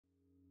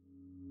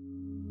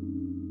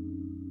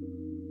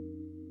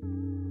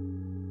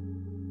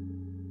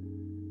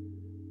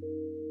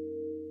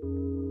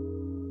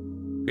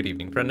Good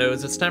evening,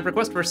 friendos. It's time for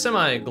Quest for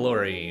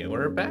Semi-Glory.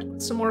 We're back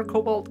with some more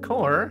Cobalt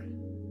core.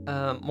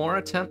 More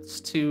attempts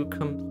to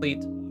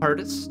complete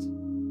hardest.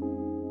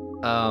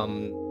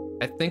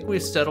 I think we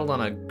settled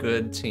on a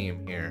good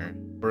team here.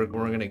 We're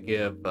gonna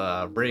give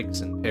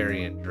Briggs and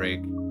Perry and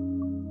Drake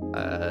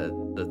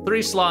the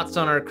 3 slots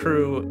on our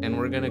crew, and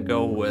we're gonna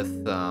go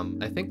with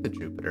I think the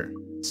Jupiter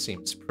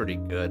seems pretty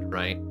good,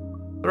 right?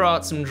 Throw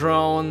out some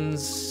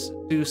drones,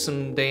 do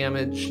some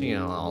damage, you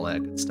know, all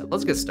that good stuff.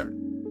 Let's get started.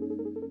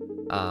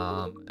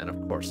 And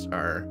of course,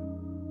 our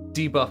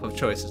debuff of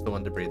choice is the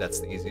one debris. That's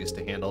the easiest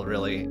to handle,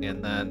 really.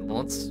 And then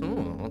let's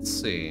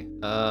see.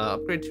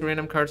 Upgrade 2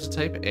 random cards to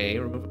type A.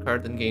 Remove a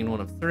card, then gain 1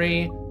 of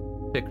 3.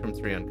 Pick from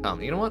 3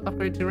 uncommon. You know what?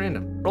 Upgrade 2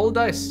 random. Roll a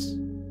dice.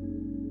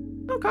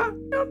 Okay,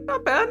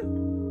 not bad.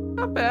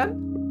 Not bad.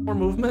 More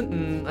movement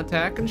and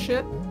attack and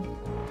shit.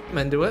 I'm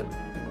into it.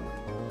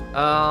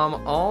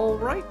 All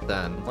right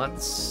then.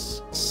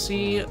 Let's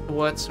see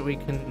what we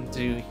can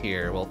do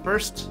here. Well,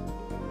 first,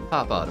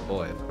 pop out a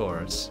boy, of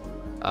course.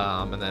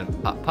 And then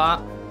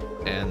pop,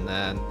 and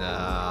then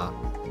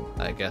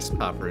I guess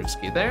pop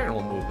Rooski there, and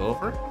we'll move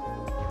over.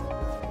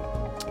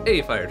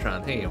 Hey,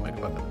 Firetron. Hey,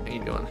 Omega Weapon. How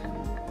you doing?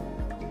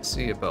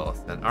 See you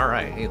both. And all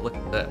right, hey, look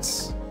at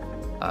this.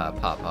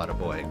 Pop out a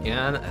boy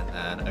again, and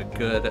then a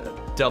good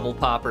double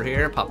popper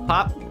here. Pop,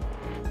 pop.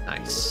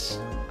 Nice.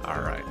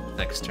 All right,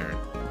 next turn.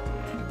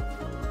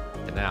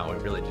 And now we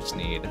really just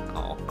need,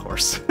 oh, of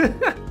course.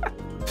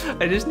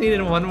 I just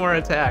needed one more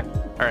attack.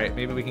 All right,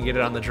 maybe we can get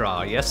it on the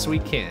draw. Yes, we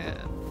can.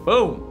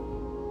 Boom.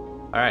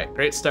 All right,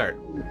 great start.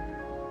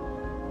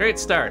 Great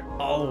start.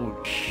 Oh,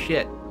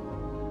 shit.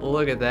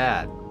 Look at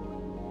that.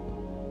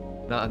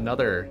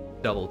 Another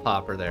double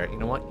popper there. You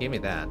know what? Give me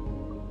that.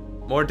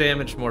 More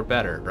damage, more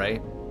better,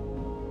 right?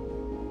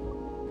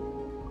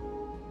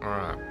 All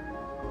right.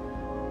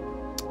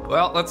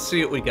 Well, let's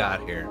see what we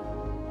got here.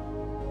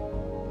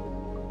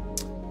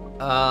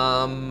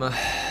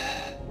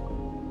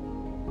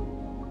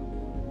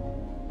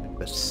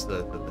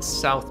 The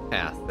south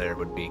path there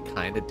would be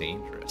kind of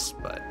dangerous,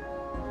 but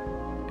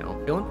you know,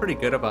 feeling pretty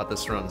good about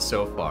this run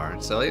so far.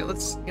 So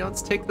let's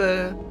take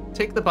the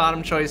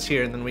bottom choice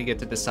here, and then we get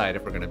to decide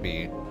if we're gonna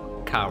be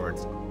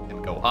cowards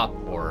and go up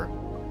or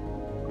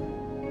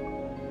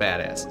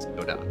badasses and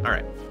go down. All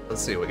right,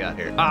 let's see what we got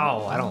here.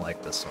 Oh, I don't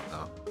like this one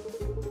though.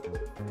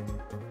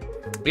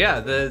 Yeah,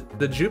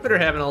 the Jupiter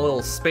having a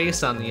little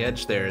space on the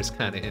edge there is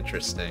kind of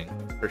interesting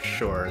for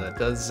sure. That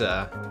does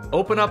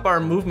open up our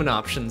movement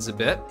options a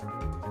bit,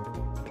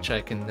 which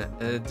I can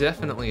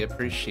definitely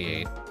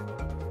appreciate.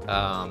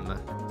 All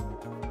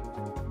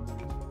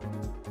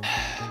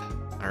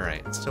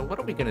right, so what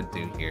are we gonna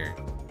do here?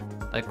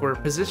 Like, we're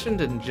positioned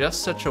in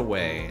just such a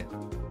way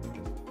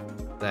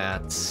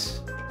that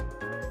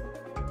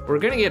we're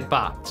gonna get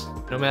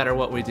bopped no matter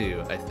what we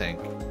do, I think.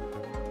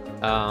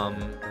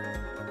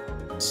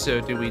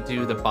 So do we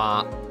do the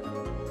bop?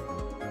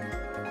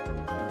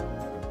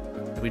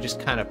 Do we just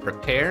kind of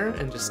prepare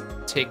and just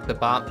take the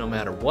bop no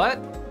matter what?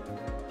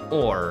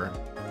 Or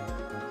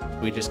do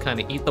we just kind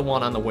of eat the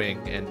one on the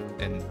wing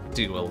and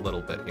do a little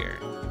bit here?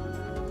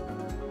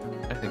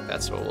 I think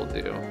that's what we'll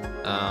do.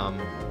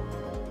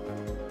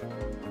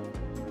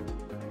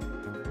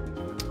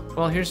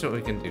 Well, here's what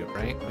we can do,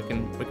 right? We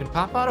can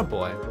pop out a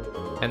boy,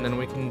 and then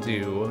we can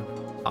do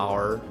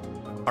our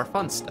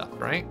fun stuff,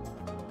 right?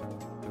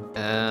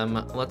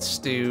 Let's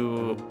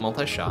do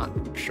multi-shot,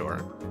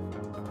 sure.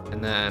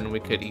 And then we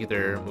could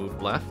either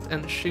move left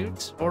and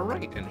shoot or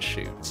right and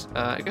shoot.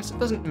 I guess it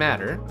doesn't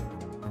matter,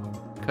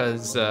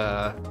 because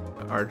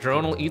our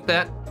drone will eat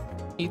that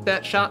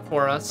shot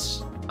for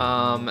us.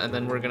 And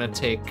then we're gonna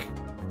take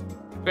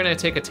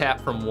a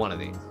tap from one of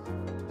these.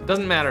 It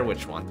doesn't matter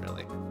which one,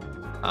 really.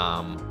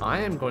 I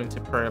am going to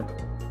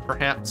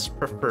perhaps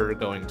prefer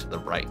going to the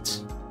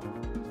right.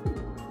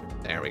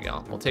 There we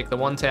go. We'll take the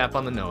one tap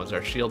on the nose.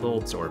 Our shield will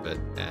absorb it,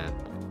 and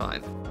we'll be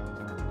fine.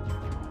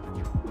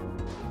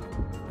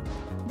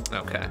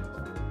 Okay.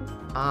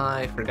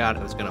 I forgot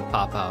it was gonna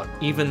pop out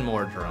even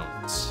more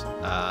drones.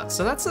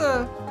 So that's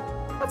a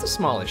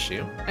small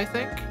issue, I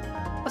think.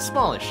 A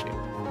small issue.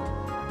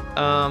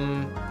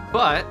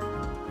 But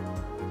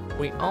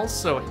we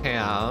also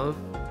have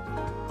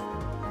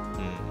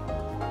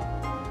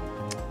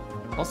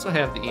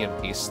the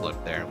EMP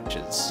slip there, which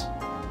is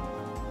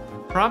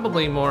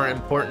probably more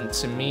important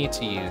to me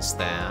to use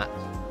that.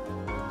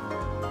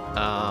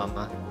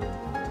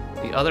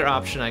 The other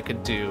option I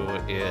could do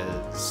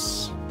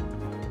is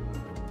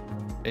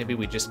maybe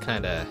we just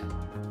kind of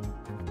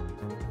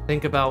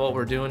think about what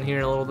we're doing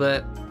here a little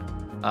bit.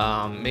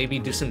 Maybe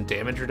do some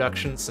damage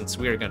reduction, since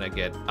we are gonna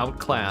get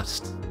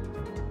outclassed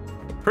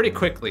pretty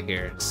quickly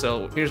here.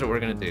 So here's what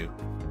we're gonna do.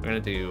 We're gonna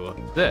do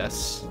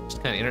this,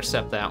 just kind of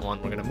intercept that one.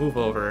 We're gonna move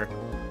over,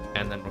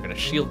 and then we're gonna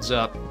shields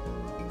up.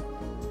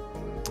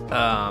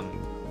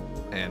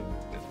 And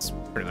it's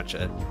pretty much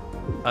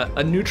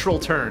a neutral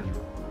turn.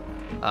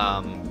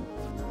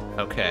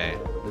 Okay,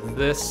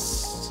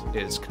 this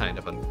is kind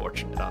of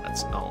unfortunate on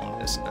its own,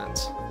 isn't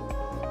it?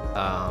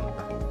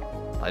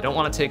 I don't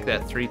want to take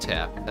that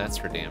 3-tap, that's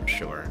for damn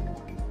sure.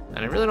 And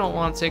I really don't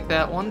want to take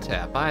that one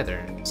tap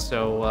either.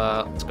 So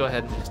let's go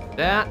ahead and just do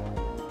that.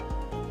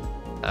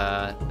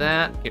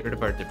 That, get rid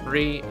of our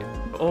debris,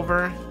 and move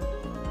over.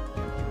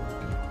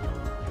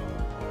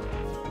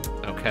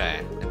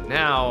 Okay, and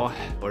now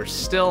we're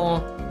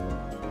still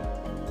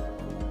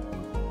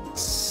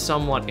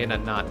somewhat in a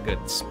not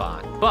good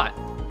spot, but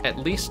at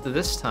least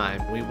this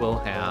time we will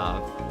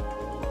have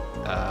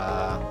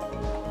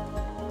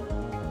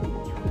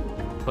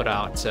put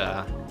out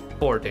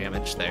 4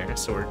 damage there,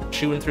 so we're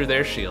chewing through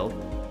their shield,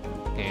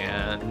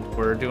 and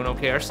we're doing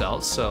okay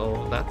ourselves,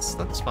 so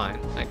that's fine,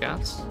 I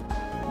guess.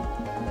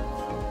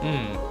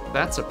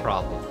 That's a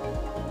problem.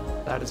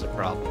 That is a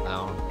problem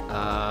now.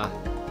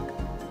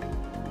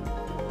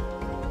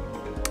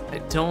 I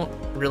don't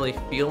really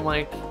feel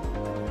like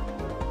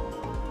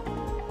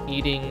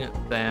eating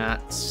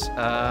that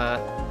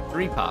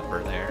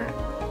 3-popper there.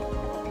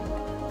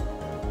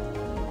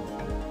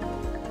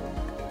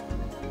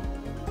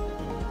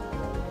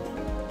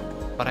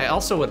 But I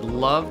also would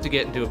love to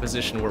get into a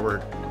position where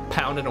we're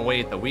pounding away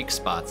at the weak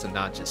spots and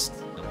not just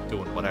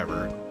doing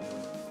whatever.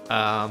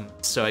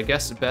 So I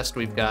guess the best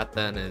we've got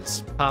then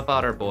is pop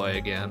out our boy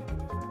again.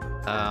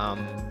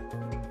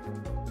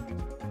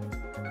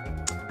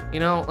 You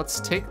know, let's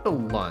take the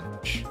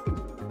lunge,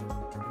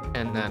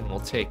 and then we'll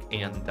take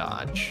and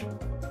dodge.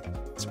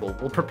 So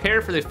we'll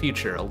prepare for the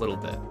future a little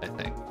bit, I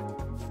think.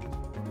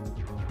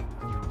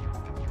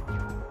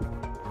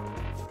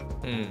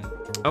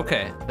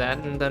 Okay,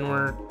 then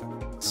we're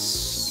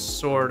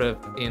sort of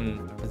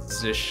in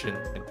position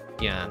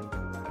again.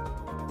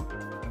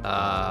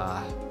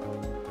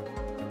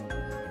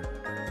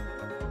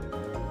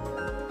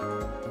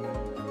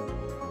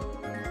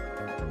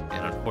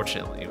 And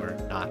unfortunately, we're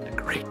not in a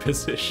great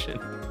position.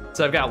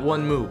 So I've got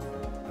one move,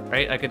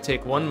 right? I could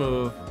take one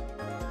move.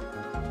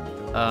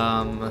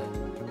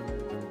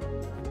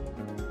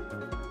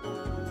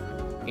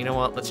 You know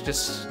what? Let's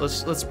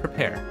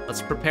prepare.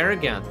 Let's prepare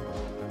again.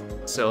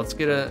 So let's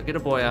get a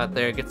boy out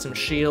there, get some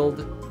shield,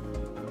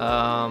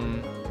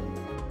 and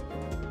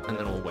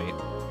then we'll wait.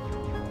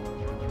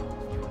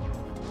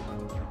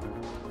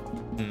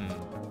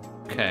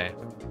 Okay.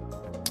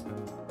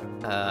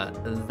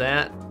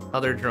 That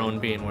other drone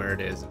being where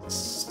it is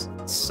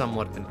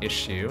somewhat of an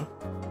issue.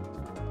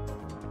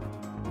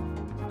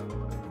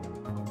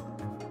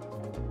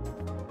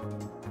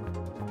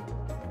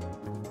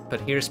 But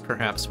here's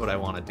perhaps what I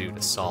want to do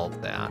to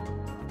solve that.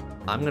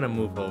 I'm gonna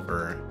move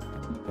over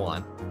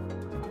 1.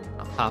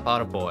 I'll pop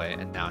out a boy,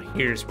 and now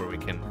here's where we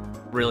can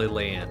really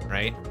lay in,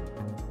 right?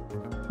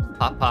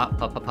 Pop, pop,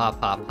 pop, pop, pop,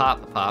 pop,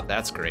 pop, pop.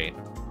 That's great.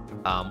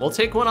 We'll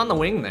take 1 on the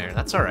wing there.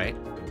 That's all right.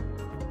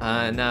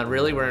 And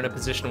really, we're in a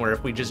position where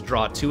if we just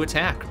draw 2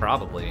 attack,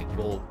 probably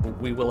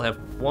we will have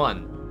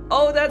 1.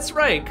 Oh, that's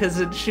right, because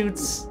it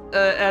shoots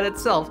at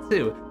itself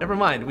too. Never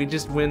mind. We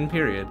just win.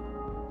 Period.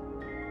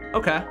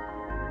 Okay.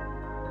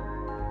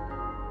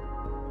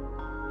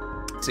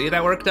 See,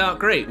 that worked out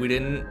great. We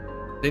didn't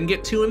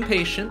get too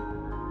impatient,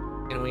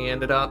 and we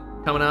ended up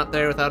coming out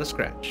there without a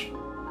scratch.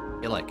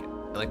 You like it.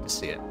 I like to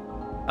see it.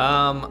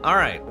 All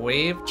right,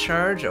 wave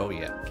charge. Oh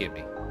yeah, give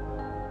me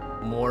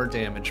more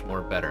damage,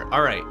 more better.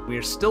 All right,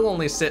 we're still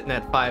only sitting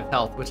at 5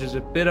 health, which is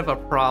a bit of a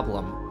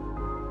problem,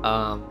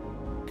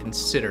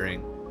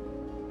 considering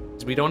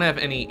we don't have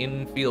any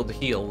infield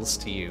heals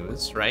to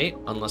use, right?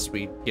 Unless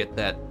we get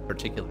that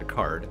particular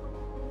card.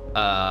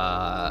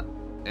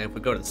 And if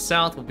we go to the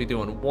south, we'll be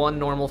doing 1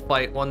 normal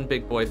fight, 1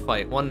 big boy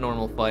fight, 1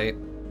 normal fight,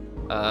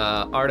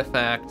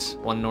 artifact,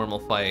 1 normal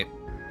fight.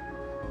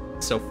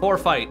 So 4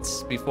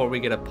 fights before we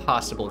get a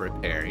possible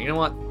repair. You know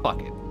what?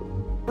 Fuck it.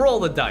 Roll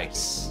the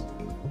dice.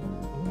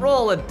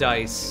 Roll the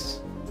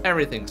dice.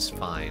 Everything's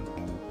fine.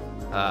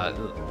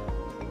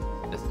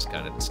 This is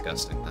kind of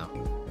disgusting, though.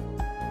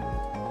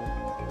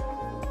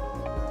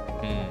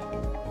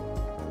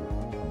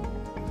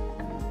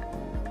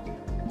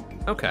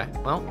 Okay,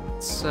 well,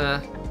 let's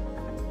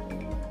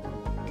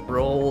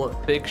roll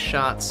big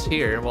shots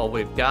here while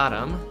we've got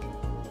them.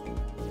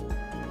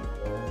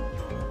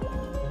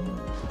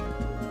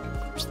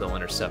 They'll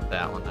intercept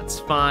that one. That's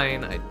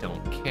fine. I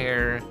don't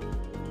care.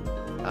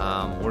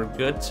 We're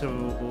good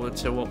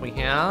to what we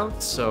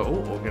have. So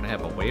we're gonna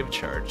have a wave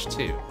charge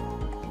too.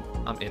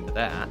 I'm into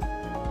that.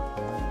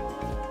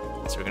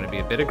 So we're gonna be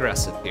a bit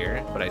aggressive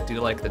here, but I do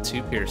like the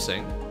 2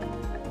 piercing.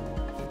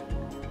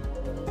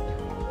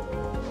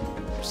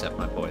 Intercept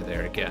my boy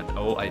there again.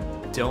 Oh, I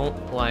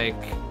don't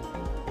like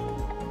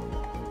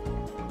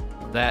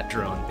that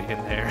drone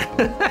being there.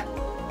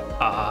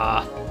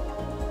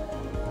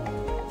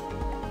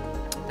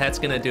 That's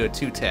gonna do a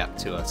 2-tap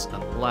to us,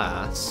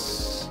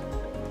 unless...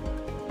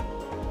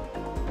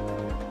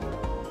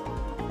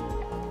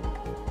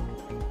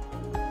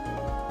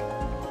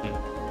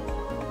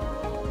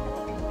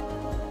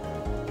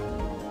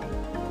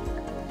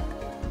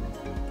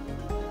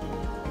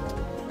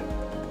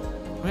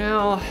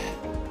 Well...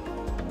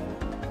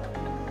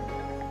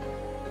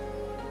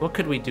 What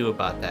could we do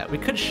about that? We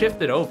could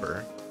shift it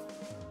over.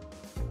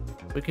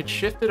 We could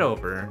shift it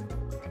over.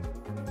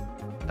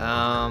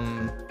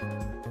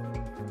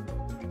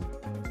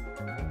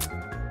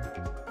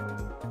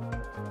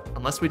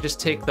 Unless we just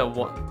take the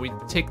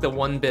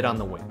one bit on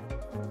the wing.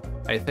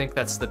 I think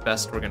that's the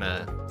best we're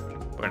gonna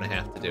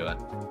have to do it.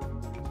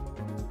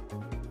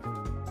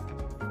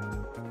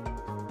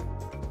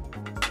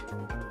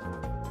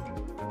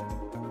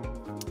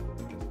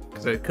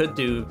 Because I could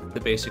do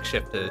the basic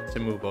shift to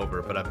move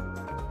over, but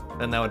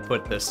then that would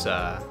put this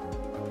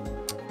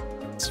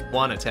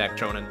one attack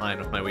drone in line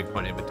with my weak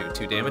point. It would do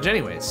 2 damage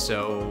anyways.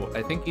 So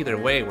I think either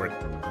way we're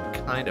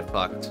kind of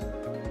fucked.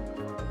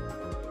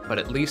 But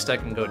at least I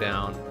can go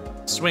down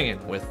swinging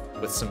with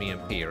some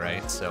EMP,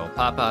 right? So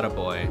pop out a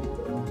boy,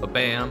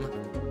 ba-bam,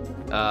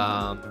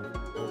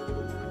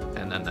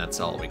 and then that's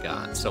all we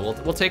got. So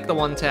we'll take the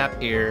 1 tap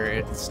here.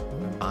 It's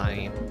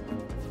fine.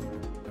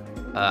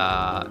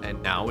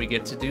 And now we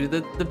get to do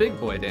the big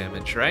boy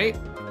damage, right?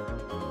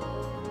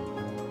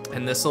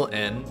 And this will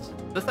end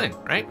the thing,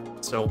 right?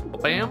 So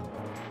bam,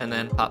 and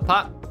then pop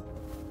pop.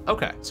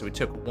 Okay, so we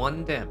took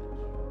 1 damage.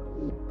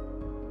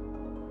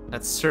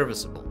 That's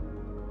serviceable,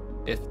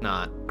 if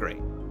not great.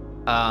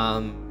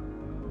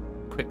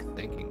 Quick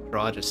thinking.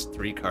 Draw just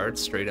 3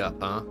 cards straight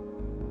up, huh?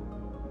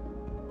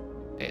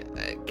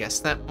 I guess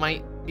that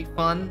might be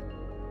fun.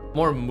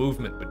 More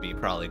movement would be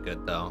probably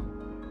good, though.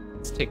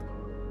 Let's take...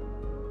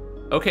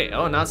 Okay,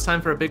 oh, now it's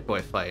time for a big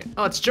boy fight.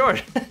 Oh, it's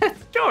George.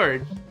 It's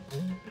George.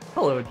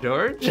 Hello,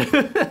 George.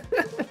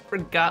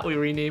 Forgot we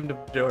renamed him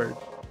George.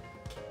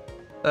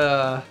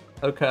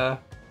 Okay.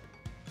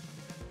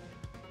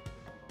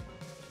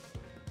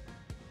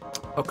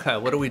 Okay,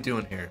 what are we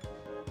doing here?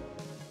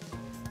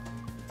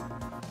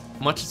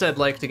 Much as I'd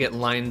like to get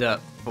lined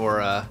up for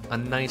a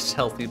nice,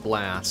 healthy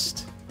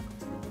blast.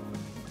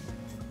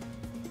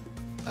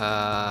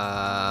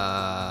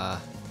 Yeah,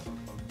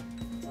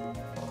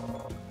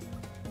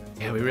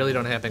 we really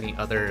don't have any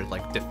other,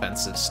 like,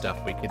 defensive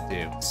stuff we could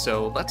do.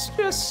 So let's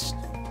just...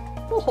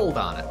 We'll hold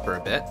on it for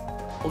a bit.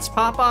 Let's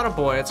pop out a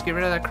boy. Let's get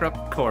rid of that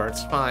corrupt core.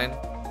 It's fine.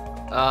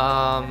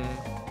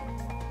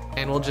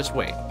 And we'll just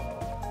wait.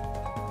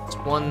 It's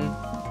one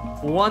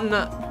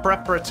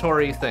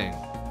preparatory thing.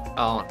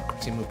 Oh, of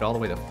course he moved all the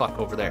way the fuck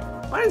over there.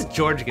 Why does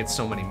George get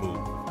so many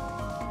moves?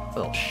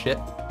 Little shit.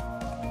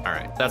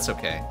 Alright, that's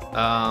okay.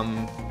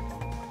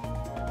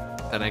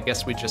 Then I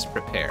guess we just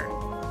prepare.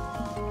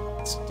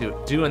 Let's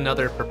do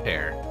another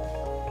prepare.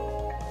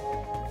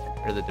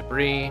 Get rid of the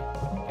debris,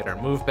 get our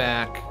move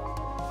back,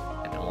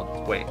 and then we'll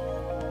just wait.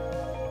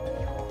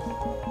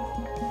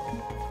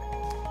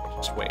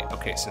 Just wait.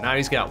 Okay, so now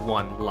he's got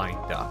 1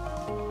 lined up.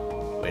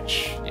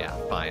 Which, yeah,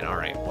 fine,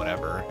 alright,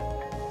 whatever.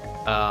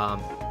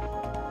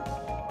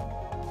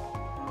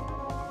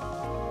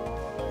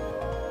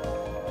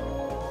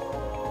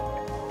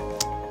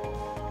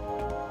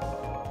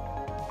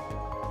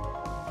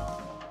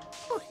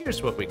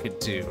 Here's what we could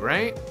do,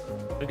 right?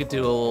 We could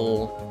do a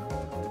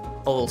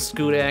little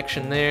scoot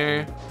action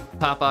there,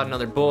 pop out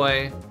another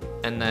boy,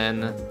 and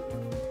then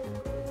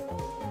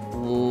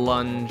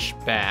lunge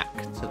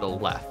back to the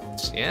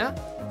left, yeah?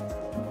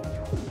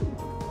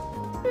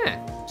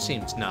 Yeah,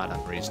 seems not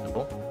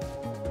unreasonable.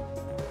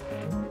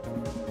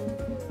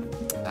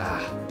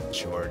 Ah,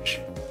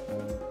 George.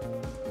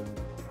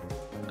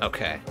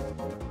 Okay,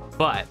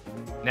 but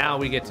now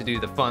we get to do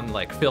the fun,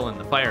 like, fill in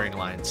the firing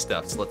line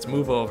stuff. So let's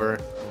move over,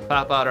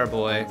 pop out our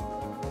boy,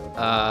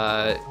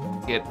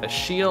 get a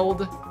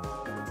shield,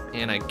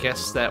 and I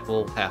guess that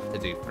will have to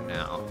do for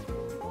now.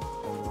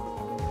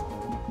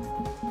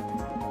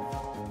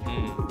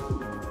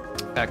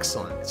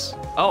 Excellent.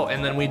 Oh,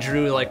 and then we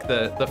drew, like,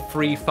 the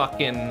free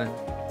fucking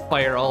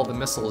fire all the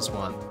missiles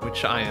one,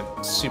 which I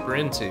am super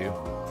into.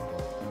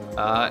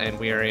 And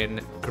we are in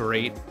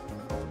great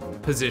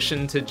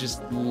position to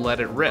just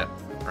let it rip,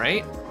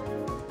 right?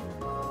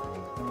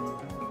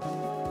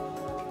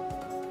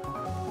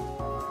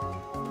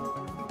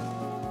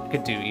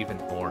 Could do even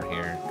more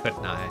here,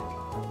 couldn't I?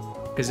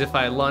 Because if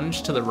I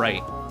lunge to the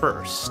right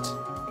first,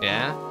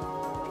 yeah,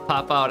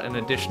 pop out an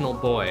additional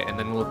boy, and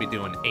then we'll be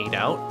doing 8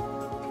 out.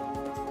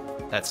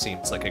 That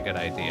seems like a good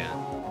idea.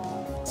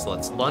 So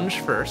let's lunge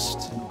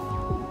first.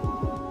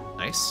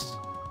 Nice.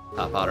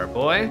 Pop out our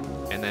boy,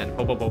 and then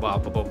boom, boom, boom, boom,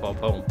 boom, boom,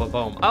 boom, boom,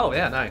 boom. Oh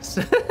yeah, nice.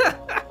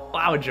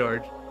 Wow,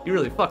 George, you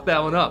really fucked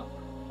that one up.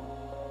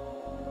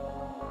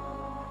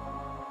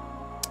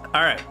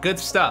 All right, good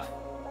stuff.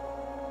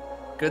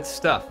 Good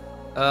stuff.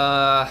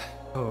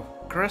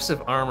 Aggressive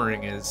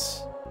armoring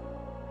is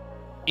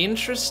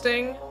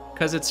interesting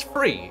because it's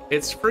free.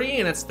 It's free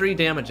and it's 3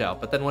 damage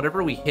out, but then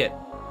whatever we hit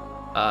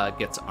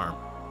gets armor.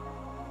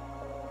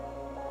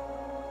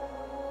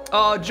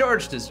 Oh,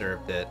 George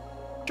deserved it.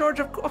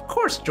 George, of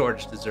course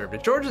George deserved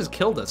it. George has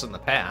killed us in the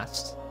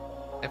past.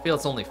 I feel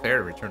it's only fair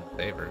to return the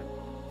favor.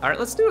 All right,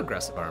 let's do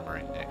aggressive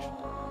armoring, actually.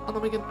 Oh,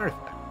 then we get an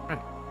artifact.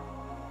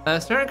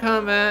 Right. Start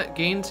combat,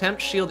 gain temp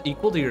shield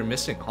equal to your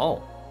missing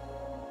hull.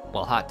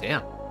 Well, hot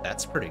damn,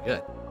 that's pretty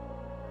good.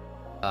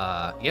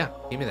 Yeah,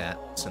 give me that,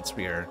 since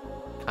we are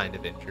kind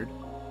of injured.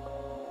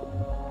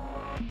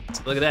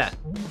 So look at that.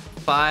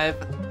 5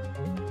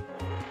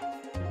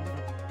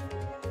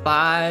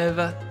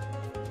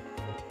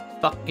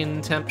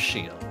 fucking temp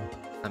shield.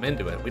 I'm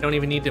into it. We don't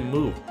even need to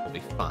move. We'll be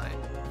fine.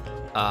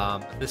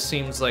 This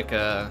seems like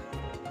a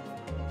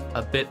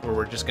bit where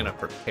we're just gonna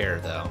prepare,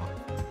 though.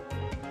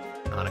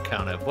 On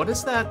account of... What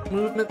is that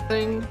movement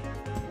thing?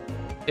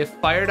 If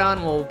fired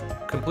on, we'll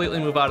completely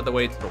move out of the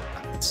way to the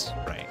left.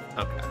 Right,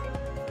 okay.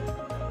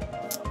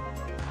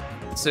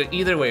 So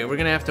either way, we're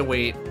gonna have to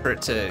wait for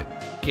it to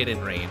get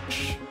in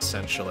range,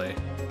 essentially.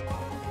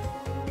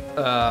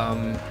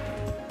 But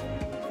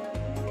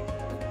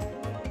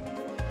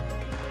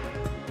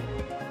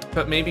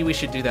maybe we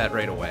should do that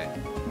right away.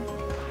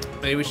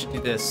 Maybe we should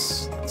do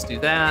this. Let's do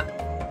that.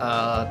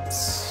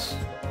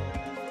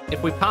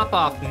 If we pop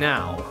off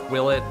now,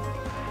 will it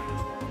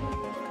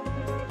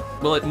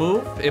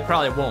move? It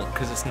probably won't,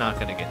 because it's not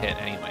gonna get hit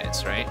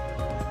anyways, right?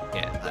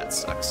 Yeah, that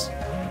sucks.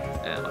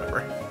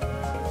 Whatever.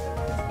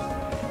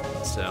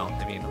 So,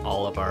 I mean,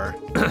 all of our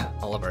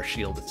all of our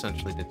shield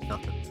essentially did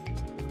nothing.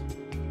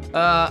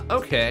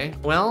 Okay,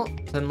 well,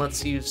 then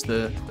let's use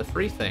the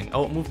free thing.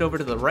 Oh, it moved over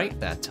to the right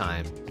that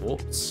time.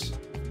 Whoops.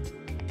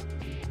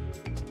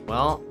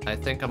 Well, I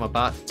think I'm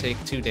about to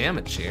take 2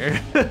 damage here.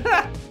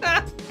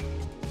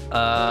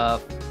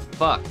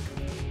 Fuck.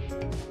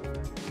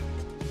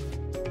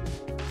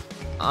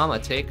 I'ma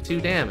take 2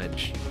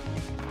 damage.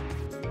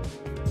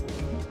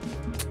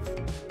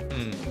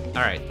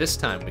 Alright, this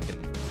time we can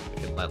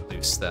let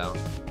loose, though.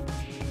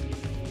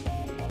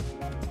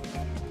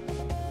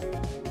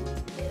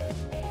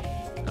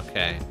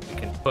 Okay, we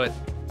can put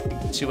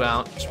 2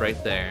 out just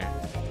right there.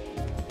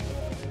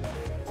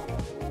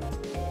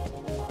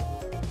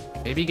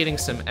 Maybe getting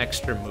some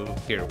extra move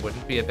here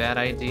wouldn't be a bad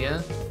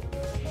idea.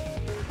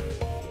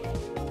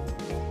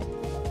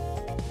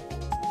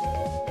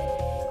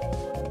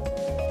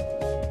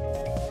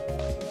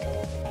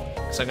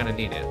 Because I'm gonna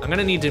need it. I'm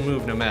gonna need to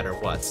move no matter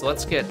what. So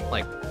let's get,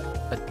 like,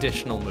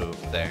 additional move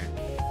there.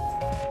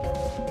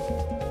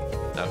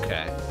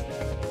 Okay.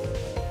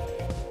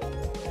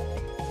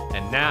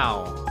 And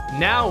now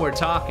we're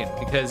talking,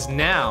 because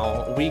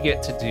now we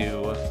get to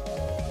do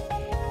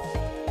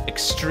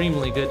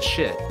extremely good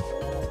shit.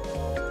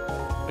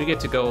 We get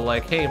to go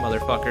like, hey,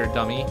 motherfucker,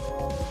 dummy.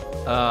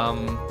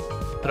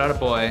 Put out a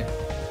boy.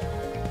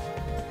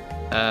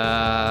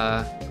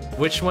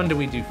 Which one do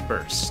we do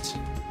first?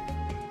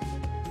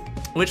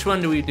 Which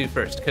one do we do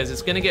first? Because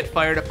it's gonna get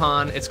fired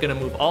upon, it's gonna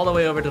move all the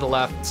way over to the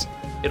left.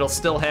 It'll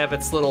still have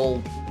its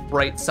little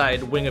right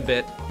side wing a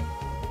bit.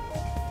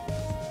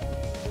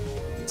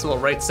 Its little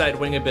right side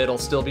wing a bit will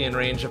still be in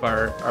range of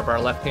our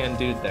left-hand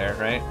dude there,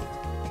 right?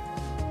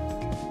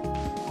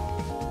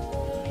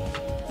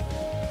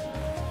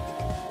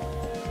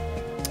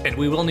 And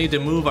we will need to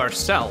move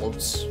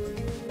ourselves.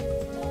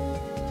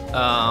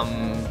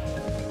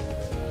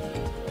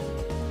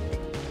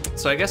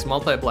 So I guess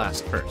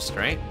multi-blast first,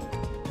 right?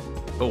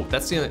 Oh,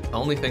 that's the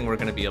only thing we're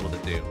gonna be able to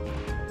do.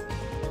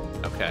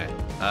 Okay.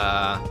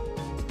 I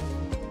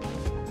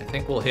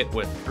think we'll hit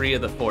with 3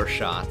 of the 4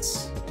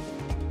 shots.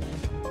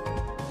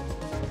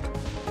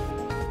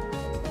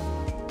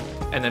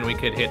 And then we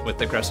could hit with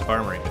aggressive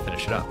armoring to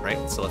finish it up,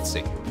 right? So let's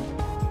see.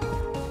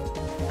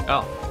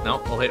 Oh,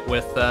 no, we'll hit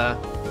with,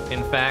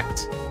 in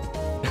fact,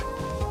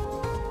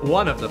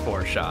 1 of the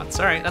 4 shots.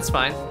 All right, that's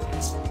fine.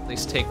 Let's at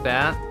least take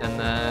that, and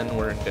then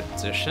we're in good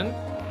position.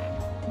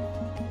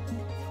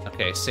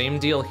 Okay, same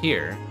deal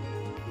here,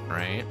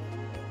 right?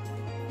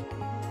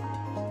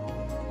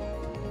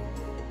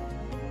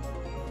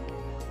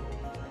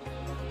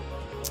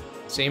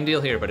 Same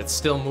deal here, but it's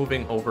still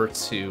moving over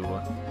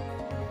to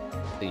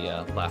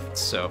the left.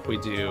 So if we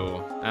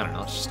do, I don't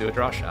know, let's just do a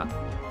draw shot.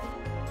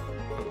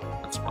 Ooh,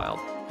 that's wild.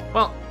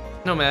 Well,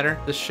 no matter.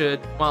 This should,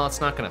 well, it's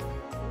not gonna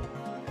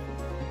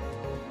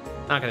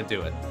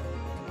do it.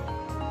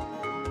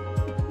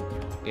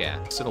 Yeah,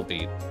 because it'll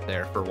be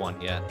there for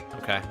 1 yet.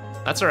 Okay,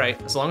 that's all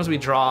right. As long as we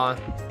draw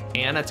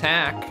and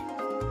attack.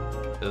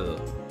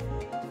 Ugh.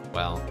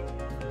 Well,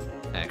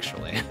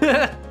 actually.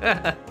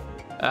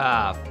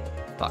 Ah,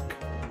 fuck.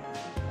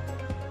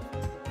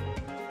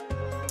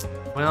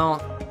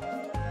 Well,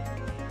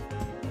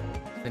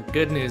 the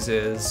good news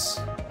is,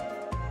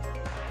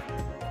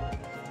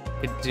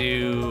 could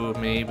do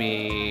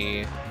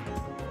maybe,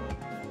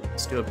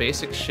 let's do a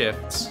basic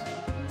shift,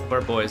 move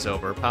our boys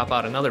over, pop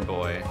out another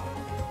boy.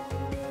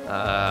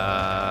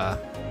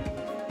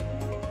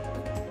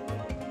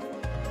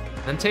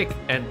 Then take,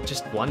 and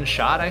just 1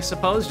 shot, I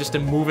suppose, just to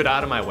move it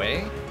out of my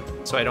way,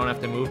 so I don't have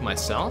to move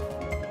myself.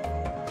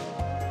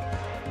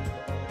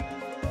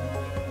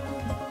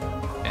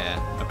 Yeah,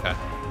 okay.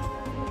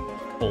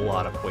 Whole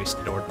lot of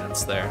wasted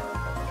ordnance there.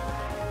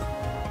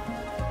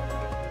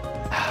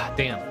 Ah,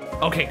 damn.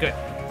 Okay, good.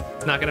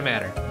 It's not gonna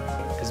matter,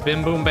 because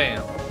bim, boom,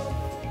 bam.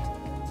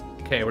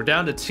 Okay, we're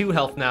down to 2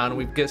 health now, and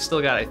we've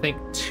still got, I think,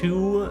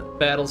 2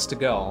 battles to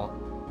go.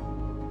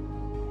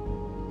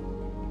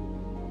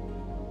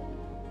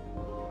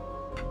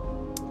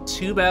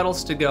 Two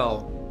battles to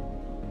go.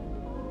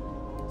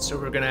 So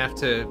we're gonna have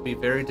to be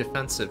very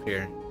defensive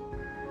here.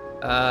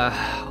 We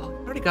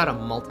already got a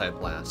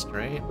multi-blast,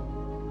 right?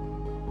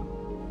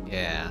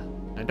 Yeah.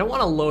 I don't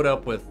want to load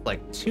up with,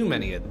 like, too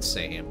many of the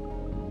same.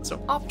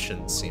 So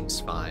options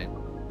seems fine.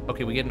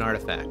 Okay, we get an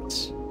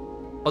artifact.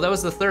 Oh, that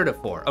was the third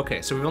of 4.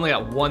 Okay, so we've only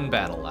got 1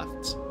 battle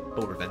left.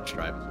 Oh, Revenge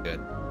Drive is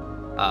good.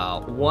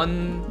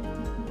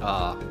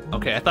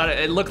 Okay, I thought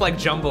it looked like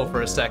Jumbo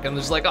for a second.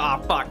 Just like, ah,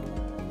 fuck.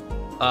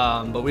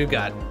 But we've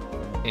got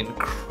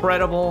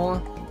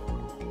incredible,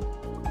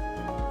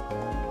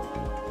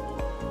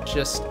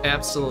 just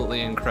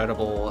absolutely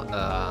incredible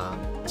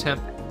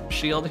temp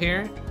shield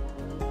here.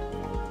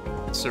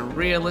 So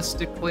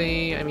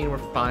realistically, I mean,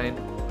 we're fine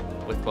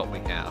with what we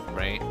have,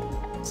 right?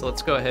 So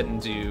let's go ahead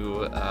and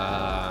do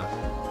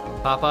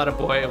pop out a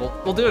boy.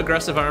 We'll do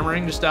aggressive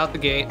armoring just out the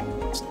gate.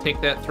 Just take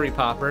that 3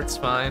 popper, it's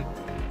fine.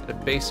 A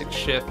basic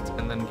shift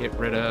and then get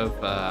rid of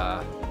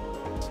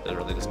it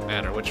really doesn't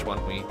matter which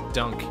one we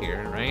dunk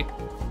here, right?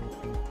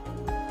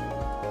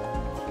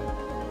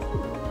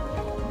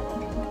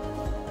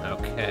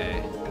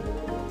 Okay.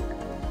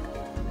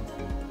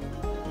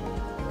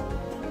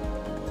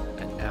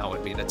 And now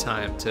would be the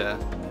time to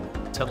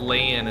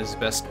lay in as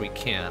best we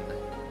can.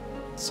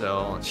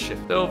 So let's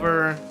shift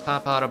over,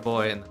 pop out a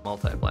boy, and then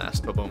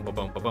multi-blast. Ba-boom,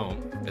 ba-boom,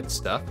 ba-boom. Good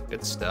stuff,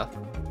 good stuff.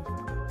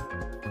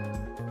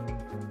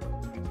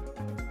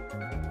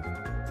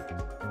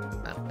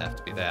 That'll have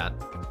to be that.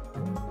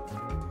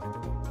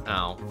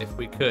 Now, if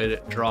we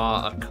could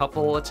draw a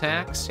couple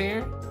attacks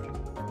here.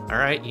 All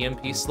right,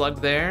 EMP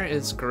slug there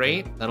is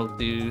great. That'll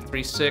do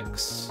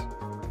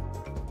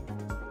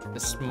 3-6.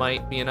 This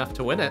might be enough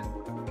to win it.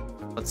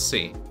 Let's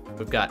see.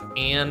 We've got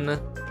and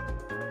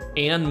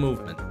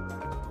movement.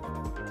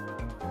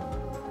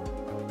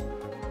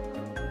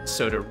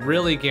 So to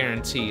really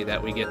guarantee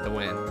that we get the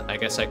win, I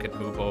guess I could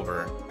move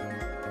over,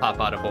 pop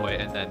out a boy,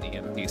 and then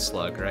EMP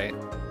slug, right?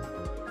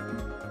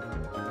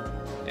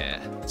 Yeah,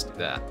 let's do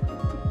that.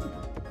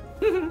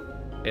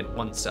 In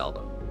 1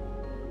 seldom.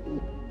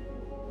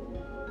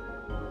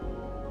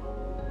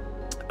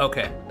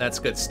 Okay, that's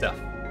good stuff.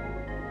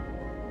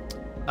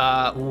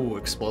 Ooh,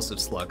 explosive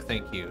slug,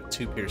 thank you.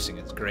 2 piercing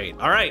is great.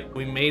 All right,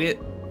 we made it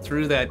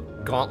through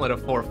that gauntlet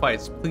of 4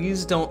 fights.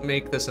 Please don't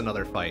make this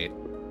another fight.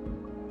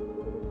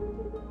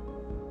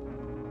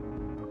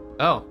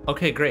 Oh,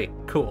 okay, great,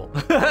 cool.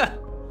 Yeah,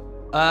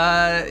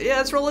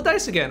 let's roll a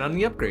dice again on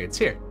the upgrades,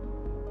 here.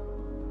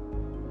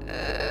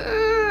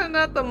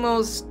 Not the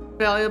most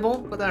valuable,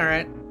 but all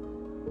right.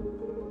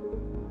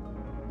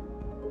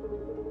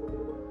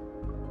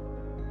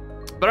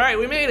 But all right,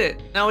 we made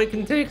it. Now we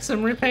can take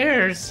some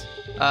repairs.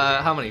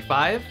 How many,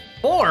 5?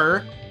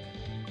 4?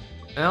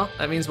 Well,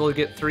 that means we'll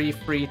get 3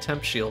 free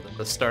temp shield at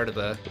the start of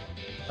the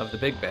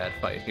big bad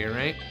fight here,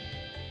 right?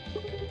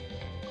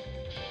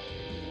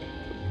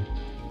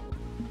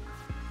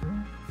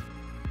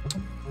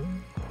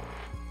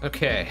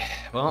 Okay,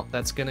 well,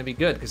 that's gonna be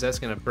good, because that's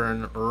gonna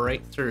burn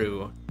right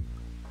through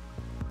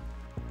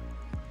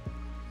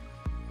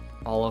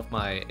all of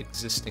my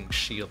existing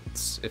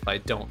shields if I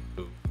don't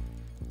move.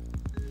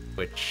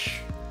 Which,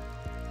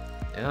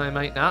 yeah, I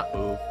might not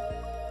move,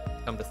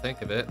 come to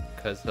think of it,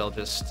 because they'll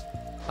just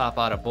pop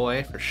out a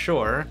boy for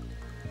sure.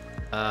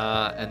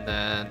 And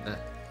then,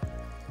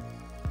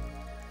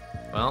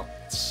 well,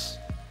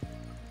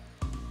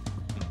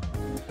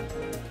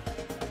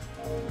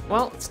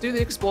 let's do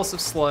the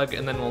explosive slug,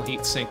 and then we'll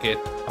heat sink it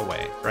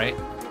away, right?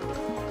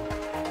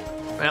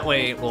 That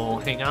way we'll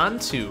hang on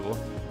to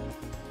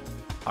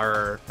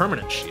our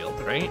permanent shield,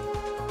 right?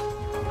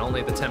 And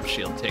only the temp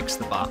shield takes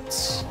the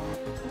bots,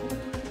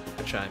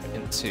 which I'm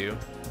into.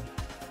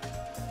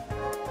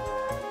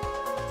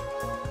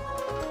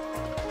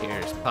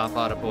 Here's pop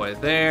out a boy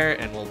there,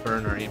 and we'll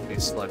burn our EMP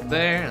slug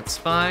there. That's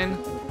fine.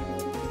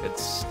 Good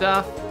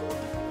stuff.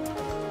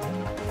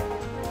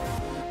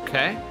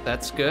 Okay,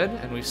 that's good,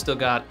 and we've still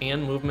got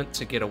and movement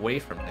to get away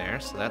from there,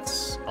 so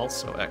that's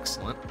also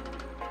excellent.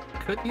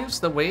 Could use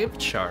the wave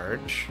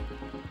charge.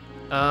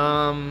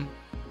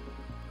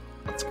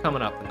 What's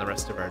coming up in the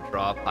rest of our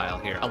draw pile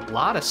here? A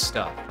lot of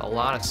stuff, a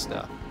lot of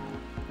stuff.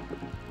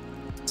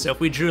 So if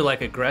we drew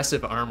like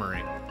aggressive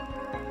armoring,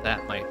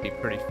 that might be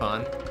pretty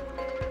fun.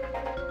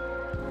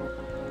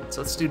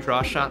 So let's do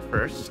draw shot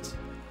first.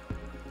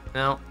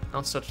 No,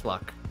 no such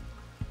luck.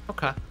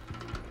 Okay,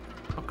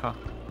 okay.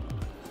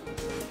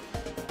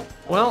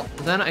 Well,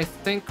 then I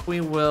think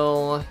we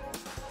will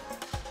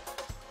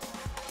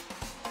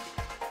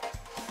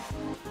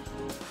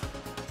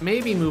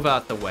maybe move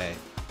out the way.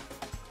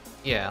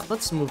 Yeah,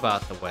 let's move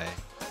out the way.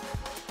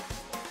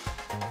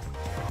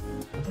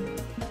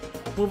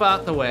 Move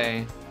out the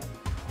way.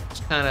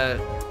 Just kind of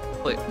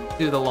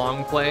do the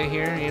long play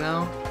here, you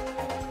know?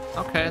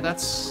 Okay,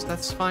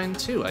 that's fine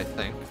too, I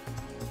think.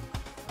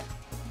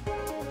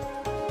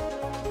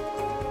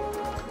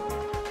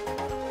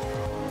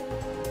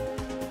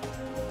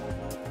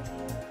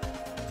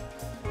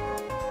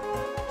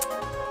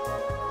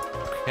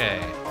 Okay.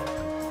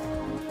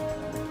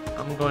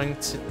 I'm going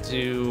to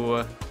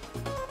do...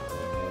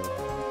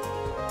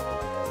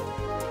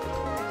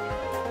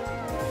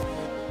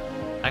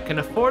 I can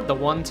afford the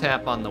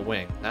 1-tap on the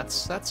wing.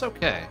 That's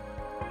okay.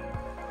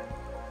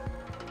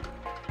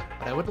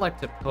 But I would like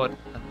to put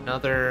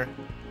another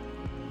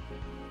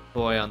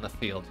boy on the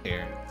field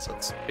here. So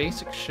it's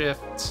basic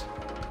shift,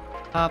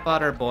 pop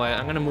out our boy.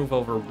 I'm gonna move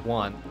over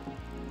 1.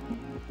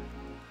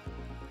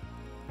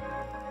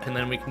 And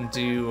then we can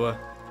do...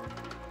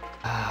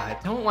 I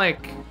don't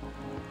like...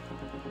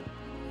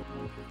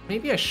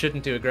 Maybe I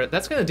shouldn't do a...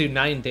 That's going to do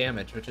 9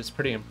 damage, which is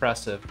pretty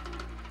impressive.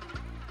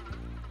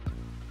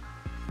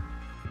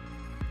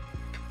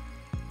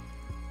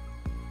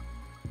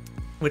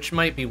 Which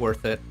might be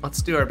worth it.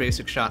 Let's do our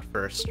basic shot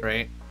first,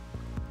 right?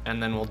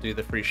 And then we'll do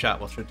the free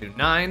shot, which will do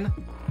 9.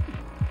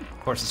 Of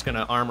course, it's going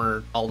to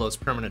armor all those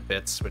permanent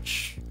bits,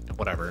 which...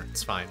 Whatever,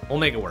 it's fine. We'll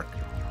make it work.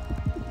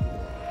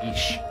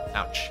 Yeesh.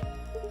 Ouch.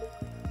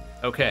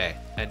 Okay,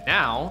 and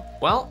now...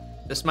 Well,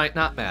 this might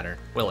not matter,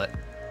 will it?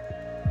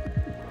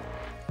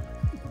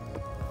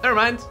 Never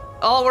mind.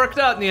 All worked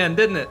out in the end,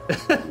 didn't it?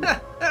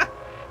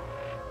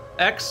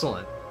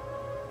 Excellent.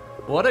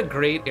 What a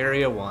great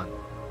Area 1.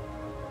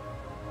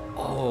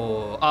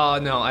 Oh,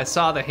 no, I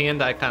saw the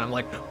hand icon. I'm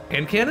like,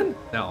 hand cannon?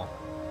 No.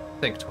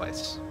 Think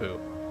twice. Ooh.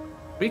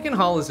 Beacon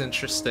Hull is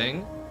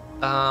interesting.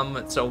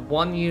 So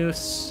 1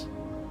 use.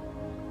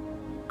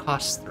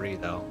 Costs 3,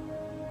 though.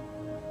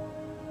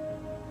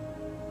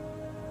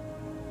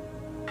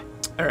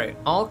 Alright,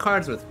 all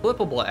cards with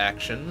flippable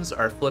actions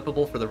are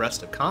flippable for the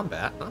rest of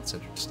combat. That's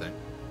interesting.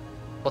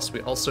 Plus,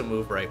 we also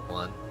move right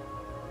 1.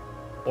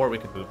 Or we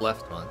could move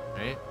left 1,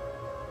 right?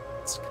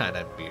 It's kind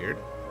of weird.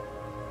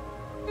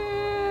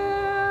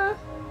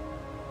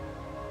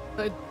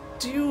 I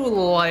do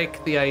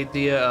like the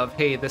idea of,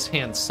 hey, this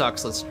hand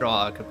sucks, let's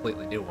draw a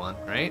completely new one,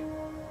 right?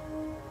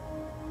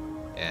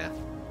 Yeah.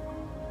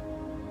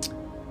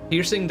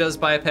 Piercing does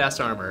bypass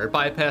armor. It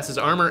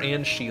bypasses armor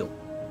and shield,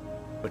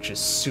 which is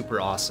super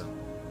awesome.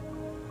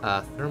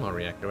 Thermal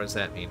reactor, what does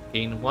that mean?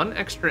 Gain 1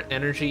 extra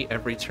energy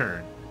every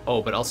turn.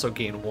 Oh, but also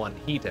gain 1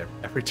 heat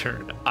every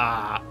turn.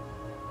 Ah,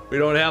 we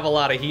don't have a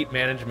lot of heat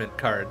management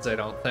cards, I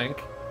don't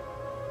think.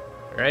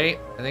 Right?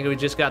 I think we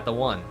just got the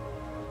 1.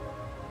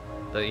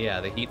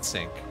 Yeah, the heat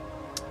sink.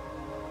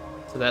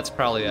 So that's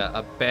probably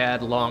a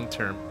bad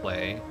long-term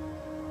play.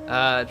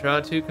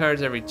 Draw 2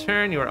 cards every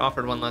turn. You are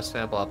offered 1 less,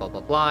 blah, blah, blah,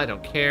 blah. I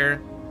don't care.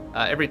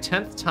 Every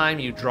 10th time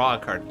you draw a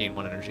card, gain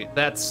 1 energy.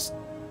 That's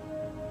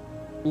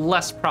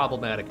less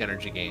problematic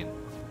energy gain.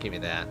 Give me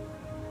that.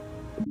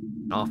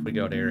 And off we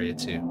go to Area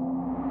 2.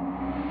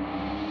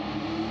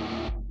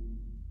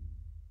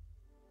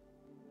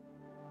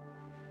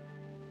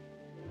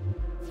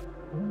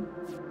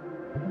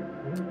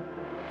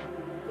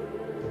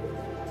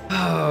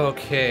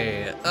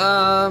 Okay,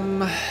 so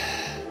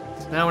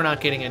now we're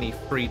not getting any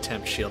free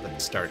temp shield at the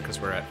start because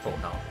we're at full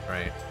health,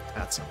 right?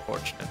 That's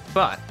unfortunate,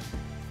 but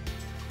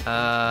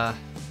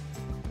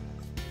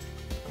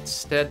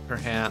instead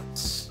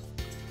perhaps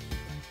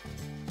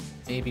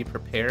maybe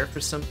prepare for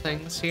some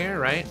things here,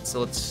 right? So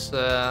let's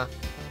well,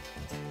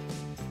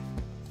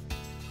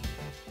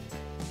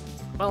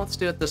 let's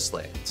do it this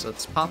way. So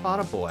let's pop out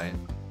a boy,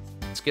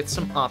 let's get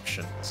some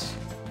options,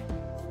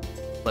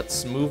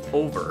 let's move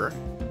over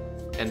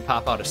and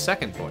pop out a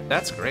second boy.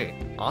 That's great.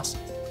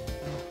 Awesome.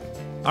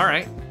 All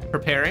right.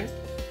 Preparing.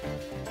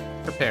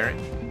 Preparing.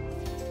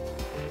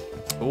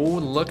 Oh,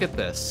 look at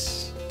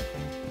this.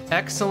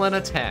 Excellent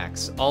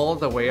attacks all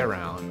the way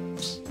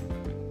around.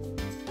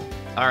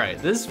 All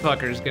right. This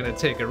fucker's going to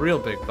take a real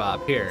big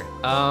bop here.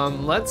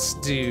 Let's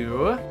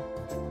do...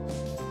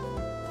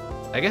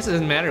 I guess it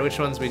doesn't matter which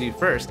ones we do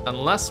first,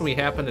 unless we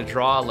happen to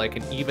draw like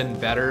an even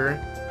better...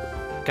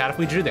 God, if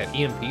we drew that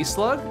EMP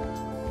slug?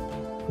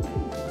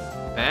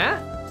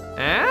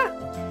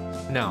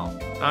 No,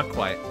 not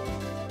quite.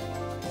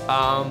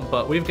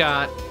 But we've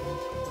got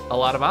a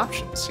lot of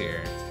options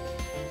here.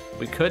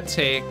 We could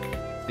take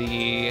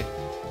the...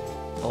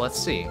 Well, let's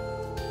see.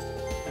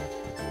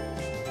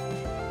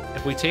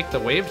 If we take the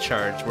wave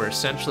charge, we're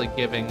essentially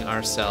giving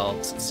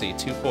ourselves, let's see,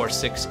 2, 4,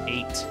 6,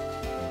 8.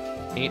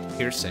 8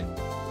 piercing.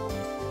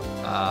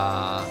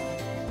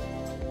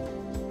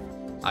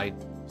 I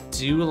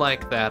do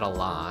like that a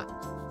lot.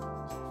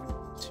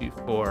 2,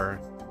 4,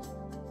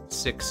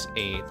 6,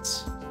 8,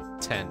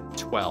 10,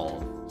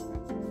 12.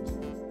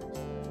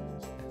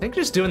 I think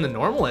just doing the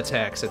normal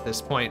attacks at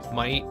this point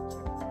might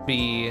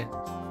be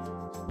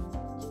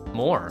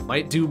more.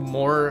 Might do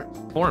more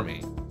for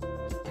me,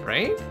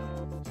 right?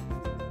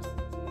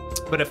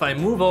 But if I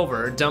move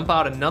over, dump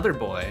out another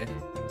boy,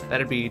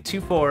 that'd be 2,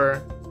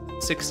 4,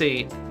 6,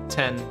 8,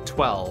 10,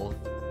 12.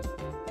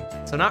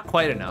 So not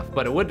quite enough,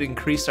 but it would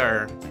increase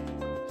our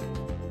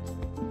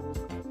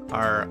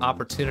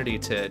opportunity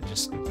to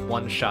just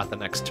one-shot the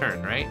next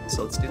turn, right?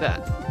 So let's do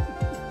that.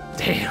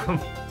 Damn.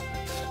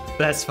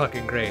 That's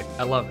fucking great.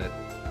 I love it.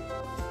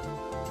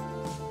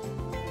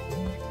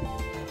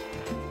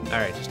 All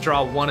right, just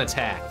draw 1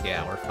 attack.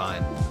 Yeah, we're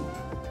fine.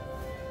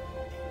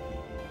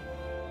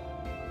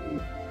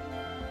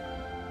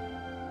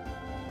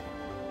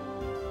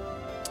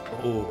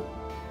 Ooh.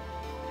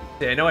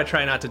 Yeah, I know I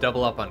try not to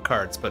double up on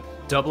cards, but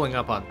doubling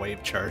up on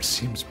wave charge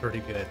seems pretty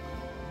good.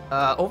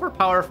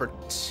 Overpower for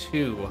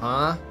 2,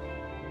 huh?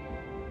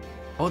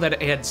 Oh,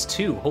 that adds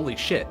 2. Holy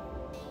shit.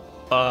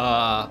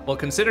 Well,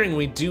 considering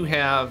we do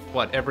have,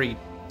 what, every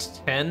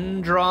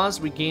 10 draws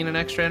we gain an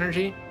extra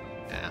energy?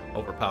 Yeah,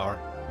 overpower.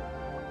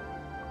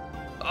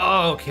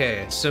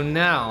 Okay, so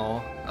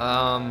now,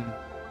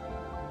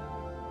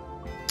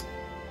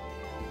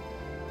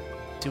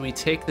 Do we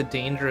take the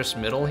dangerous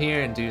middle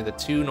here and do the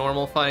 2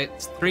 normal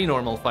fights, 3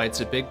 normal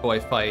fights, a big boy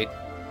fight,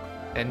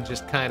 and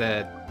just kind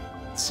of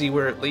see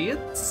where it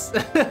leads?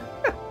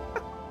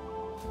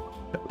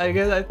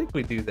 I think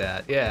we do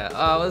that. Yeah.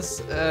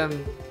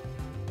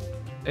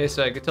 Hey,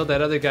 so I could tell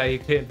that other guy you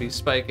can't be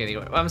Spike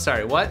anyway. I'm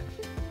sorry. What?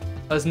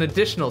 That was an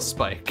additional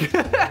Spike.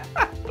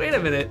 Wait a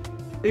minute.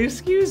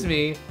 Excuse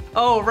me.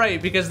 Oh,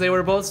 right, because they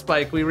were both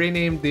Spike. We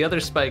renamed the other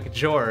Spike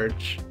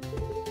George.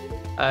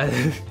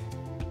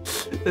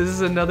 This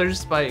is another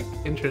Spike.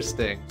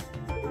 Interesting.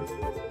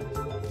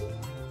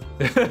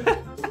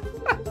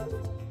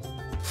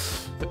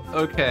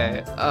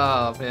 Okay.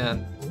 Oh,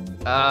 man.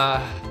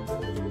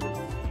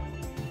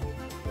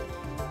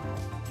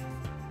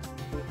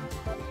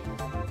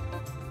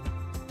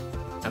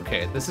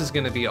 Okay, this is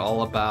gonna be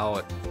all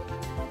about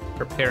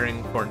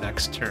preparing for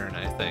next turn,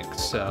 I think.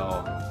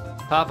 So,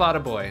 pop out a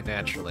boy,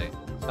 naturally.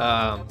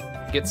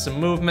 Get some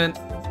movement,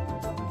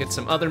 get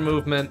some other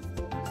movement,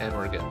 and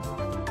we're good.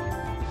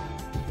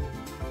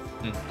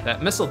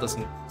 That missile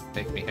doesn't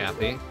make me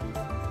happy,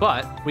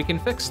 but we can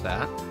fix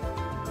that.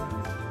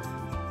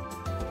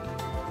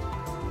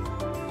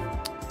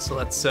 So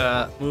let's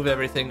move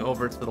everything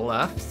over to the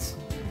left.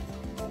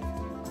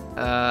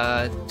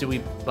 Do we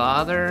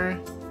bother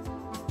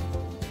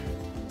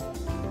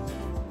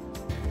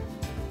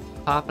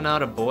popping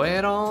out a boy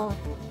at all?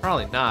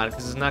 Probably not,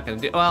 because it's not going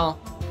to do... Well,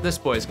 this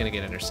boy's going to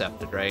get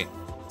intercepted, right?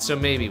 So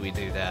maybe we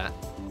do that.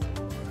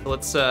 So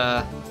let's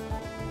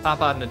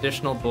pop out an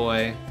additional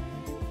boy.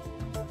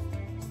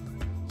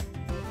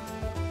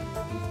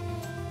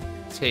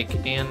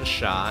 Take and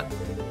shot.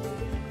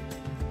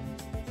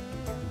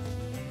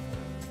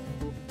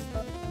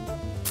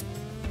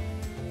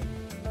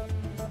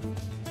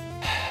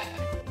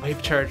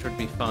 Wave charge would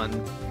be fun.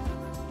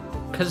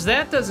 Cause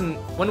that doesn't,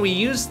 when we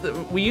use the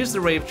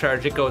wave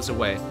charge, it goes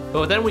away.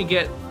 But then we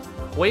get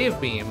wave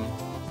beam,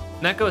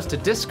 and that goes to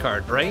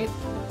discard, right?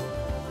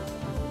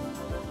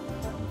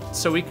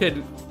 So we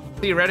could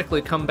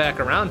theoretically come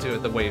back around to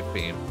it, the wave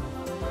beam.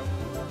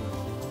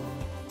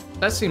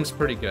 That seems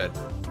pretty good.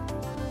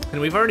 And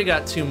we've already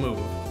got 2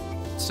 move.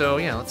 So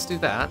yeah, let's do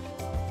that.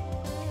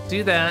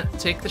 Do that,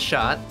 take the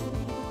shot,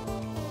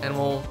 and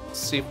we'll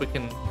see if we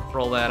can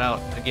roll that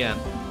out again.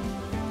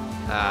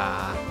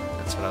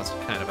 That's what I was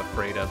kind of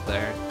afraid of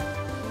there.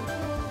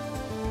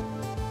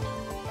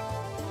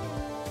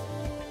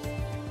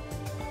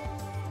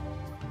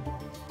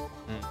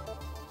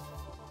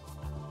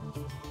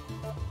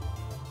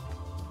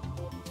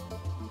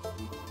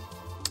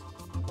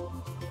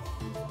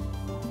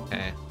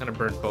 Okay, I'm gonna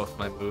burn both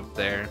my moves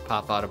there.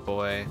 Pop out a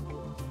boy.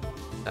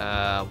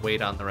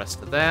 Wait on the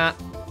rest of that.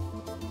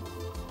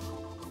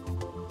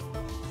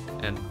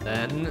 And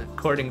then,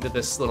 according to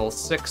this little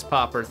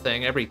 6-popper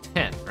thing, every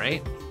 10,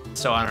 right?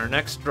 So on our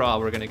next draw,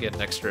 we're gonna get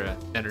an extra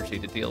energy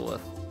to deal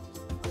with.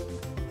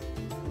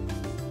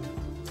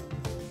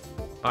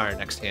 Our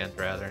next hand,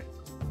 rather.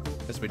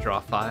 Because we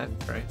draw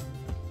 5, right?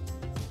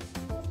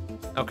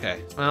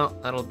 Okay, well,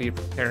 that'll be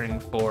preparing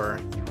for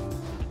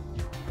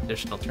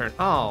additional turn.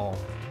 Oh,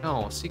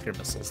 no, Seeker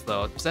Missiles,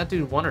 though. Does that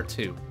do 1 or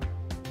 2?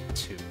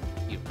 2,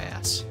 you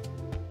ass.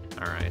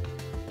 Alright.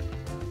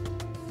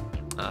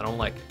 I don't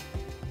like it.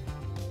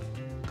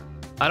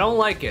 I don't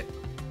like it,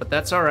 but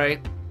that's alright.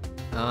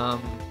 You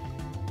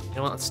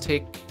know what, let's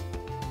take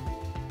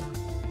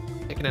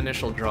an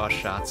initial draw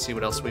shot, see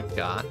what else we've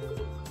got.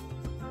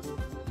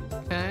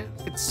 Okay,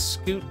 we could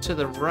scoot to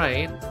the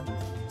right.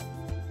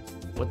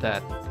 Would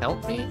that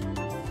help me?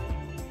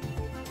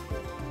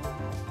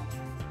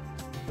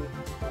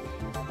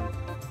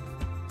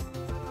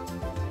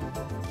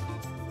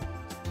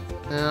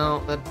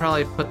 No, that'd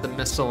probably put the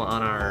missile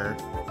on our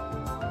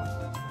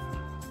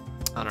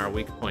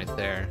weak point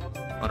there.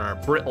 On our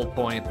brittle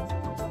point.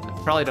 I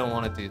probably don't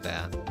want to do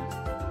that.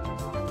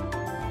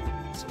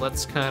 So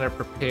let's kind of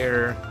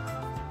prepare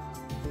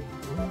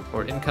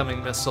for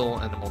incoming missile,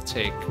 and then we'll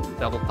take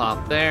double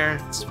pop there.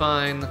 It's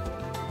fine.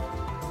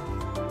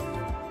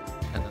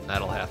 And then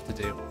that'll have to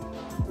do.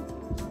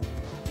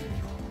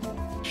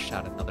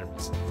 Shot another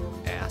missile.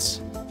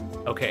 Ass.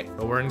 Okay,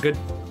 but we're in good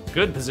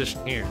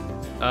position here.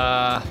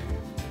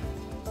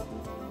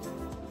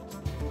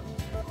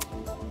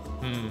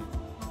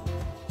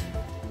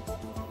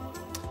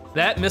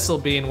 That missile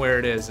being where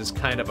it is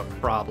kind of a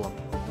problem.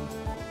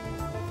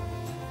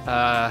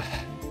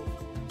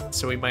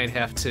 So we might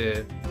have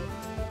to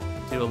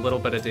do a little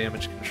bit of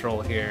damage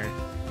control here.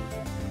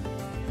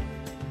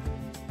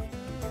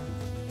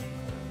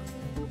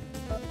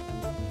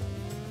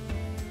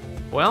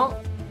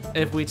 Well,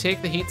 if we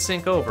take the heat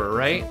sink over,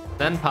 right?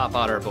 Then pop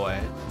out our boy.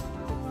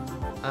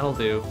 That'll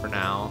do for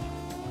now.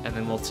 And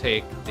then we'll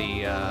take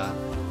the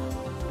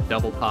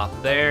double pop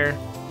there.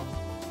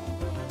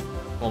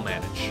 We'll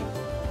manage.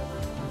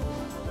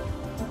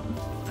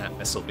 That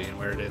missile being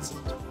where it is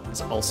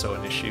also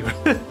an issue.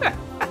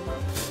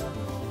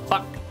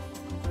 Fuck.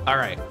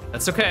 Alright,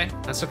 that's okay.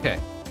 That's okay.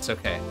 It's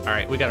okay.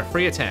 Alright, we got a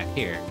free attack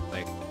here.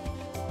 Like,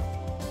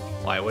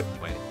 why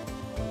wouldn't we?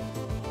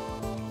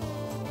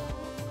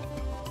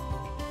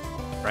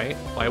 Right?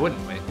 Why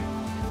wouldn't we?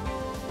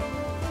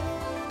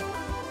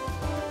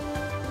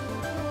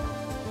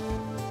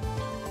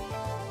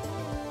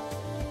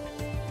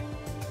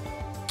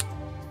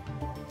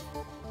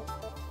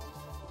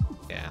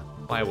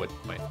 Why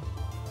wouldn't we?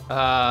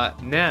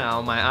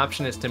 Now my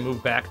option is to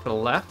move back to the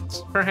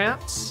left,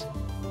 perhaps.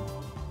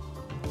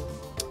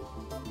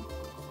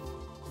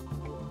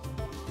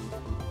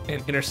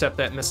 And intercept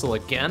that missile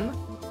again.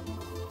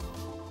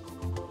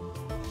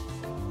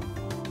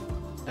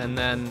 And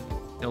then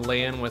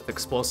lay in with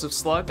explosive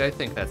slug. I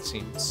think that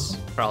seems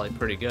probably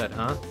pretty good,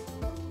 huh?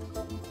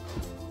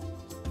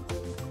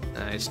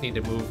 I just need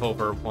to move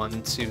over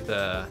one to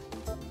the...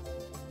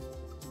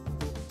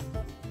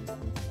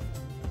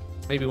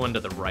 maybe one to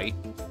the right.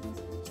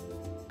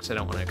 Because I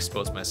don't want to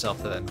expose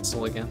myself to that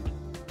missile again.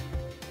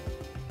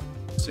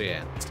 So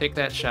yeah, let's take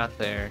that shot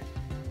there.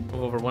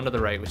 Move over one to the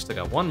right. We still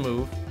got one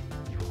move.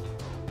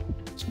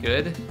 It's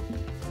good.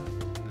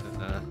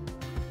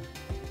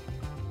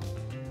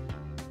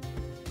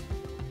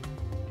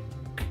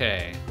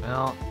 Okay,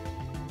 well...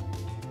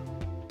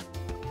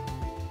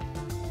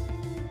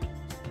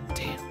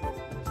 damn.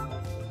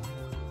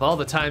 Of all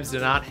the times to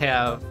not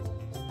have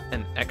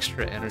an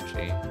extra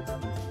energy.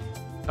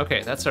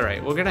 Okay, that's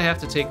alright. We're gonna have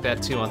to take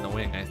that 2 on the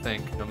wing, I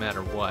think, no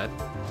matter what.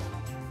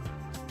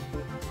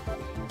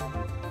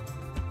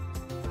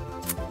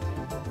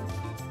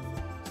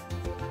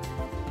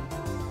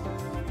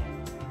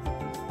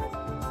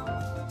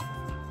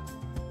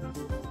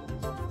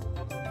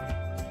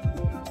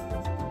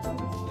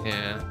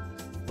 Yeah.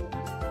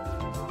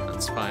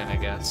 That's fine, I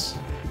guess.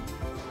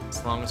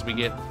 As long as we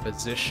get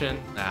position.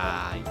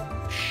 Ah, you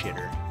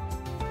shitter.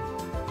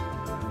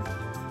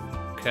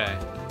 Okay.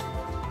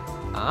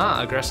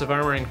 Ah, aggressive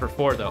armoring for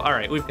 4, though. All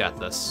right, we've got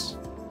this.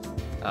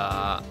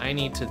 I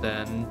need to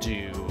then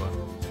do...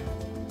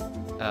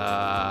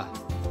 pop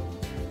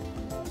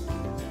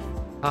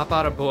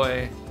out a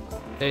boy,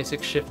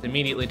 basic shift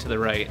immediately to the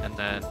right, and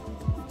then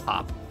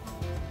pop.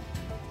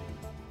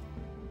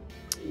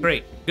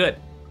 Great, good.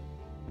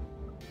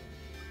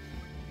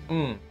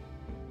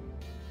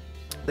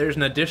 There's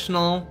an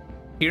additional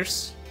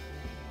pierce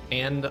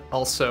and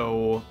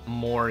also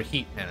more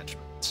heat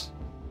management.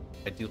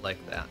 I do like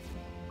that.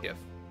 Gift.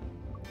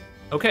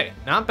 Okay,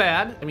 not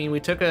bad. I mean, we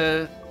took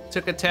a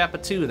tap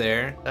of 2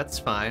 there. That's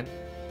fine.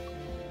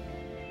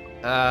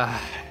 Are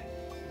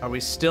we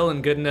still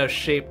in good enough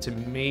shape to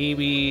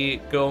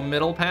maybe go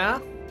middle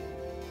path?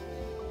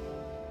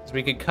 So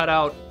we could cut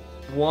out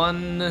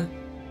one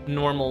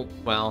normal,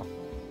 well,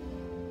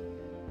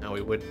 no,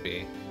 we wouldn't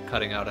be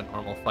cutting out a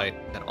normal fight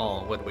at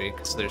all, would we?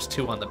 Because there's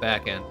 2 on the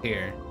back end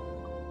here.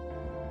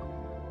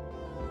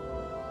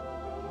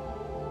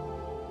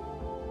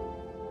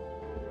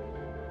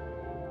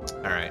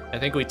 All right, I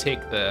think we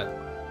take the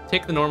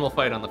normal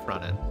fight on the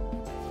front end.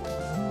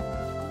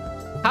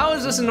 How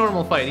is this a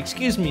normal fight?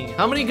 Excuse me.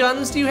 How many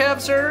guns do you have,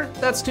 sir?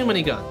 That's too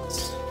many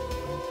guns.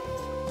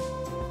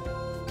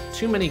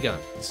 Too many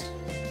guns.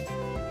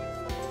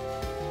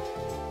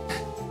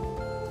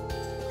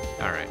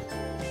 All right.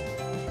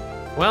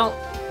 Well,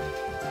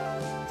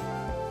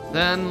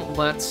 then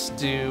let's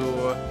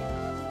do...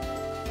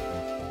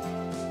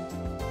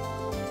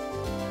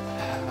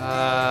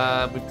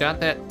 we've got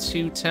that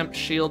 2 temp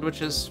shield,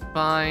 which is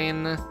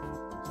fine.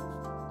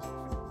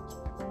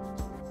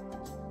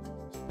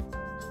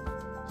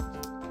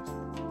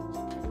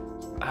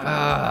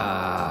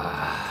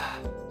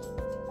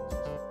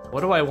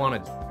 What do I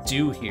want to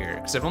do here?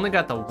 Because I've only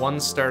got the 1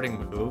 starting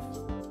move.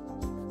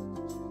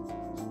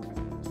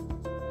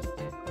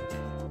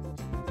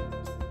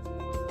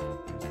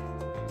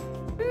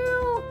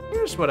 Well,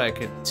 here's what I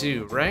could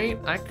do, right?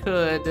 I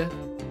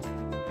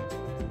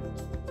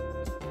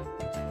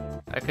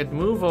could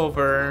move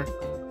over,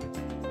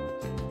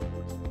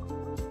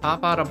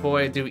 pop out a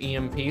boy, do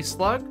EMP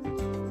slug.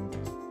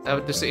 I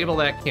would disable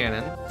that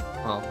cannon.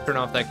 Well, turn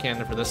off that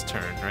cannon for this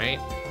turn, right?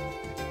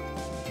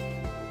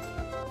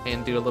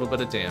 And do a little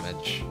bit of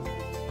damage.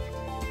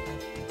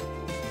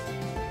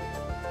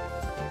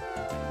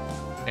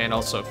 And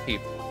also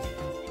keep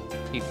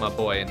my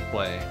boy in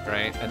play,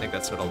 right? I think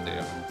that's what I'll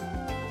do.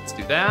 Let's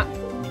do that.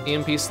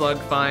 EMP slug,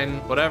 fine,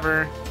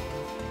 whatever.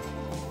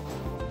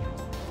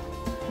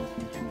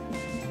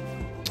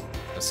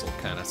 This'll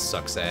kind of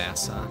sucks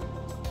ass, huh?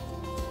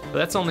 But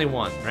that's only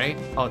 1, right?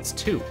 Oh, it's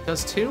 2. It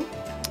does 2?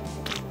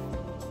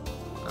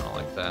 I don't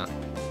like that.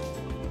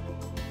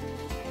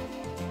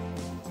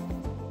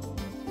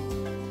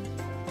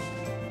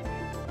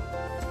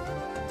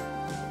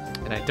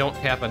 And I don't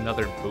have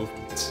another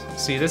movement.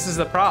 See, this is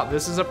the problem.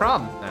 This is a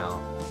problem now.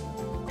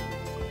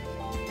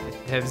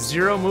 I have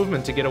 0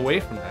 movement to get away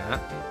from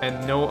that,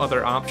 and no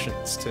other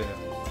options to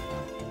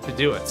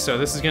do it. So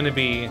this is going to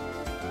be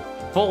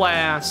full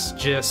ass,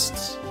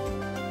 just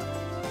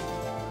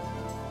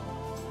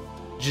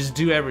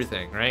do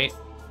everything, right?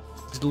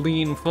 Just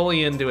lean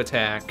fully into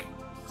attack.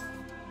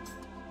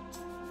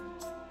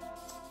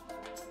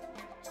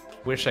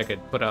 Wish I could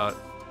put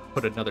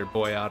another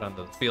boy out on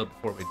the field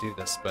before we do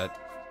this, but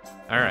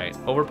all right.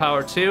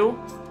 Overpower 2.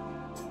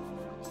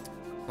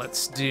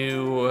 Let's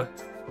do.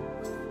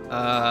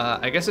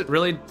 I guess it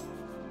really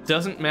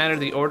doesn't matter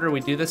the order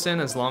we do this in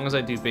as long as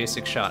I do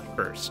basic shot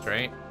first,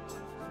 right?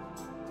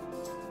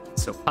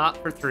 So pop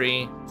for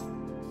 3.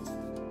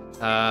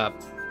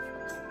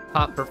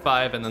 pop for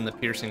 5, and then the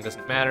piercing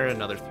doesn't matter,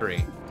 another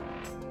 3.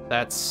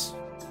 That's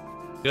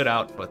good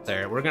output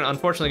there. We're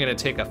unfortunately gonna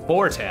take a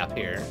 4 tap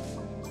here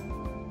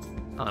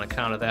on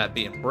account of that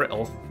being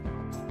brittle.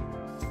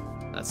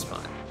 That's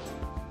fine.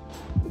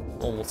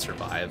 We'll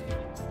survive.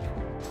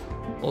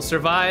 We'll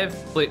survive.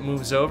 Plate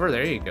moves over.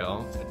 There you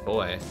go. Good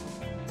boy.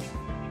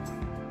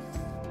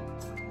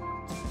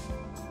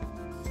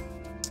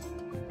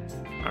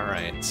 All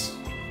right.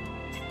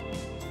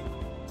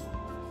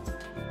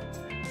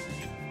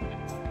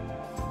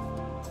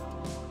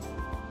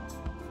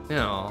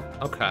 No.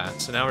 Okay.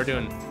 So now we're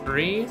doing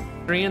 3,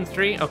 3, and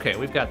 3. Okay,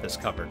 we've got this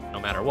covered no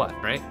matter what,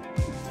 right?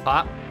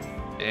 Pop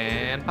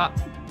and pop.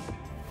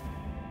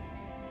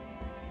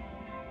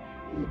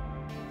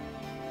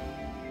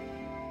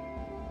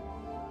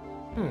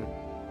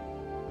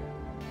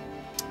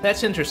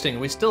 That's interesting.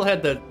 We still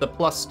had the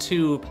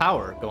 +2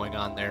 power going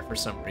on there for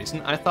some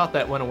reason. I thought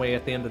that went away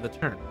at the end of the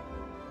turn.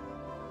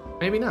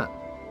 Maybe not.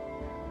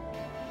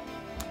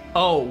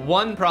 Oh,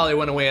 1 probably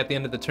went away at the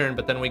end of the turn,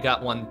 but then we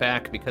got 1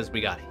 back because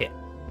we got hit,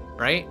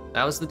 right?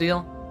 That was the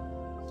deal?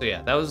 So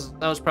yeah, that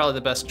was probably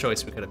the best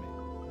choice we could have made.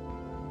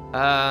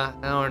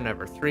 Now or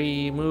never.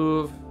 3,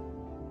 move.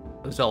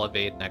 Lose all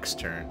evade next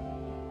turn.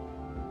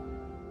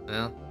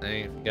 Well,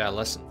 if you got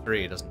less than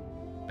 3, it doesn't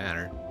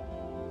matter.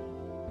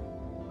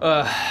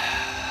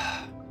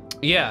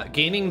 Yeah,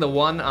 gaining the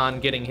 1 on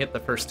getting hit the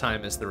first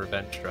time is the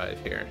revenge drive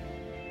here.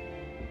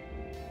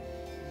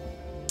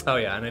 Oh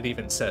yeah, and it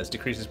even says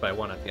decreases by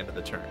 1 at the end of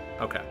the turn.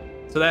 Okay,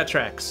 so that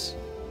tracks.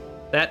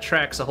 That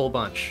tracks a whole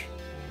bunch.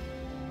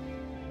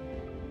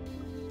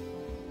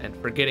 And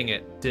forgetting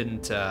it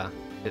didn't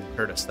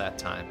hurt us that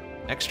time.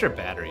 Extra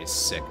battery is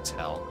sick as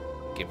hell.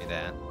 Give me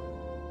that.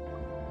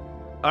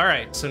 All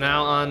right, so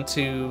now on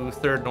to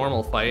 3rd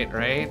normal fight,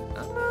 right?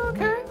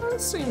 Okay,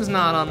 that seems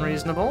not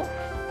unreasonable.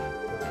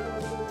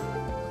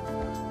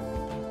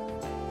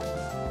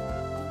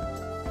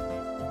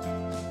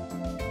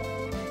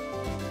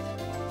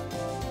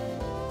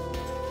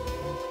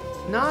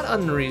 Not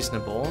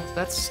unreasonable.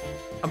 That's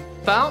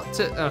about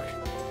to... Okay,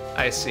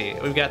 I see.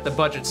 We've got the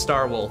budget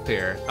Star Wolf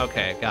here.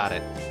 Okay, got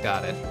it.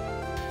 Got it.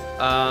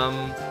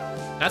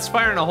 That's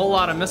firing a whole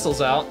lot of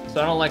missiles out,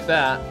 so I don't like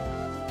that.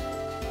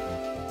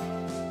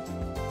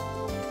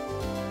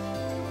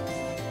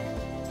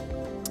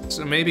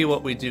 So maybe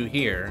what we do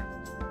here...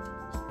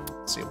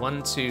 Let's see,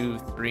 1, 2,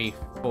 3,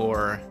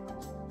 4...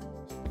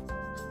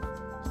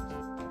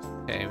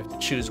 Okay, we have to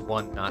choose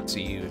 1 not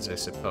to use, I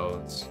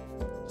suppose.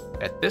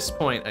 At this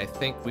point, I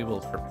think we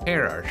will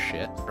prepare our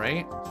shit,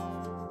 right?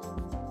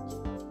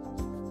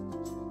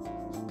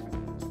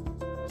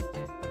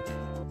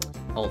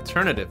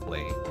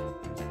 Alternatively,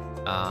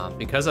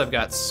 because I've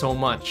got so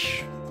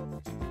much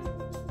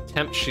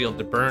temp shield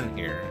to burn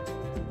here,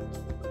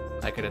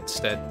 I could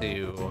instead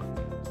do...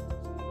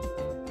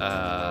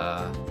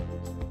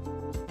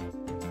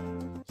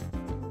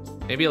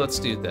 maybe let's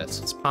do this.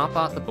 Let's pop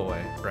out the boy,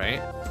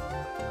 right?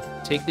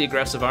 Take the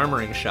aggressive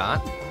armoring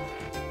shot.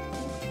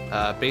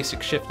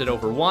 Basic shifted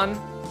over 1,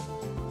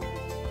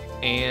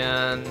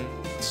 and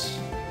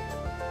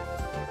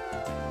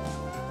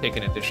take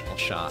an additional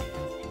shot.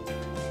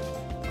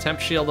 Temp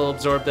shield will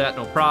absorb that,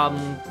 no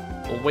problem.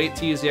 We'll wait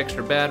to use the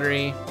extra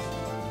battery.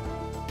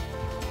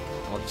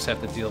 I'll just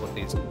have to deal with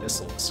these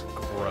missiles.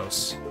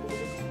 Gross.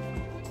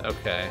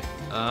 Okay.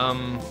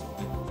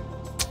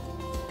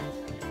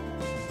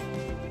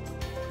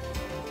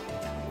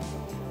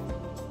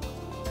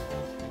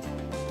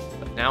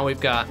 But now we've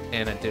got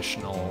an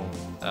additional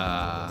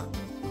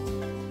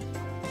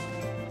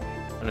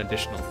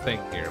thing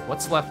here.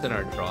 What's left in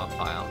our draw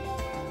pile?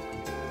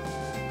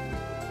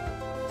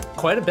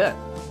 Quite a bit.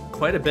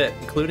 Quite a bit,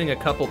 including a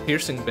couple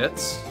piercing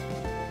bits,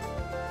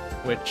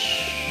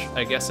 which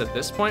I guess at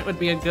this point would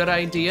be a good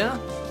idea.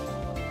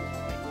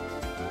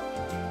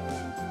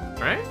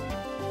 Right?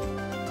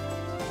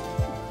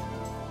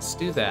 Let's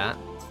do that.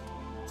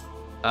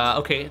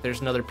 Okay,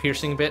 there's another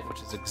piercing bit,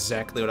 which is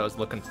exactly what I was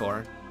looking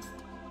for.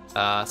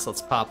 So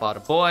let's pop out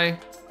a boy.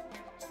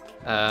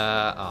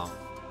 Oh,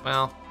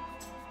 well,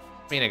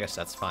 I mean, I guess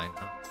that's fine.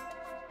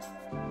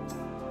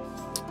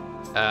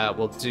 Huh?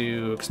 We'll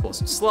do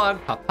explosive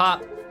slug, pop,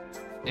 pop,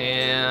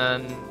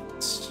 and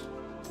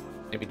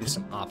maybe do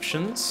some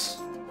options.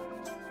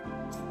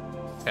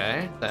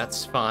 Okay,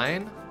 that's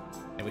fine.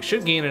 And we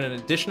should gain an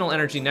additional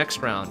energy next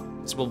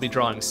round. So we'll be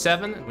drawing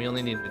 7, and we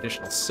only need an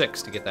additional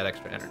 6 to get that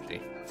extra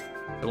energy.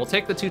 So we'll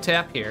take the 2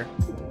 tap here.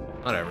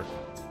 Whatever.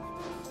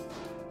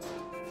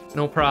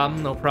 No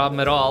problem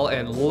at all.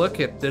 And look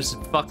at this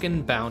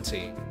fucking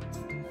bounty.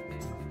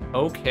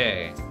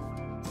 Okay.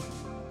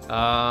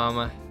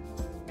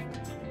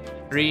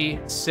 3,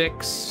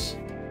 6,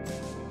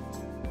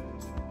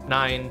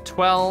 9,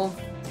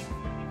 12.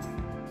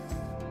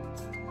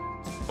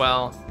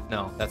 Well,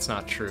 no, that's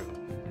not true.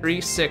 3,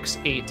 6,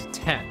 8,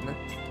 10.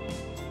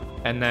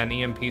 And then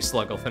EMP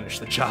Slug will finish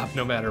the job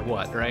no matter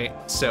what, right?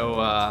 So,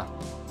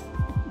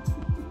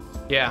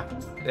 yeah,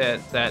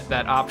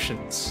 that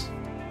options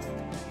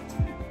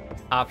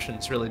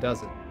really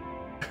does it.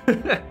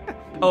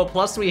 Oh,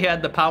 plus we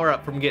had the power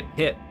up from getting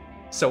hit.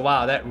 So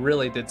wow, that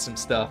really did some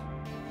stuff.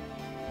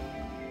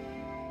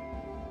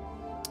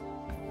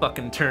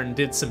 Fucking turn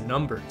did some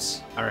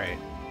numbers. All right.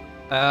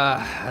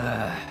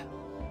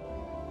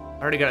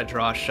 Already got a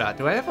draw shot.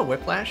 Do I have a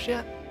whiplash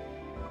yet?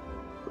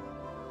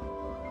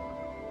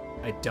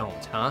 I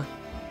don't, huh?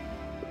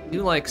 I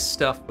do like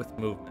stuff with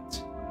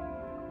movement.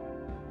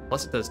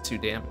 Plus it does 2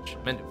 damage.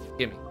 Mend,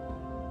 gimme.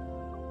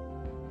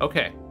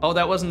 Okay. Oh,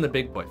 that wasn't the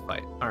big boy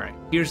fight. All right,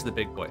 here's the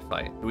big boy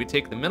fight. Do we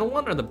take the middle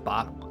one or the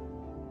bottom one?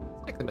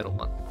 Let's take the middle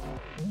one.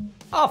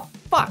 Oh,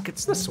 fuck,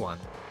 it's this one.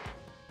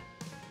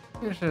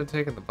 I should have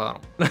taken the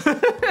bottom.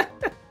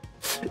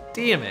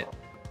 Damn it.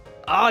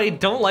 Oh, I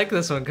don't like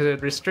this one because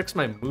it restricts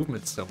my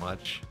movement so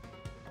much.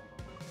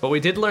 But we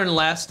did learn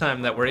last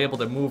time that we're able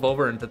to move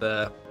over into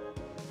the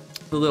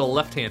little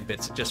left-hand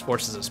bits. It just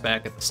forces us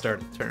back at the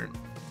start of the turn.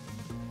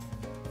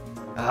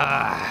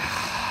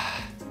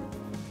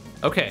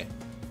 Okay.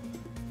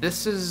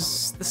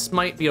 This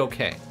might be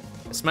okay.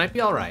 This might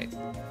be all right.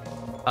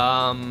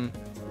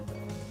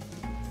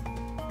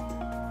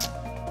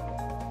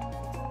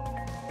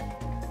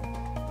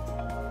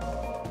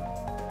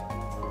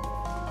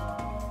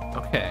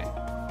 Okay.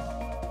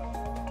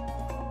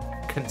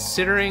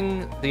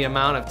 Considering the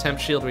amount of temp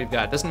shield we've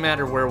got, doesn't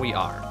matter where we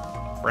are,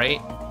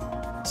 right?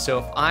 So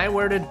if I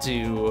were to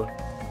do...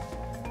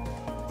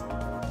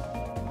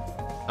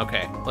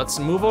 Okay, let's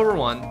move over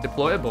 1,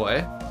 deploy a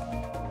boy.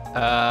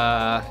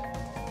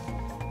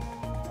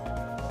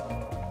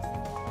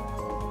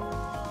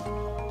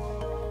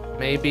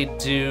 Maybe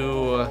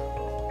do...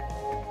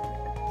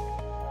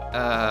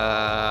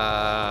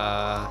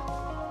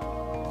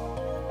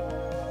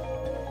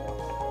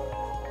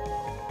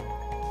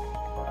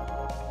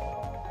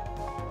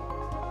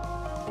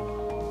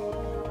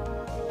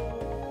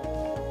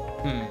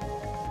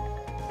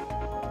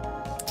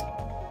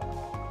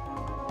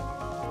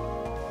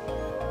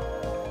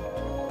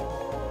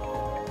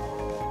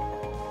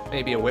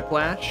 Maybe a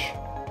whiplash.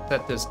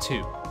 That does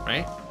 2,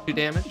 right? 2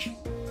 damage.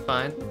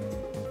 Fine.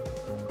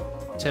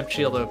 Temp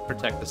shield to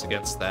protect us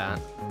against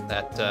that.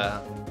 That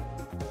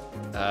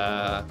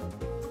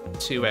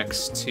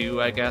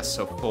 2x2, I guess,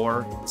 so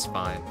 4. It's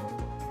fine.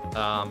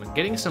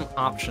 Getting some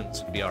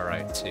options would be all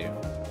right too.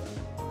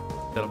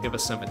 That'll give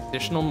us some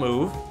additional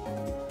move,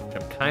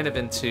 which I'm kind of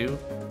into.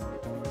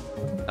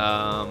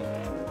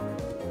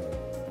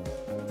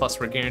 Plus,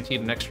 we're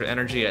guaranteed an extra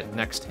energy at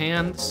next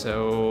hand,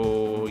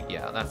 so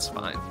yeah, that's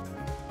fine.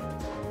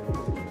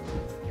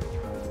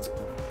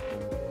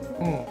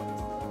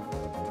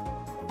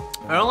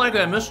 I don't like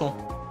that missile.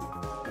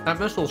 That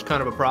missile's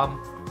kind of a problem.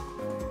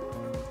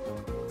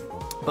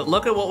 But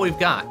look at what we've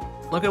got.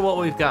 Look at what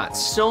we've got.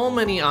 So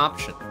many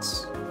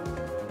options.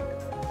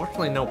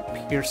 Unfortunately, no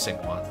piercing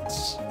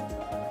ones.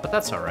 But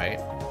that's all right.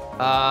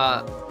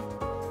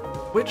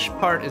 Which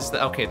part is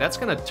the... Okay, that's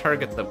going to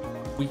target the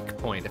weak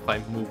point if I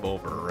move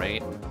over,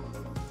 right?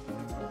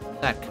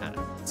 That kind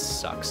of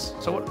sucks.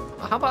 So what,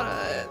 how about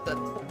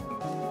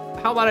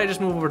I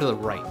just move over to the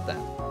right then?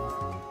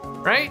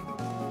 Right?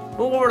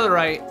 Move over to the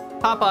right,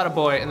 pop out a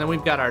boy, and then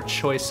we've got our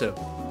choice of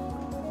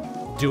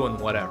doing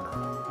whatever.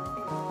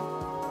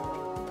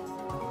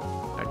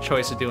 Our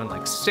choice of doing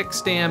like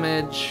 6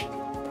 damage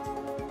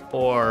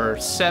or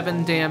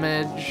 7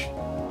 damage.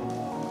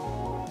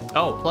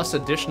 Oh, plus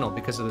additional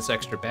because of this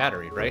extra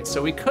battery, right?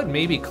 So we could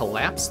maybe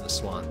collapse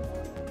this one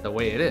the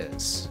way it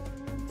is.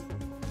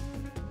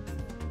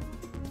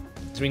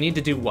 So we need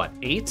to do what,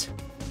 8?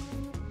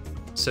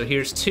 So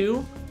here's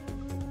 2,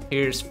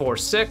 here's 4,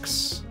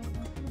 6,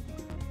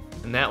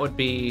 and that would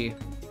be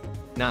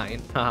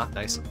 9. Haha,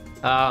 nice.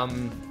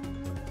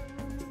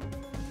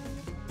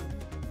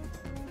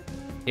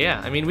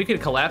 Yeah, I mean, we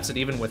could collapse it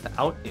even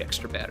without the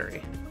extra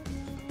battery,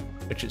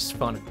 which is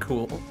fun and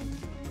cool.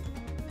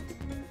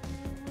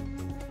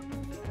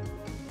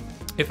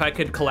 If I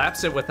could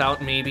collapse it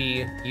without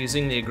maybe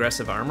using the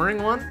aggressive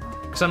armoring one,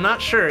 because I'm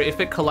not sure if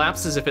it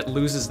collapses if it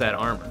loses that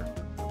armor.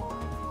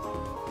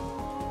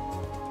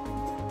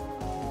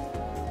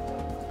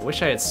 I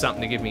wish I had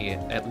something to give me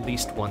at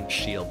least 1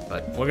 shield,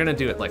 but we're gonna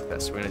do it like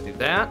this. We're gonna do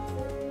that.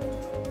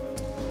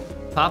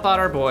 Pop out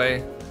our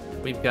boy.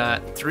 We've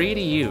got 3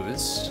 to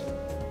use.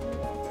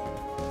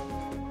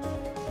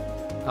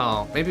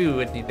 Oh, maybe we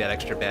would need that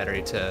extra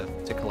battery to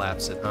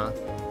collapse it, huh?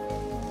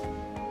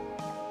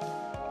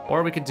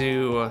 Or we could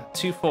do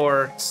 2,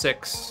 4,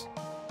 6,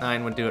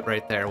 9 would do it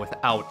right there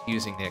without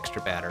using the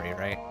extra battery,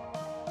 right?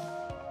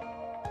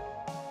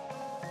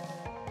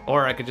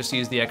 Or I could just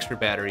use the extra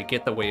battery,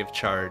 get the wave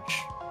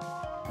charge,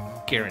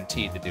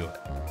 guaranteed to do it.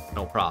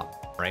 No problem,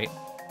 right?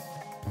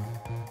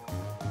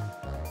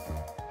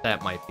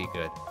 That might be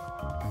good.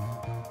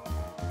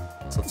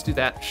 So let's do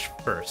that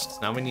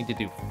first. Now we need to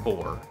do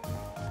 4.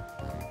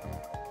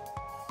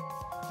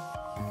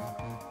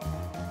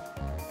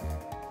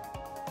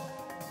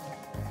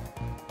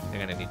 I'm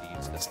gonna need to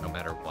use this no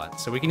matter what.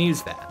 So we can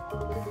use that.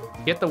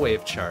 Get the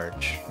wave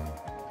charge.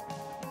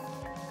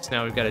 So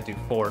now we've got to do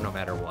 4 no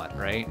matter what,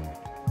 right?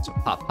 So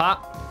pop,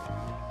 pop.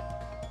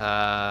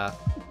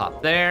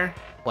 Pop there.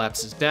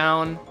 Collapses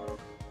down.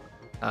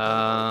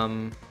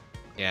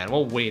 Yeah, and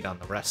we'll wait on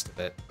the rest of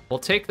it. We'll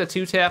take the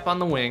 2-tap on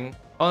the wing.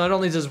 Oh, it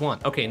only does 1.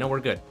 Okay, no, we're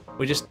good.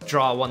 We just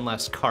draw 1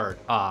 less card.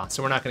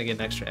 So we're not going to get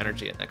an extra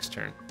energy at next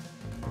turn.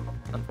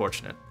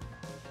 Unfortunate.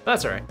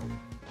 That's all right.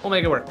 We'll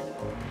make it work.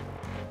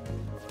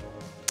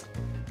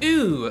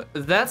 Ooh,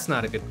 that's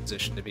not a good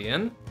position to be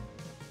in.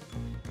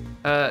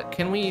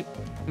 Can we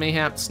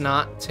mayhaps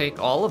not take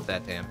all of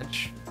that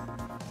damage?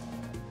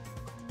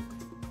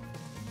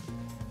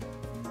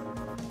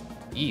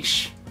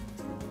 Yeesh.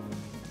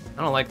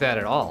 I don't like that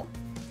at all.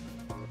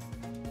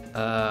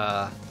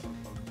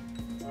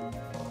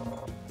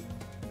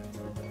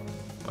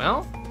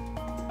 Well,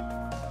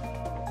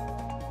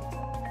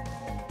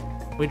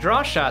 we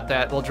draw shot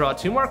that, we'll draw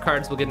 2 more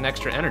cards, we'll get an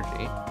extra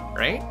energy,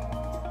 right?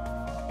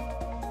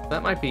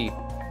 That might be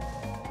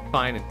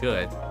fine and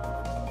good.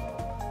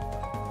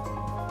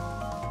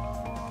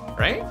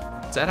 Right?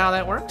 Is that how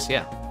that works?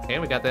 Yeah. Okay,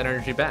 we got that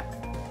energy back.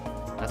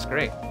 That's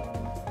great.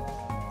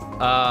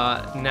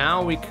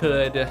 Now we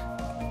could...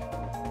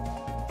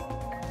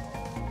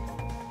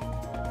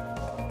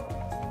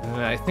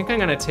 I think I'm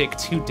gonna take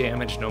 2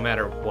 damage no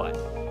matter what.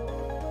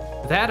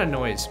 That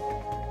annoys me.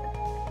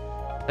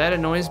 That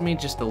annoys me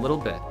just a little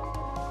bit.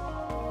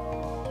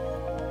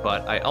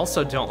 But I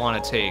also don't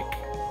want to take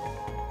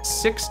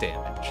 6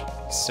 damage,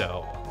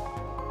 so...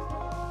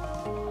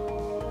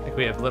 I think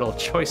we have little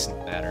choice in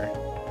the matter.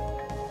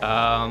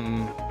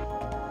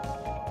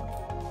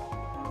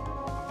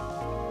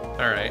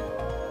 Alright.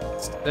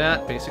 Let's do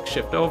that. Basic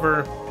shift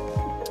over.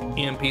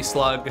 EMP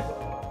slug.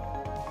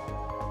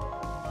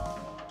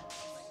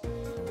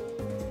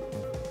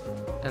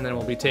 And then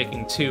we'll be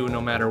taking 2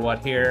 no matter what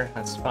here.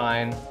 That's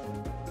fine.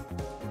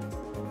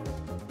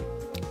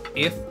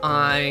 If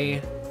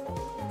I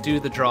do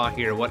the draw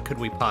here, what could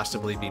we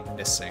possibly be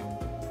missing?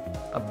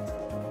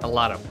 A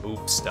lot of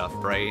move stuff,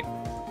 right?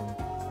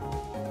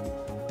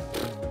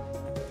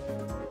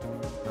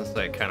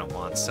 I kind of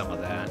want some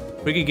of that.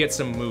 We could get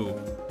some move.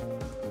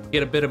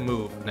 Get a bit of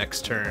move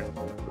next turn.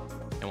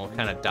 And we'll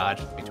kind of dodge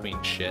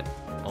between shit.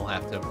 We'll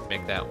have to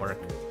make that work.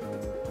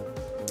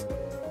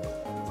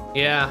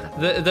 Yeah,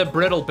 the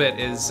brittle bit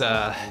is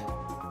kind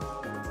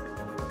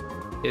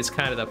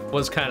of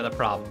the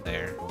problem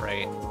there,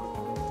 right?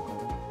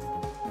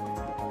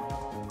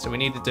 So we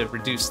needed to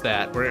reduce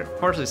that. We're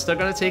unfortunately still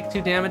gonna take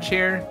 2 damage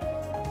here.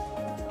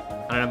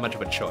 I don't have much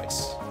of a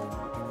choice.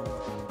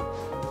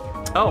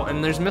 Oh,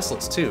 and there's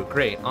missiles too.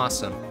 Great,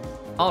 awesome.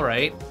 All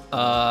right,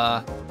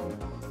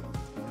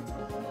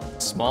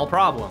 small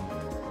problem.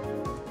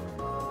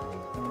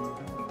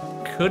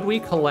 Could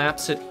we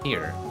collapse it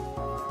here?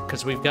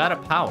 Because we've got a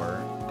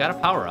power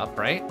up,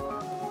 right?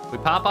 If we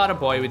pop out a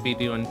boy, we'd be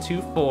doing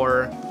 2,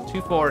 4,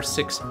 2, 4,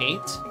 6, 8.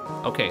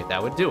 Okay,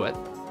 that would do it.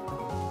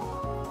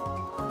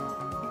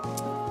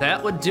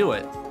 That would do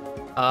it.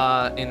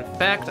 In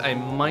fact, I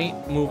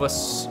might move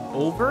us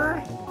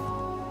over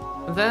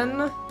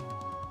then.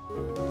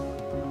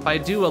 If I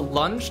do a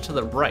lunge to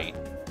the right,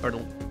 or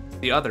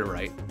the other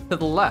right, to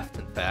the left,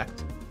 in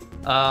fact,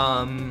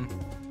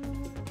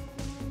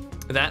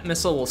 that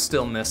missile will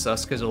still miss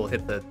us because it will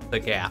hit the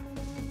gap.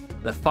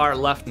 The far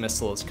left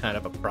missile is kind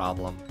of a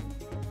problem.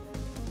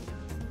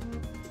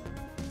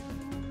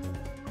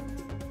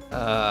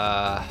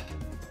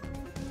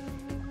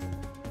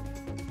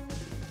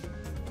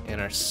 And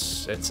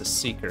it's a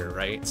seeker,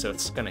 right? So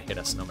it's gonna hit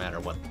us no matter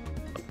what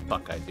the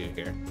fuck I do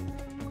here.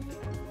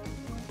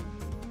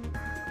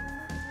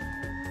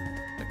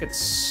 I could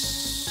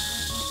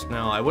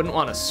no, I wouldn't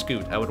want to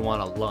scoot. I would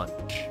want to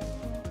lunge,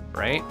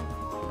 right?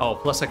 Oh,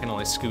 plus I can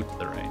only scoot to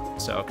the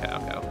right. So okay.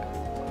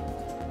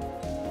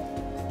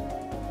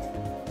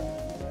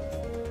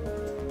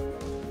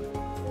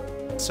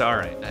 So all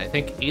right, I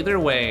think either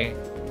way,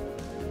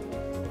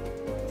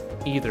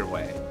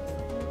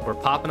 we're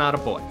popping out a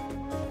boy.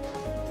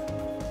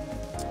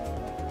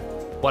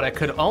 What I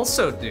could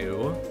also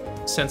do,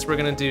 since we're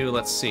gonna do,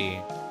 let's see,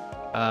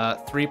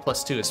 3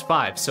 plus 2 is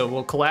 5, so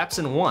we'll collapse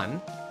in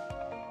 1.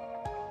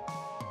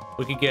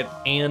 We could get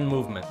and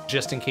movement,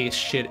 just in case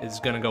shit is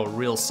gonna go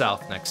real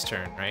south next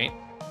turn, right?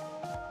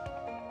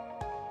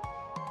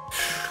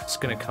 It's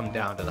gonna come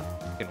down to the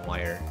fucking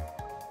wire.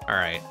 All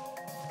right,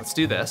 let's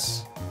do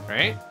this,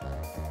 right?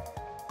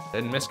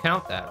 Didn't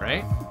miscount that,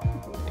 right?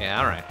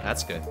 Yeah, all right,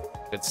 that's good.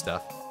 Good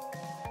stuff.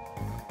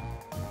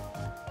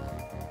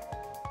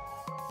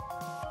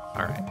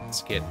 All right,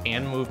 let's get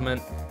and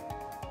movement.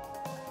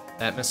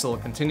 That missile will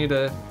continue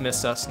to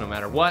miss us no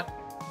matter what.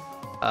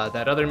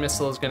 That other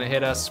missile is gonna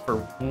hit us for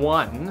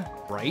 1,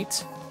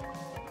 right?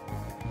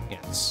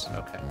 Yes,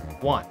 okay,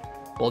 1.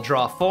 We'll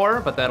draw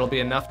 4, but that'll be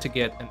enough to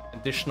get an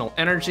additional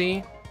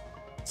energy.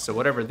 So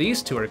whatever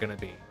these 2 are gonna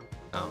be,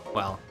 oh,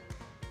 well,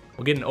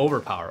 we'll get an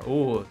overpower.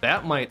 Ooh,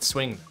 that might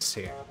swing this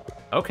here.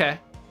 Okay.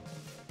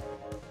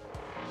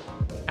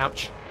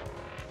 Ouch.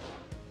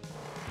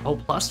 Oh,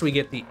 plus we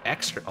get the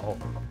extra,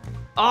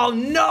 oh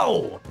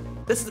no!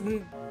 This is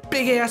a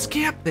big ass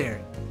gap there.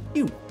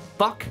 You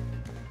fuck.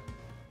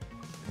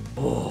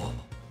 Oh.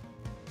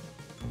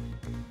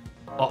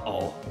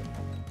 Uh-oh.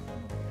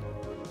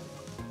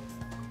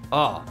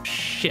 Oh,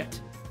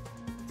 shit.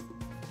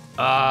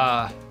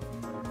 Fuck.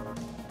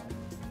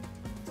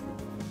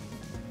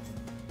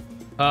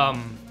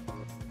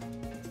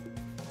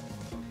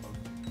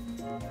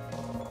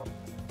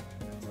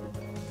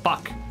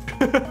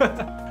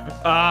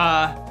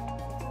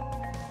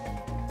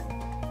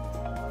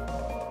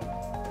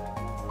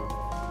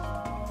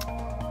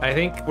 I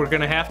think we're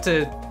gonna have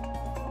to...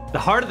 The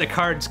heart of the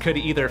cards could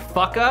either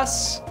fuck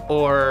us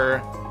or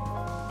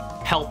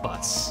help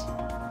us.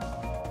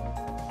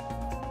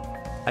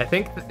 I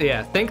think,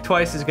 yeah, think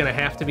twice is gonna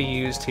have to be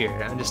used here.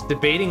 I'm just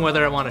debating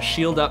whether I want to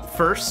shield up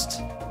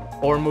first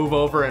or move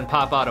over and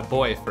pop out a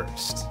boy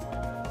first.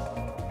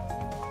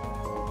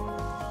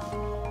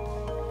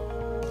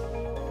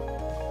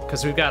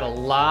 Because we've got a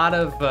lot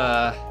of,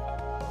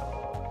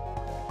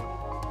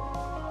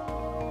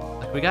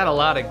 we got a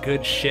lot of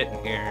good shit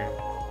in here.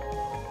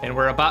 And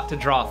we're about to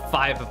draw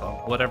 5 of them,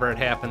 whatever it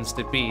happens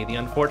to be. The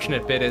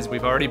unfortunate bit is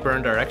we've already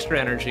burned our extra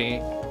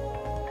energy.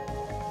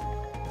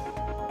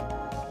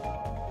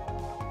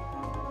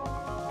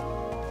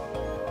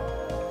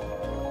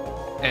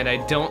 And I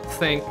don't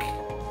think,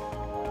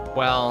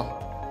 well,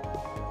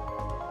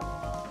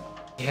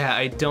 yeah,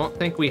 I don't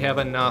think we have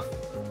enough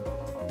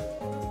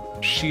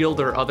shield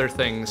or other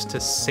things to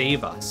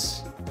save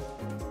us.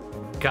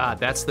 God,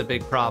 that's the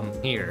big problem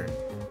here.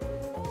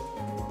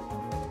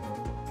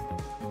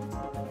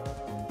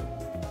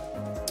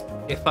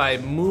 If I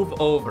move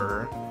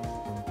over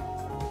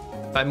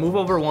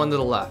one to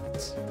the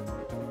left,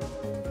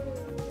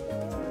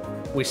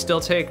 we still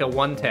take a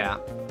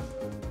 1-tap,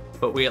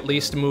 but we at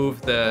least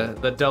move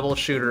the double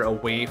shooter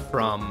away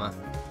from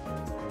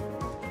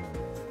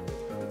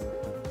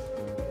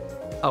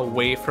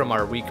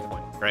our weak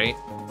point, right?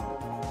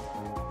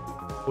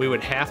 We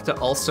would have to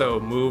also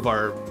move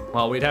our,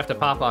 well, we'd have to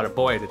pop out a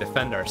boy to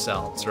defend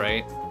ourselves,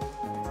 right?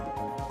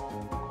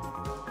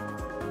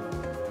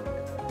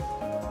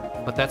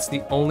 But that's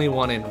the only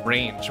one in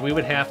range. We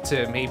would have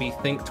to maybe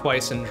think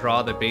twice and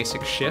draw the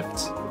basic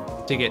shift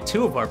to get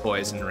 2 of our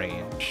boys in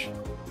range.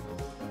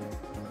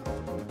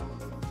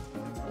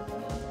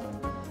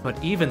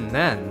 But even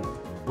then,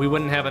 we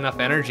wouldn't have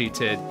enough energy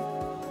to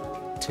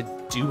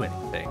do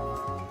anything.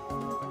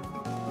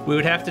 We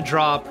would have to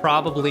draw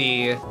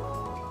probably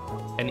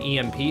an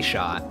EMP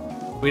shot.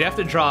 We'd have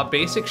to draw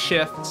basic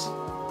shift,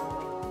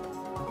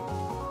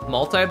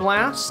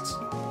 multi-blast,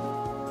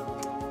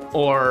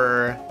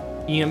 or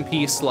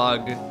EMP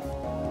slug.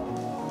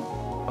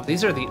 Oh,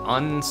 these are the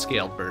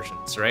unscaled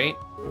versions, right?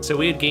 So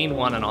we'd gain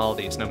 1 on all of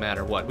these no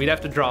matter what. We'd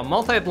have to draw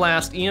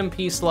multi-blast,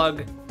 EMP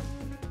slug,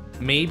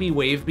 maybe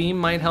wave beam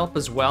might help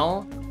as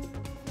well.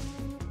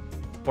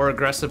 Or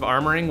aggressive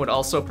armoring would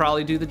also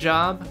probably do the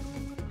job.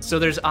 So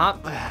there's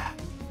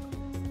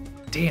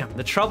damn,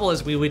 the trouble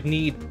is we would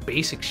need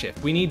basic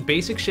shift. We need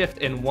basic shift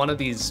in one of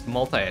these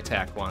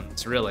multi-attack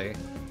ones, really.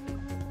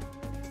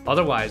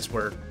 Otherwise,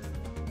 we're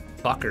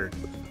fuckered.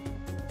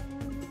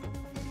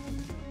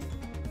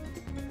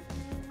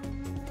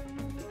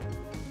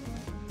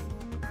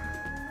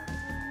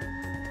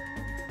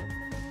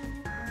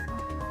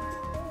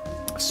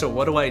 So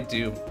what do I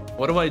do?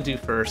 What do I do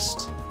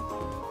first?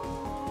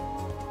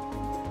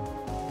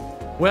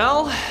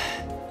 Well,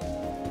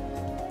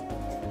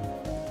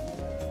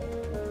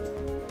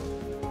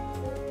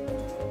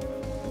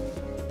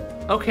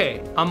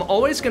 okay, I'm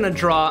always gonna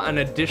draw an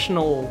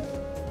additional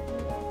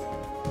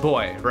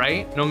boy,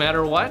 right? No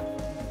matter what.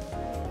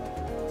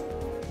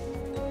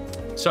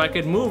 So I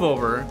could move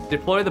over,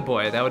 deploy the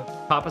boy, that would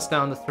pop us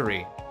down to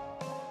 3.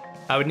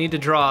 I would need to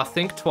draw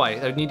think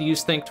twice. I would need to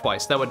use think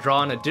twice. That would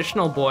draw an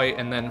additional boy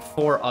and then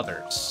 4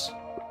 others,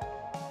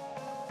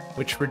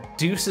 which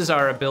reduces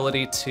our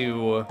ability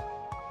to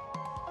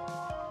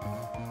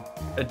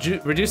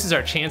reduces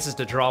our chances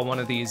to draw one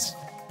of these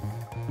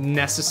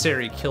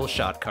necessary kill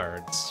shot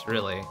cards,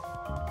 really.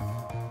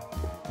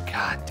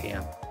 God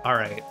damn. All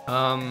right.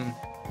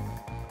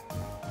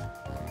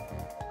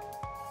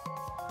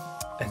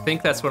 I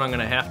think that's what I'm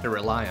gonna have to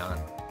rely on.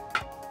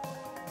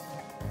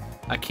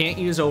 I can't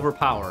use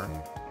overpower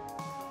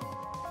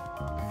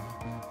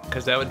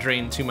because that would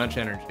drain too much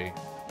energy.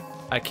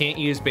 I can't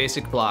use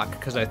basic block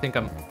because I think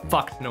I'm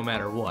fucked no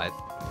matter what.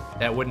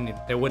 That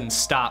wouldn't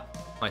stop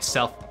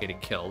myself from getting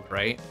killed,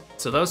 right?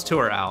 So those 2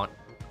 are out.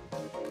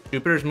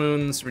 Jupiter's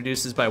Moons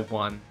reduces by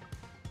 1.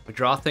 We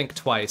draw think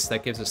twice.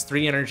 That gives us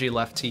 3 energy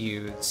left to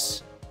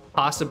use.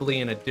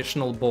 Possibly an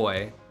additional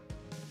boy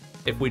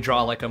if we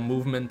draw like a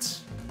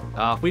movement.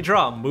 If we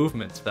draw a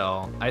movement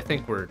though, I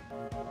think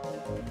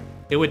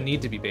it would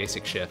need to be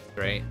basic shift,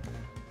 right?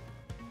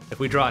 If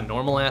we draw a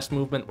normal ass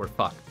movement, we're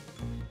fucked.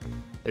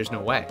 There's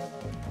no way,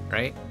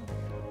 right?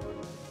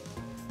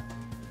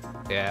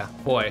 Yeah,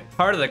 boy,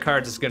 part of the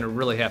cards is gonna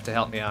really have to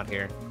help me out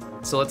here.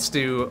 So let's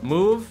do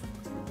move,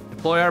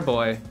 deploy our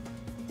boy,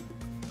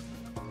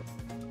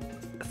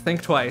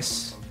 think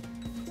twice.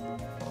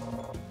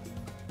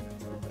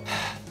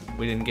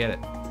 We didn't get it.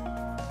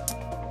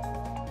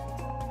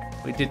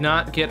 We did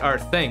not get our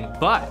thing,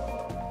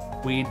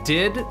 but we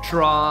did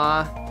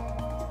draw.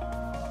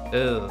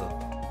 Ugh.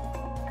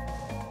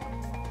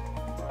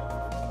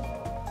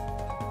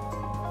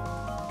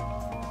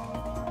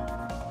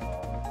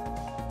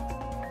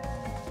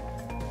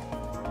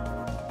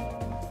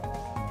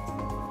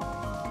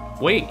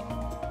 Wait.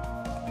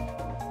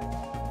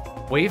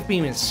 Wave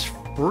Beam is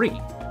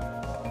free.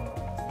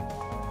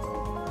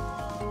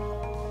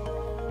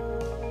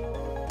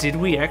 Did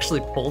we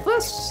actually pull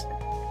this?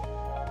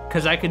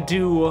 Because I could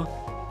do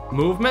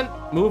movement,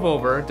 move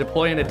over,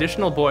 deploy an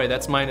additional boy,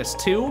 that's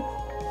 -2.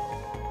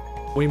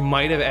 We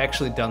might have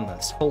actually done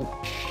this. Holy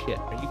shit,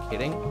 are you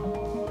kidding?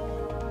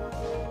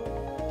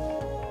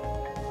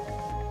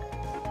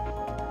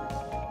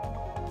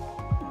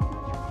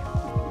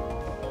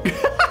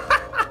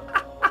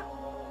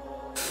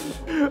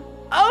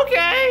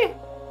 Okay,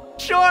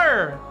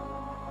 sure.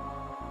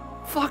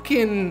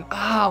 Fucking,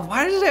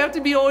 why does it have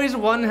to be always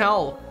 1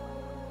 health?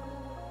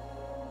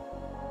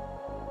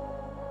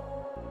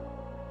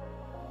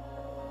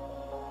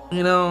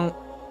 You know,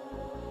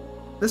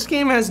 this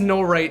game has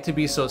no right to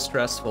be so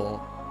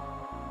stressful.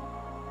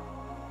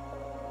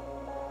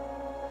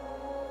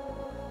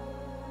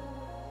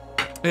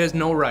 It has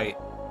no right.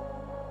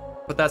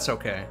 But that's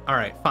okay. All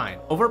right, fine.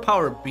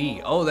 Overpower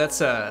B. Oh, that's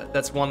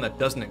one that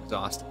doesn't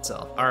exhaust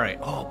itself. All right.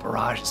 Oh,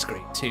 Barrage is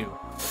great too.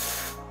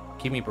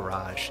 Give me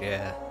Barrage,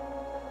 yeah.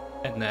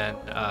 And then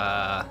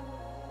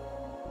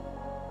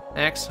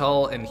Axe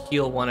Hull and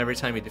heal 1 every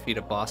time you defeat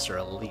a boss or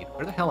elite.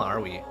 Where the hell are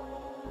we?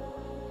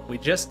 We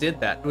just did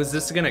that. Was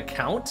this gonna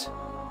count?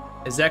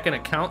 Is that gonna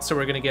count? So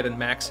we're gonna get a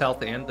max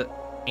health and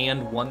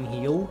 1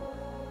 heal?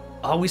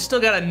 Oh, we still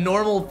got a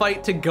normal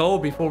fight to go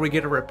before we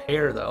get a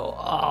repair, though.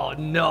 Oh,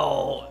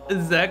 no.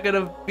 Is that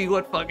gonna be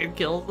what fucking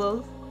kills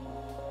us?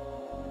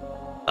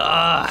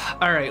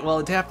 All right, well,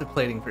 adaptive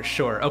plating for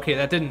sure. Okay,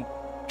 that didn't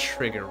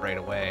trigger right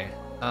away.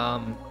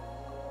 Damn.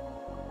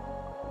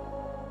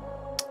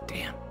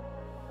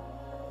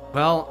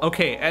 Well,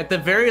 okay, at the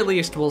very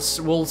least, we'll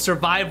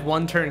survive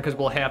 1 turn because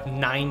we'll have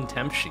 9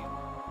 temp shield.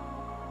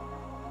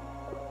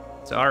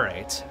 So, all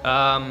right.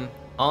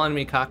 All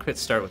enemy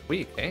cockpits start with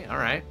weak, eh? All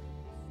right.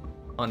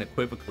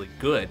 Unequivocally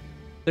good.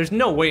 There's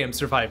no way I'm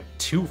surviving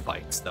 2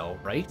 fights though,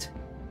 right?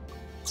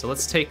 So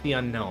let's take the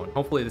unknown.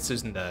 Hopefully this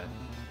isn't a...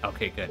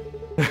 Okay, good.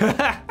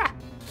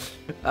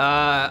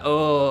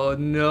 Oh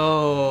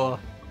no.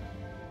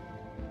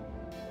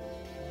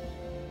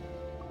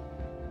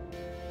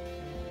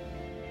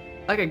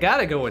 Like, I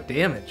gotta go with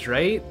damage,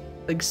 right?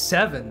 Like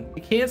 7.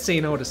 You can't say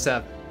no to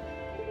 7.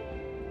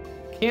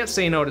 Can't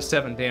say no to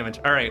 7 damage.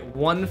 All right,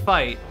 1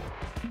 fight.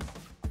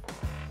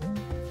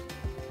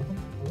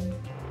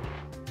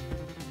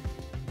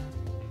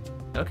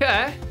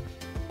 Okay.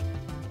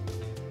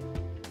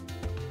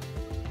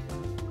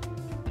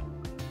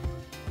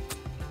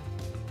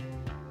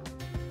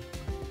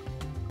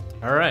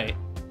 All right.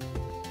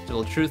 So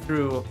we'll chew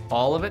through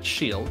all of its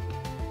shield.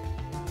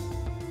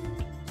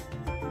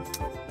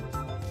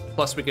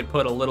 Plus we could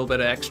put a little bit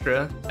of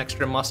extra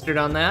mustard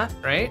on that,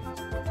 right?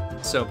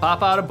 So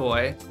pop out a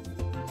boy,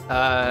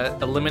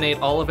 eliminate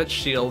all of its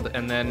shield,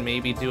 and then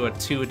maybe do a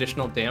 2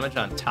 additional damage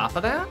on top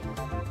of that?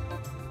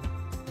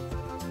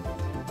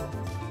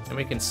 And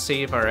we can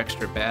save our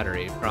extra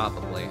battery,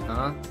 probably,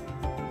 huh?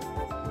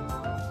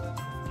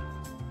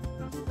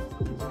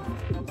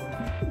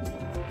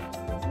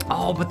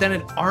 Oh, but then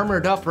it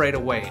armored up right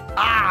away.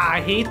 Ah,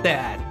 I hate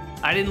that.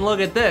 I didn't look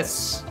at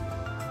this.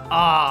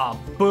 Ah,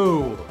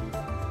 boo.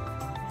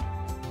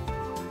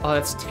 Oh,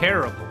 that's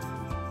terrible.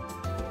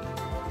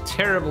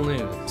 Terrible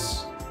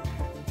news.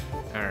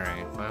 All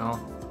right, well.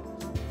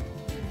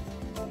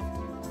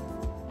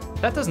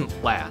 That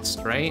doesn't last,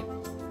 right?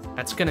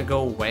 That's gonna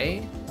go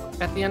away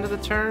at the end of the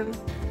turn?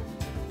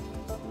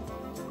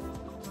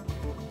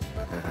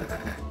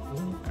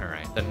 All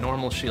right, the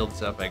normal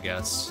shield's up, I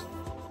guess.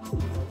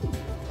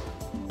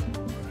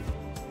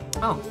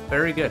 Oh,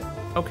 very good.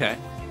 Okay.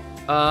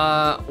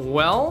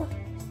 Well,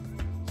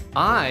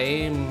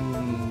 I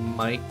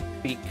might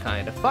be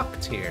kind of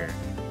fucked here.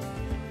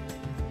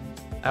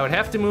 I would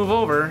have to move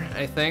over,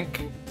 I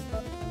think.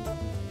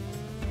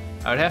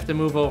 I would have to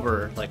move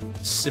over, like,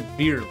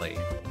 severely.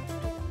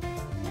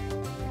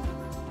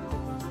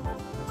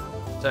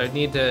 So I'd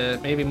need to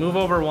maybe move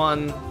over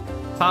 1,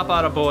 pop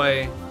out a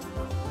boy,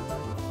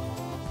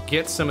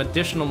 get some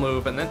additional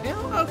move, and then,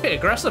 yeah, okay,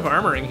 aggressive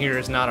armoring here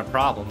is not a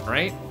problem,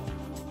 right?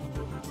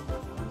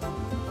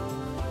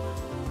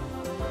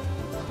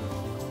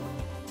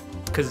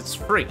 Because it's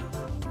free.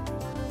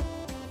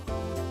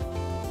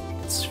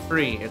 It's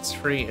free, it's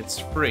free, it's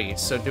free.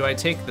 So do I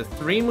take the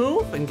 3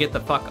 move and get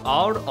the fuck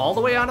all the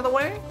way out of the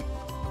way?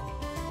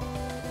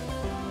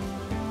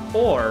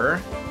 Or...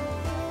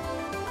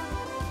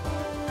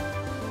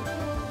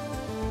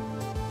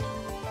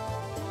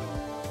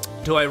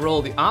 do I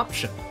roll the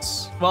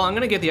options? Well, I'm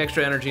gonna get the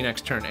extra energy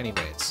next turn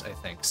anyways, I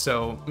think.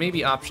 So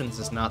maybe options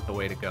is not the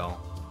way to go.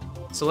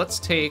 So let's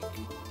take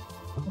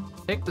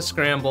the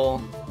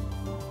scramble.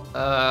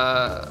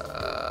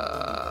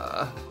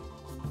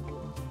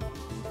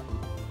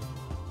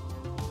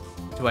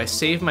 Do I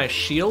save my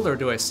shield or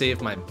do I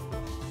save my...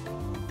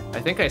 I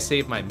think I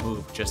save my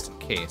move just in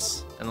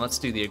case. And let's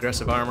do the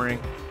aggressive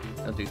armoring.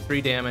 I'll do 3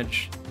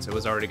 damage, so it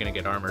was already gonna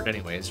get armored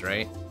anyways,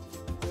 right?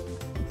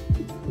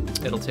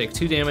 It'll take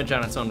 2 damage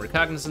on its own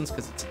recognizance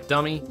because it's a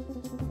dummy.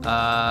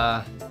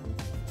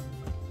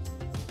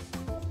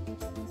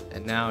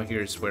 And now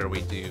here's where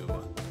we do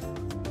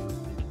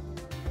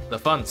the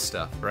fun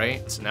stuff,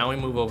 right? So now we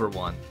move over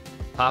 1.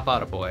 Pop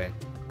out a boy.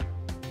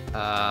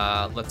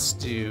 Let's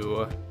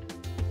do...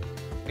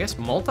 I guess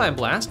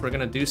multi-blast, we're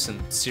gonna do some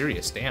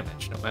serious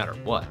damage no matter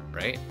what,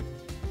 right?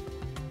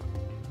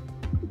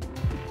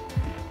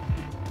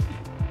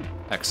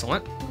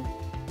 Excellent.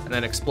 And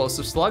then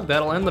explosive slug,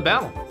 that'll end the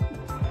battle.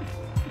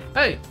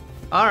 Hey,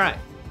 all right.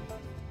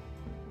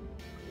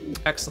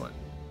 Excellent.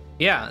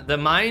 Yeah, the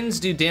mines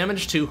do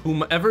damage to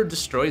whomever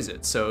destroys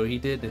it, so he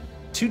did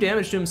 2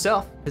 damage to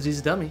himself, because he's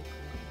a dummy.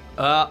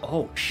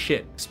 Oh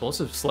shit,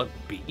 explosive slug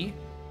B?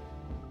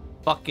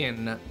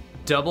 Fucking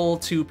double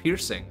 2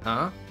 piercing,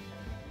 huh?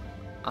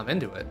 I'm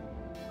into it.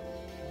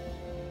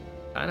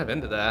 Kind of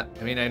into that.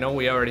 I mean, I know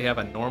we already have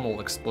a normal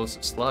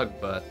explosive slug,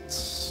 but...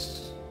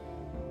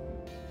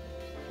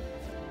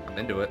 I'm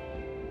into it.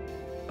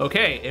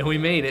 Okay, and we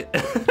made it.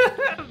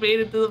 Made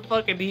it to the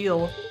fucking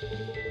heal.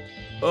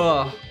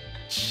 Oh,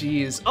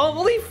 jeez. Oh,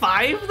 only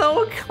 5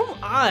 though? Come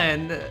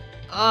on.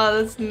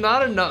 That's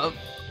not enough.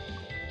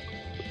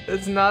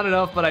 That's not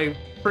enough, but I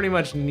pretty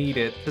much need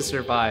it to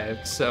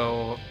survive,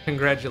 so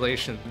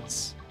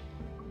congratulations.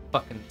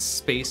 Fucking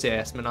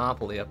space-ass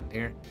Monopoly up in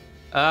here.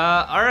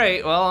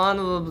 Alright, well, on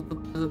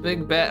to the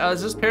big bet.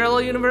 Is this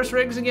Parallel Universe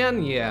rigs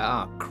again?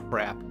 Yeah, oh,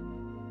 crap.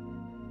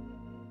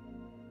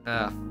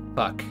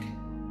 Fuck.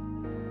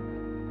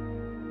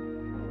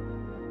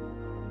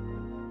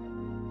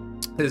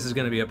 This is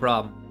gonna be a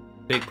problem.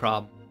 Big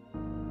problem.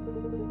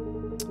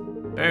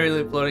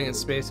 Barely floating in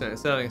space on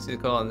itself, you can see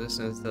the call on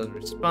distance, doesn't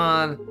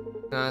respond.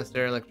 It's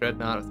derelict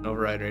dreadnought with an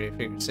override radio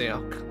frequency.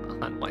 Oh,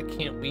 come on, why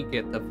can't we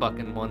get the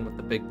fucking one with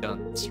the big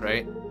guns,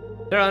 right?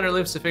 There are under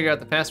loops to figure out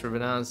the password,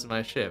 but now this is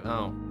my ship.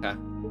 Oh, okay.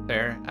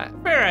 Fair.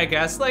 Fair, I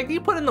guess. Like, you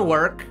put in the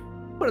work.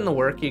 Put in the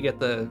work, you get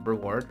the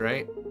reward,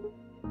 right?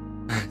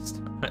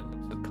 Stop my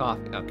lips with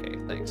coffee. Okay,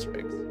 thanks,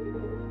 Riggs.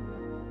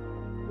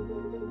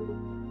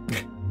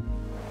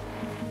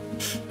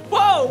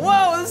 Whoa,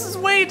 whoa, this is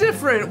way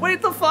different.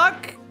 Wait, the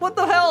fuck? What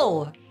the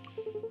hell?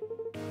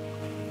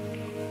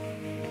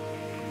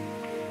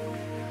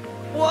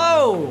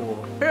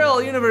 Whoa!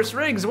 Parallel Universe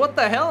rigs, what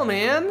the hell,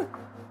 man?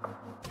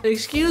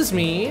 Excuse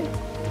me.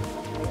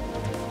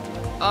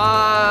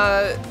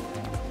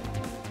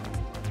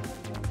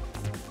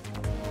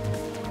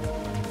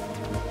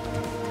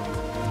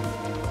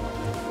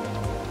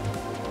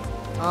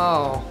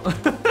 Oh.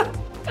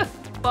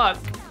 Fuck.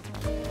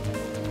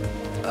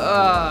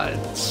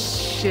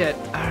 Shit.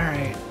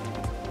 Alright.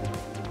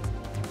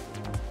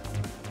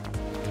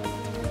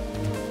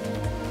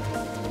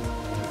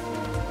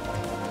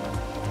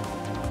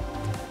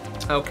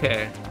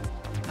 Okay.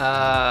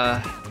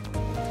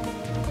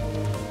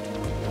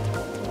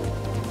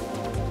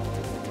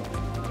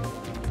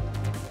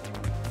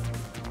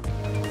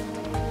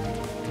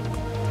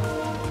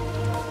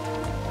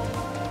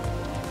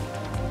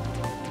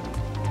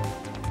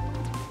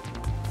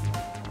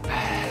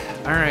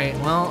 Alright,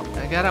 well,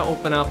 I gotta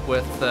open up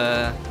with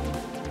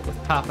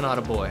popping out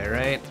a boy,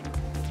 right?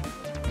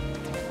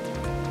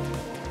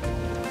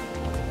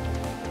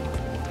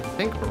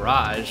 I think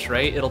barrage,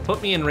 right? It'll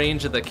put me in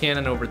range of the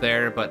cannon over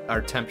there, but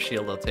our temp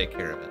shield will take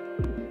care of it.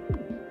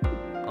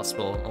 Plus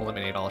we'll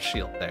eliminate all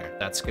shield there.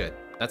 That's good.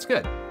 That's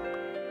good.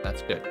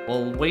 That's good.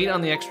 We'll wait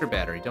on the extra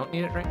battery. Don't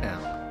need it right now.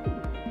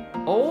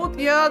 Oh,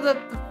 yeah, the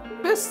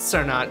fists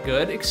are not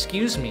good.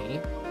 Excuse me.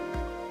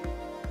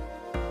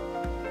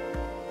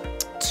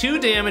 2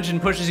 damage and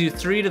pushes you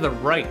 3 to the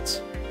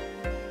right.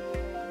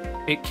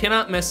 It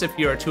cannot miss if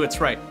you are to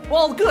its right.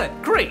 Well, good,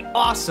 great,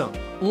 awesome.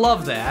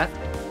 Love that.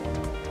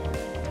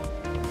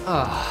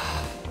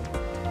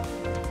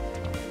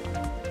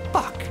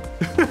 Fuck.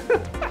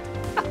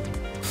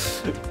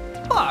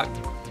 Fuck.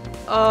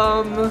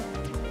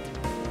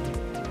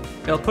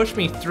 It'll push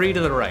me 3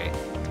 to the right.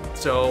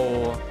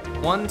 So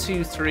 1,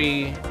 2,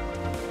 3.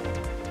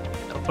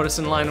 It'll put us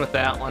in line with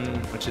that one,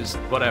 which is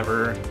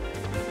whatever.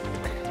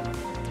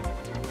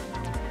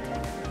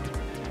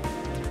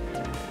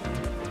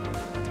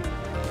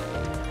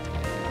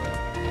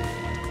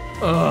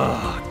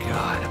 Oh,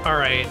 God. All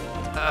right.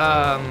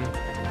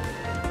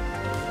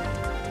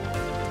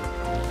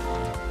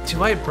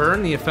 Do I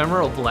burn the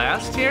Ephemeral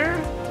Blast here?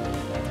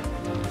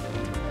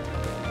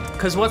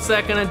 Because what's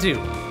that gonna do?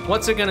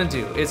 What's it gonna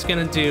do? It's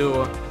gonna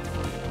do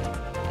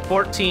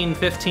 14,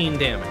 15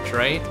 damage,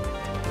 right?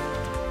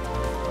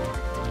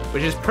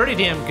 Which is pretty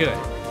damn good.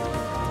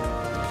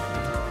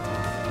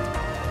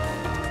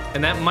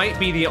 And that might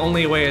be the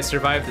only way I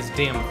survive this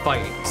damn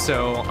fight.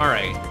 So, all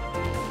right.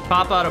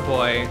 Pop out a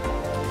boy.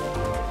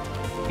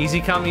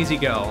 Easy come, easy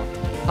go.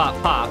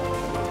 Pop, pop.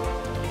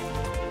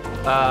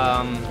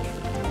 I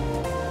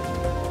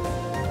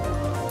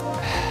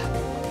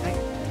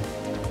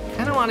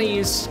kind of want to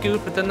use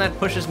scoot, but then that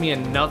pushes me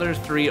another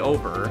 3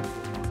 over.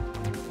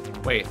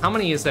 Wait, how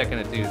many is that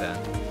going to do then?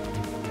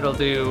 It'll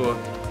do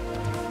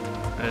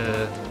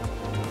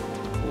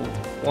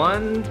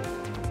 1,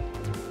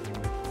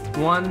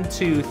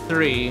 2,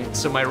 3.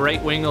 So my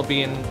right wing will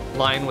be in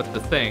line with the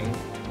thing.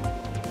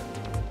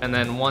 And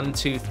then 1,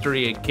 2,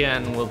 3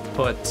 again will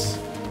put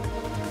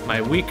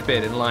my weak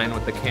bit in line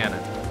with the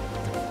cannon.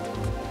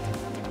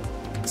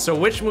 So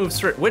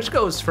which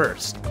goes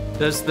first?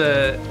 Does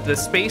the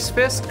Space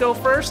Fist go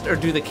first, or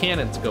do the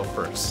cannons go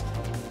first?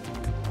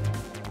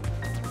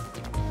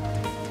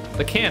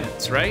 The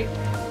cannons, right?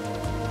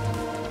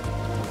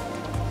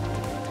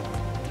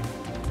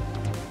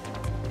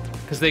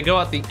 Because they go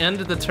at the end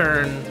of the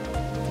turn,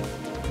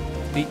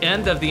 the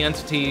end of the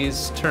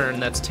entity's turn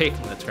that's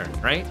taking the turn,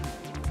 right?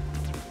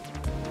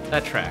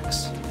 That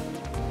tracks.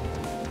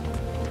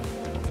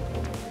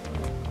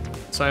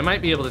 So I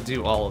might be able to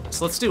do all of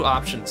this. Let's do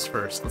options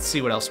first. Let's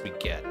see what else we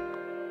get.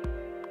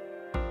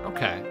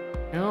 Okay.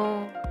 You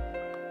know,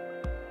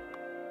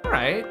 all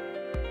right.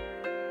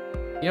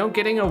 You know,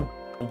 getting a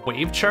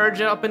wave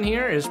charge up in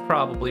here is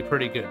probably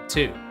pretty good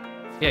too.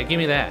 Yeah, give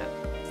me that.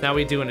 Now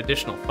we do an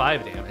additional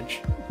 5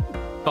 damage.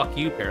 Fuck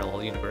you,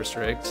 Parallel Universe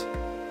Rigs.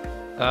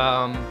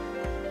 That'll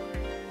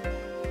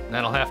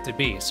have to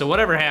be. So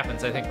whatever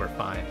happens, I think we're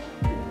fine.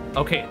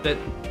 Okay,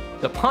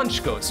 the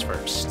punch goes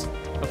first.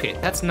 Okay,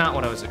 that's not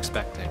what I was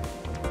expecting.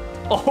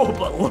 Oh,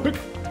 but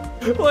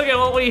look at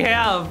what we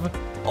have.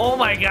 Oh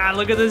my god,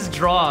 look at this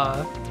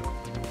draw.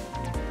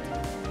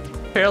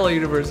 Parallel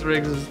Universe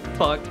Rigs is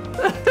fucked.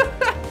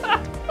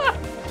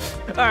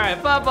 All right,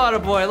 pop out a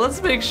boy.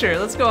 Let's make sure.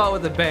 Let's go out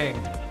with a bang.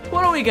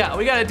 What do we got?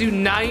 We gotta do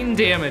 9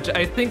 damage.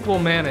 I think we'll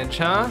manage,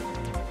 huh?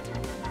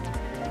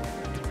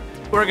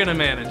 We're gonna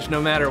manage, no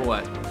matter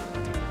what.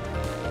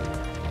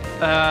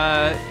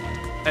 I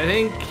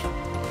think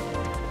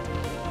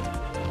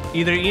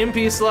either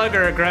EMP Slug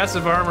or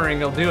Aggressive Armoring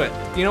will do it.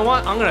 You know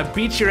what? I'm gonna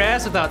beat your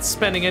ass without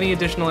spending any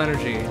additional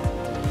energy.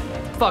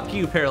 Fuck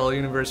you, Parallel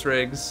Universe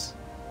Rigs.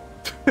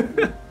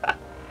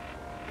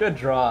 Good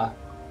draw.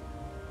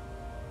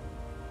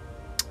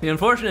 The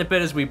unfortunate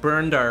bit is we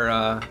burned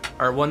our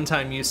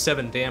one-time use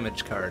 7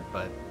 damage card,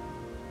 but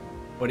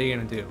what are you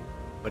gonna do?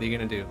 What are you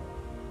gonna do?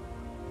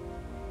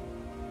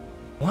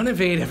 1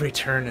 evade every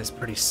turn is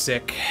pretty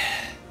sick.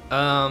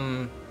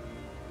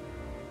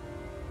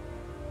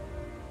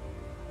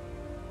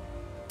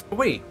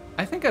 Wait,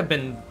 I think I've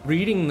been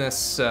reading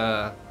this,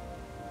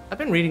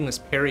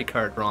 parry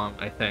card wrong,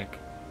 I think.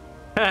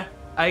 Ha,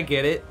 I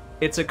get it.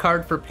 It's a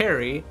card for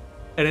parry,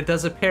 and it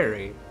does a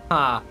parry.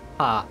 Ha,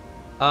 ha.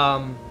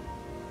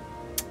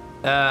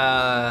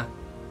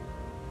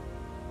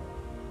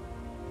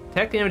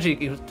 Attack damage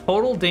equals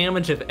total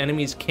damage of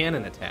enemies'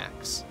 cannon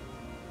attacks.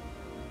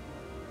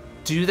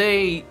 Do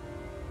they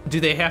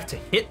have to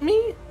hit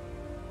me?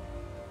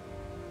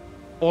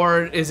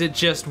 Or is it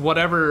just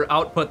whatever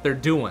output they're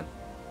doing?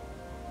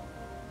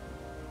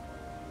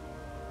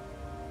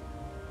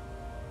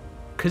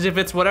 Because if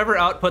it's whatever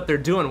output they're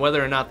doing,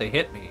 whether or not they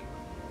hit me,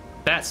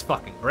 that's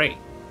fucking great.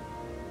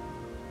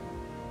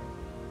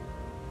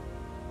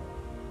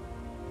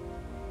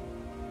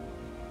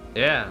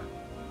 Yeah.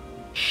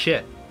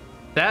 Shit.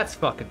 That's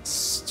fucking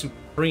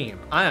supreme.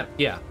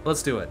 Yeah,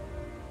 let's do it.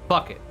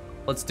 Fuck it.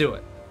 Let's do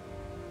it.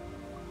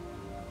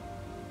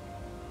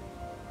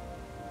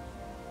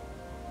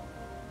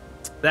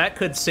 That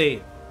could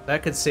save.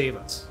 That could save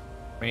us.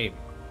 Maybe.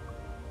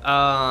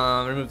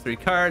 Remove 3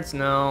 cards.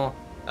 No.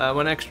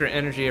 1 extra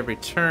energy every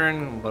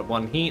turn, but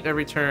 1 heat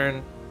every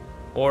turn.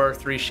 Or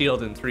 3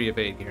 shield and 3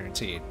 evade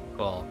guaranteed.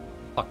 Well,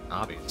 fucking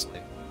obviously.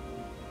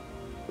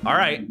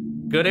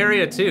 Alright. Good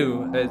area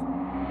too. It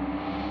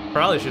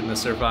probably shouldn't have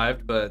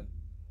survived, but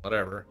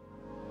whatever.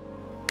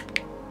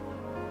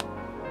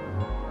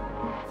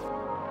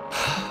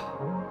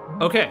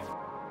 Okay.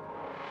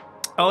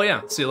 Oh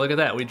yeah, see, look at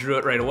that. We drew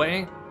it right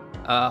away.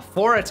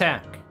 4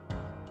 attack.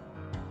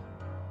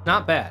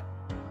 Not bad.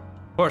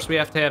 Of course, we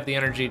have to have the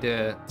energy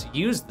to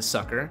use the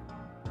sucker.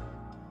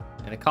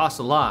 And it costs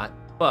a lot,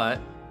 but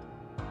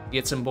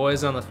get some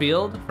boys on the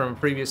field from a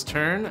previous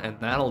turn, and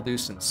that'll do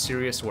some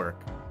serious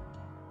work.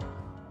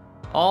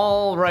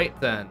 All right,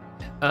 then.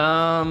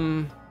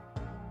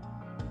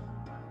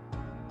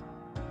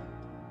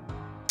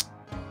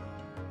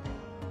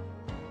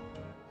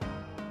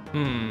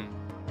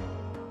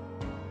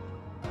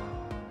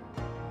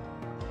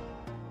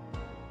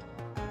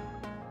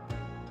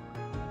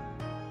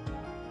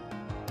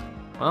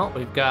 Well,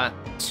 we've got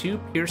 2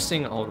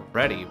 piercing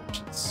already,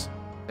 which is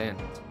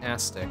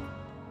fantastic.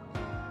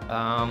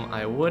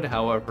 I would,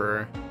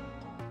 however,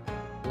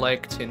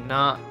 like to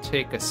not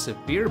take a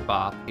severe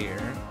bop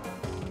here.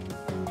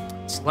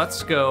 So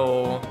let's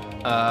go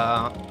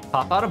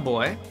pop out a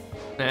boy,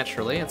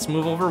 naturally. Let's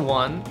move over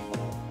 1.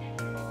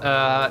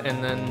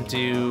 And then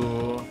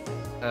do...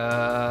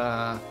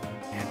 man,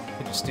 I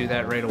could just do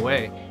that right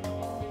away.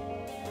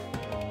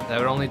 That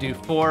would only do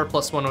 4,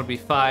 plus 1 would be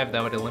 5.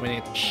 That would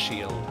eliminate the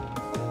shield.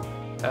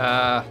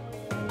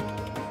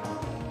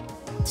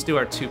 Let's do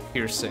our 2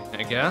 piercing,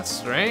 I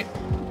guess, right?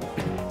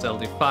 So that'll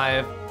do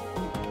 5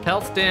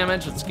 health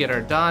damage. Let's get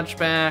our dodge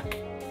back.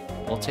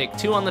 We'll take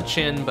 2 on the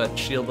chin, but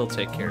shield will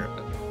take care of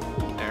it.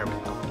 There we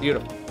go.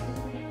 Beautiful.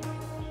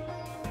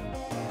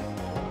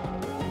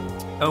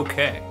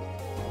 Okay.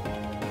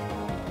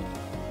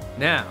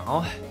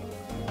 Now,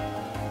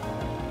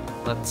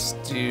 Let's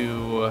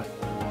do...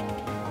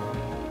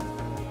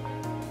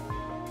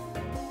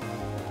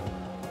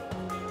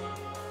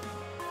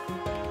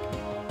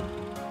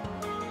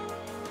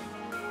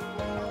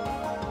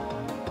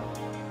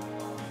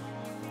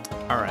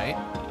 Alright.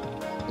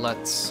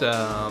 Let's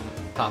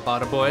pop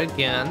out a boy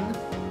again.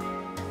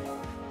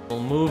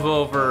 We'll move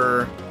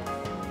over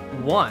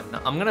 1.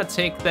 I'm gonna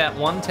take that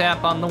 1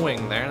 tap on the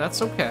wing there.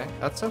 That's okay.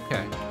 That's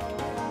okay.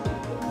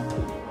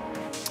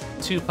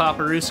 2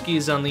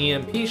 Paparuskis on the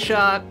EMP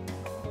shot.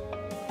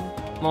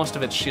 Most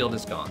of its shield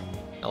is gone.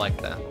 I like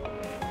that.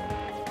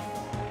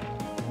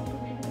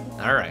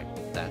 Alright.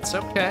 That's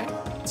okay.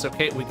 It's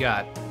okay. We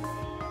got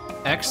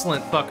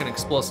excellent fucking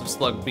explosive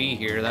slug B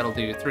here. That'll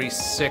do 3,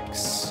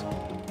 6,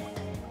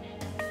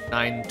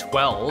 9,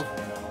 12.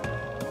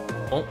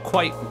 Won't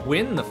quite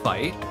win the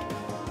fight,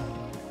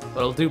 but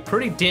it'll do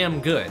pretty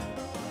damn good.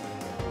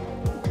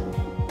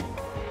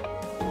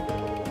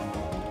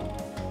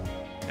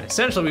 And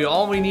essentially,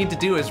 all we need to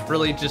do is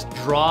really just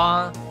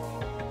draw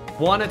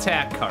 1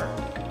 attack card.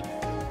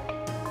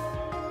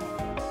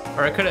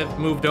 Or I could have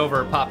moved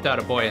over, popped out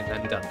a boy, and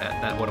then done that,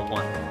 and that would have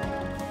won.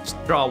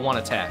 Just draw 1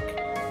 attack.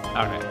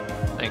 All right,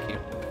 thank you.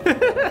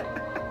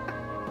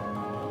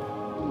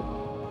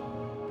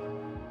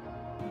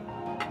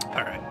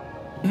 All right.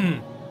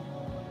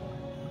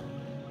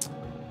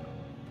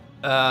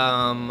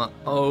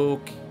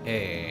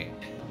 Okay.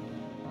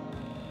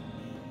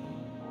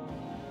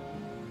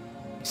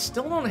 We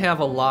still don't have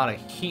a lot of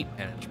heat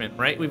management,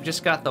 right? We've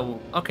just got the,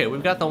 okay,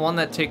 we've got the one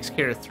that takes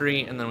care of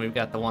 3, and then we've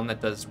got the one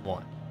that does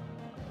 1.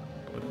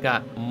 We've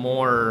got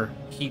more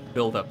heat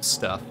buildup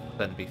stuff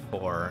than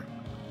before.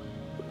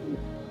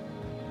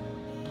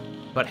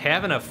 But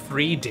having a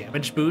free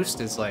damage boost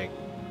is like,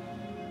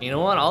 you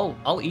know what?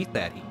 I'll eat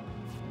that heat.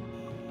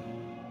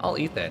 I'll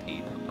eat that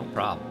heat, no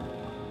problem.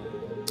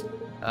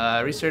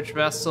 Research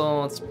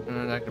vessel, let's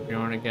Dr.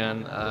 Bjorn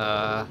again.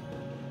 I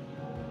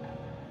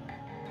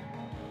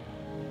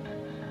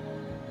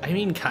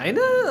mean,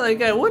 kinda,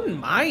 like, I wouldn't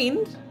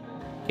mind.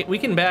 We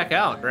can back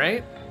out,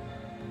 right?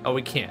 Oh,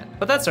 we can't,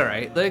 but that's all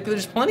right. Like,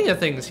 there's plenty of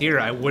things here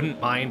I wouldn't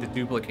mind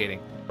duplicating.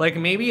 Like,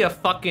 maybe a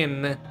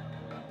fucking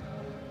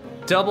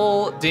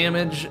double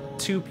damage,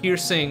 2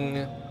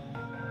 piercing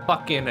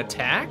fucking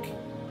attack?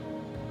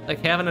 Like,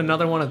 having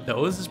another one of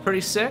those is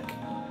pretty sick.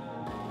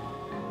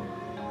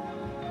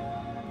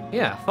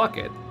 Yeah, fuck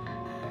it.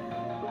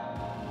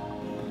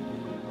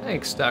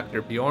 Thanks,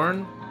 Dr.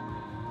 Bjorn.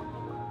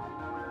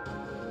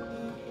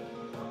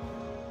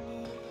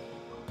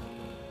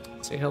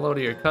 Say hello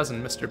to your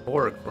cousin, Mr.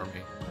 Borg, for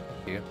me.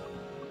 Thank you.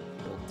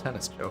 Old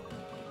tennis joke.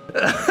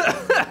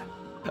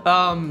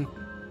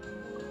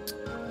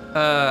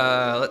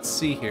 Let's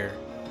see here.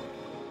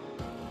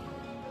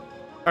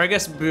 Or I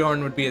guess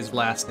Bjorn would be his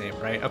last name,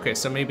 right? Okay,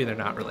 so maybe they're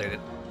not related.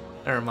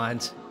 Never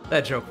mind.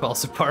 That joke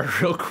falls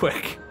apart real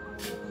quick.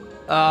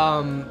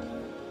 So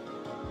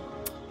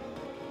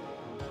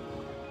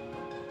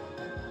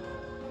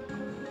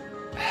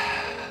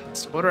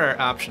what are our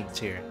options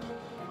here?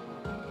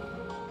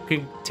 We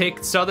could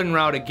take Southern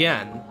Route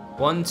again.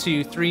 1,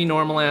 2, 3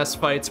 normal ass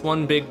fights,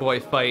 1 big boy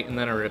fight, and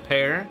then a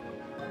repair.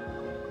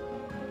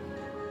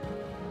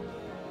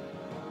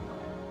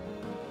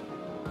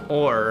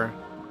 Or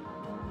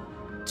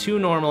 2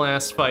 normal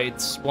ass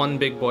fights, 1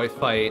 big boy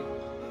fight.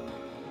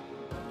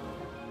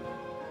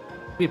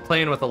 We'd be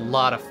playing with a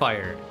lot of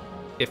fire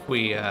if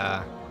we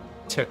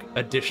took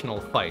additional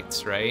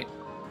fights, right?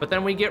 But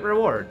then we get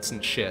rewards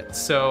and shit,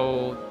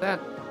 so that,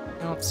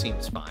 you know,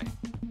 seems fine.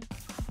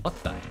 What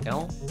the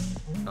hell?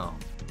 Oh,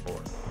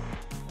 Lord.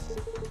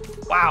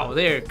 Wow,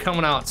 they're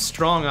coming out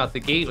strong out the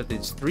gate with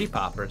these 3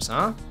 poppers,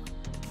 huh?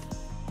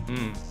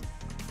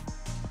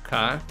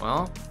 Okay,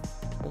 well,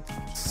 we'll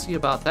see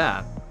about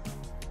that.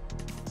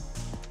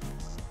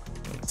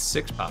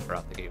 6 popper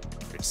out the gate.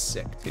 They're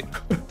sick, too.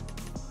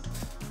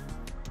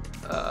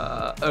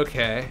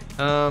 Okay.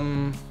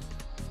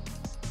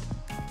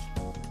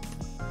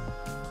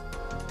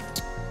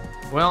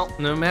 Well,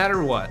 no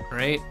matter what,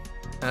 right?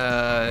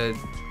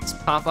 Let's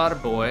pop out a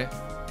boy.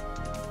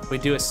 We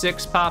do a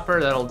 6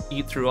 popper, that'll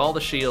eat through all the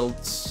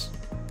shields,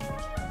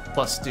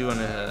 plus do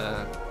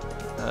a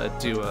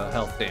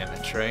health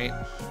damage, right?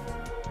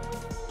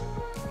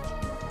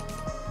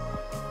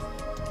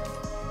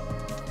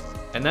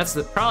 And that's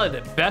probably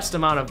the best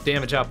amount of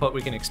damage output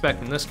we can expect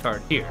from this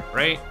card here,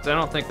 right? Because I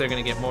don't think they're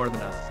going to get more than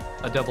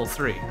a double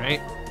 3,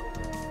 right?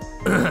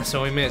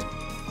 So we may as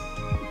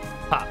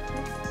pop.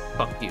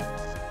 Fuck you.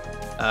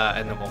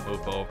 And then we'll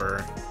move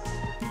over,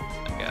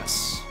 I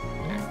guess.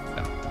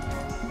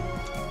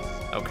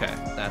 Okay,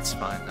 that's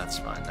fine, that's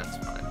fine, that's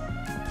fine.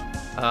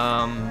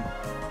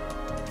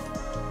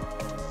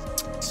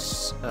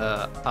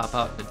 Pop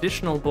out an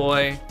additional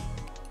boy.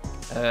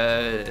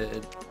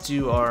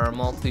 Do our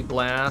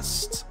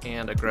multi-blast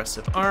and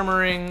aggressive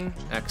armoring.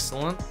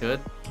 Excellent,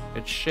 good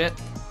shit.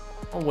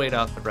 I'll wait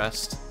out the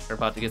rest. They're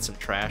about to get some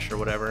trash or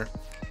whatever.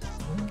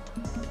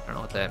 I don't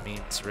know what that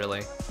means,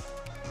 really.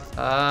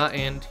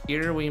 And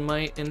here we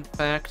might, in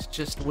fact,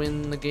 just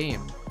win the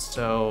game.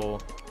 So,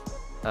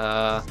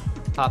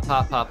 pop Pop,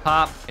 pop, pop,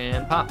 pop,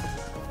 and pop.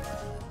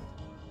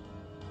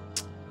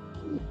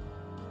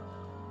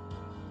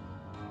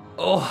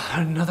 Oh,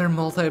 another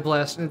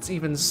multi-blast, and it's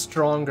even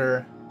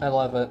stronger. I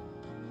love it.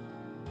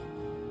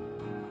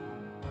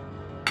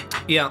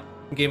 Yeah,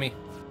 gimme.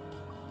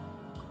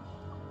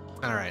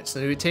 Alright, so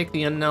do we take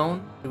the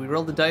unknown? Do we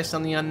roll the dice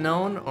on the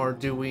unknown, or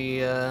do we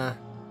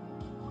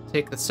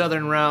take the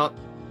southern route,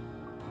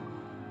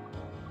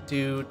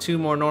 do 2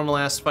 more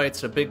normal-ass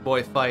fights, a big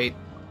boy fight,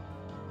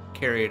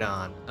 carry it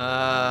on?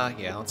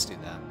 Yeah, let's do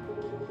that.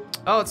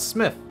 Oh, it's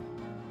Smith.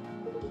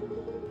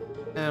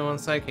 And one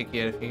sidekick he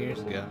had a few years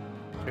ago.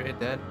 Straight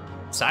dead.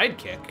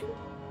 Sidekick?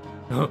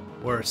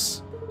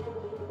 Worse.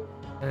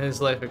 And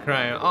his life of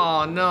crime.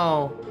 Oh,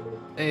 no.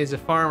 And he's a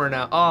farmer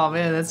now. Oh,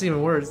 man, that's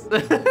even worse.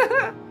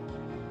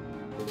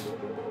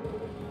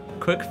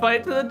 Quick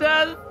fight to the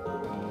death.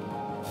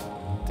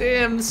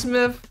 Damn,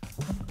 Smith.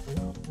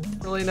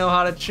 Really know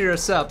how to cheer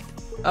us up.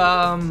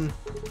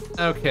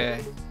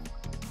 Okay.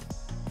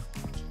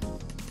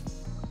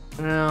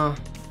 No.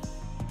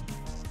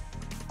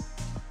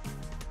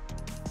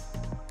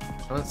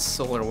 What's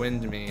solar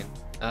wind mean?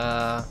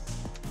 All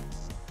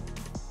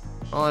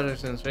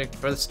objects make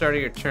for the start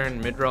of your turn,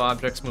 mid-row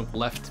objects move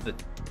left to the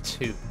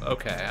 2.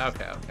 Okay,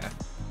 okay, okay.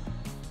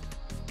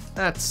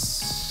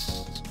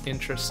 That's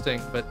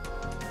interesting, but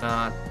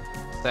not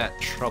that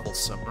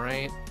troublesome,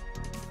 right?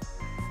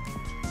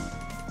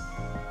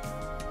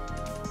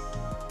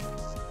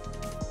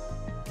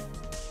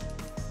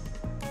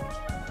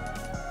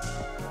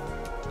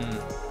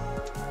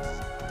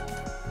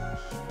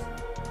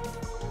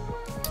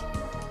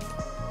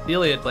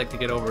 Ideally, I'd like to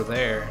get over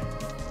there,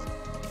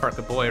 park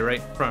a boy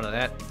right in front of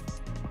that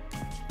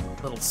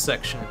little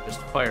section and just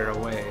fire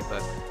away,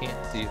 but I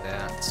can't do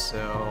that, so...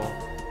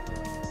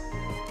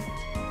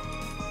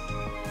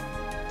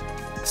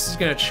 This is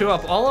gonna chew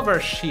up all of our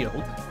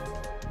shield,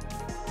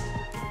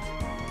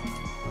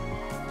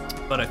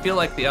 but I feel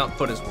like the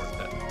output is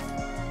worth it.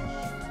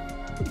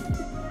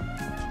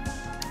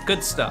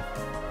 Good stuff,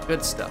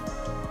 good stuff.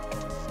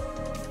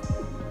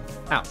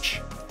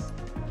 Ouch.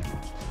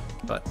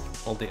 But,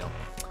 full deal.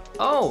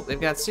 Oh, they've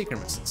got seeker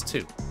missiles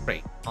too.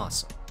 Great,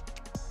 awesome.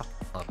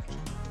 Love it.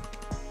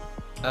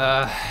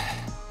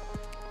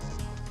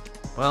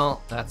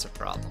 Well, that's a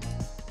problem.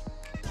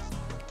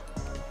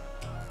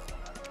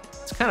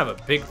 It's kind of a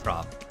big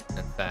problem,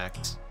 in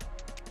fact.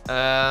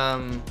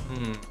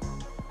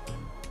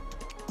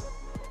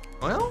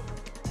 Well,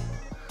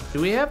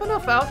 do we have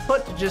enough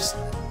output to just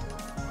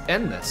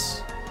end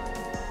this?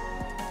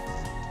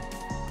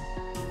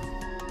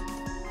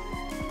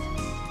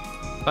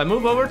 If I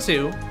move over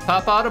 2,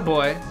 pop out a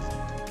boy,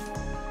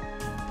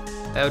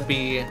 that would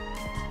be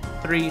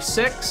 3,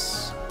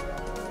 6,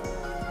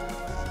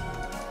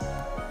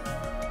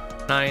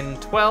 9,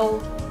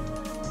 12,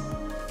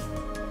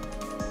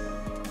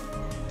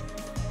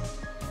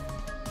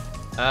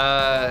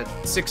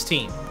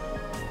 16.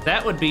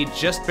 That would be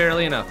just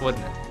barely enough,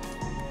 wouldn't it?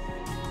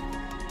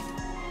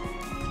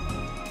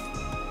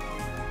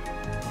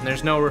 And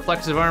there's no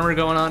reflexive armor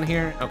going on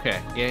here?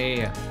 Okay,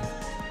 yeah.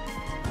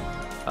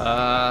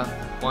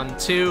 1,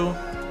 2,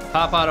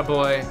 pop out a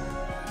boy.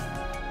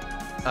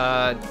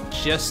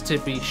 Just to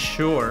be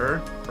sure,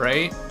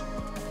 right?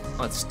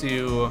 Let's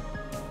do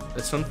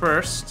this one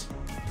first.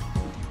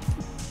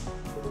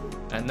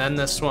 And then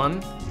this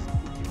one.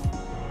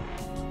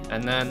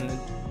 And then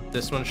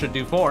this one should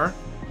do 4.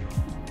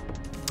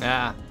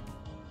 Ah.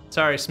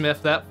 Sorry,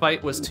 Smith, that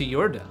fight was to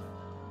your death.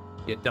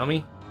 You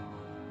dummy.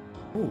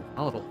 Ooh,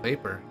 volatile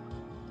vapor.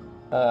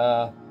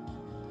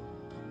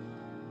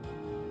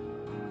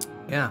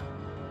 Yeah.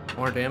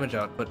 More damage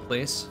output,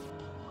 please.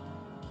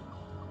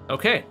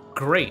 Okay,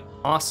 great,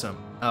 awesome.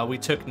 We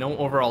took no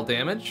overall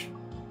damage.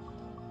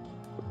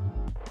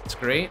 That's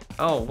great.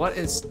 Oh, what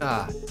is,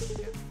 I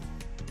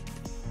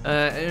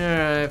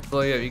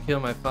blow you up, you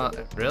killed my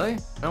father. Really?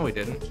 No, we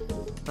didn't.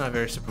 Not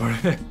very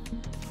supportive.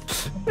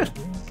 I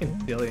can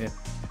feel you.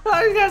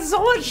 Oh, you got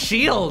so much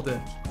shield.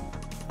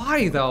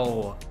 Why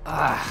though?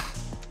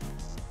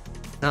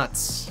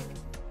 Nuts.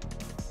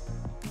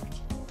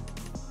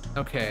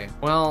 Okay,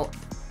 well,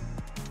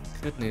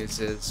 good news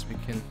is we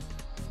can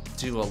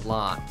do a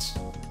lot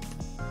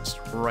just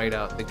right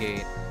out the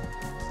gate.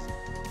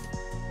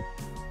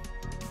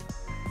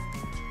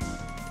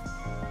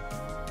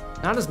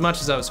 Not as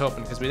much as I was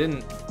hoping, because we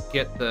didn't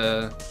get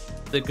the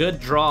good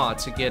draw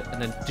to get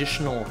an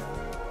additional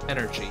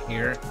energy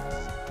here.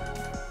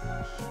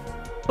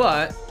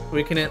 But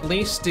we can at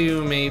least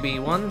do maybe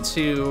 1,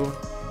 2,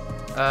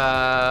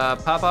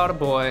 pop out a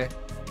boy.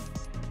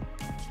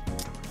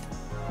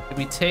 Did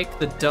we take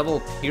the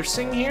double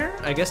piercing here?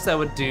 I guess that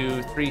would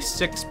do 3,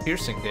 6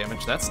 piercing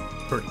damage. That's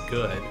pretty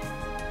good.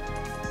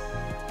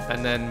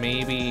 And then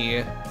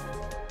maybe...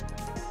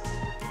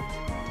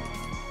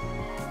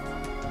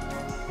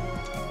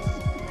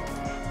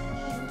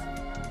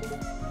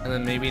 And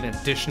then maybe an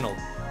additional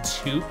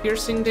 2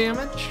 piercing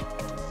damage?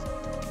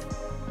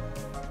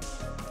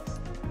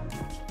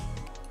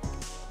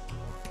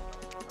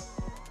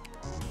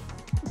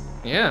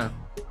 Yeah,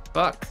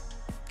 fuck.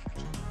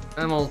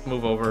 And we'll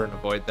move over and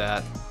avoid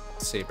that.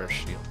 Save our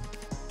shield.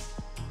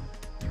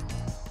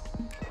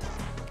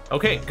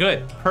 Okay,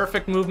 good.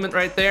 Perfect movement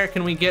right there.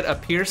 Can we get a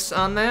pierce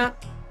on that?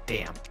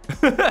 Damn.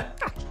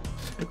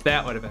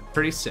 That would have been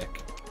pretty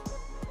sick.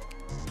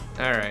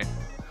 All right.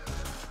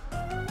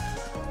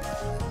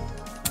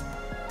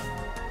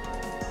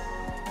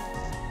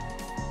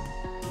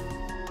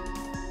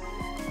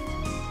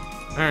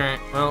 All right,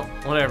 well,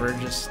 whatever,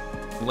 just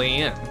lay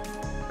in,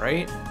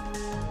 right?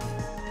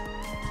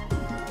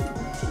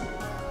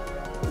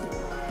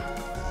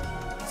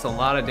 It's a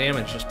lot of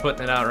damage just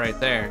putting it out right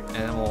there. And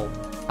then we'll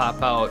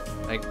pop out,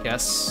 I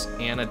guess,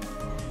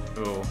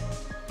 ooh.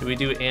 Do we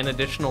do an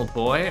additional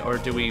boy, or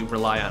do we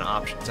rely on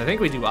options? I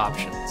think we do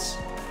options.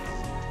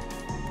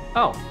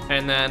 Oh,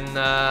 and then,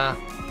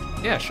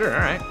 yeah, sure, all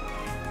right.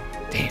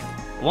 Damn,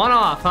 one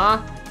off,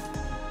 huh?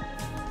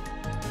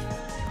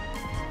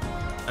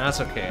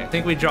 That's okay. I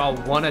think we draw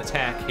one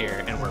attack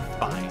here, and we're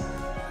fine.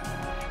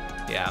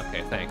 Yeah,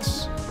 okay,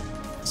 thanks.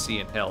 See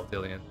you in hell,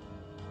 Dillion.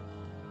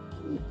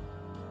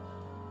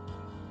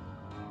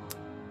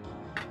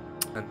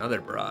 Another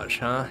barrage,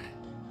 huh?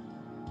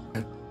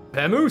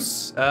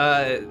 Vamoose!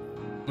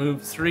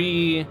 Move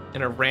 3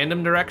 in a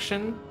random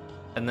direction,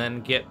 and then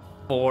get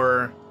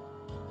 4...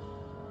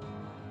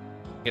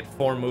 Get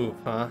 4 move,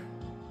 huh?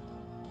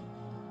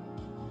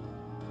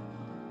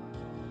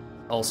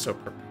 Also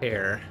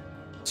prepare.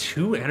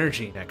 2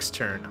 energy next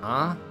turn,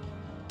 huh?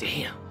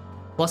 Damn.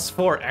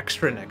 +4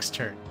 extra next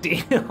turn.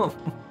 Damn.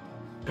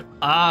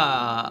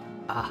 A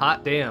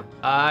hot damn.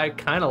 I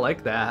kind of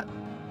like that.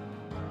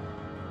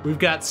 We've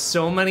got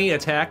so many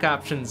attack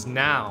options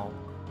now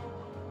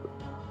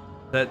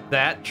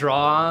that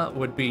draw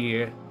would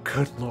be...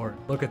 Good lord,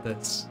 look at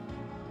this.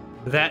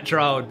 That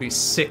draw would be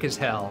sick as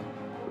hell.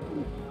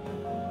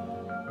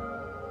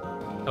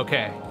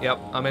 Okay, yep,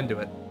 I'm into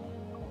it.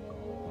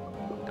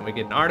 And we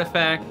get an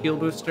artifact, heal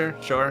booster,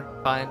 sure,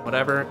 fine,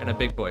 whatever, and a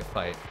big boy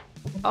fight.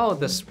 Oh,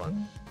 this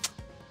one.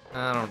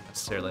 I don't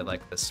necessarily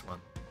like this one.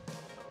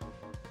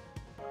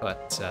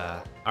 But,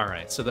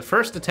 alright, so the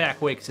first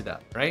attack wakes it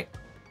up, right?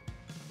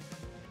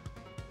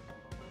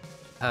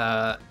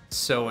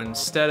 So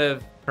instead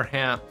of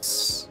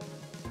perhaps...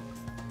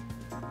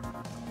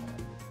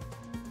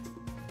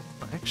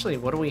 Actually,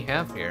 what do we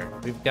have here?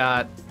 We've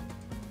got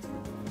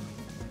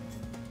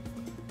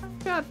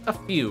a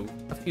few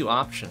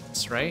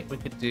options, right? We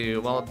could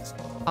do, well, let's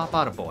pop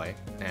out a boy,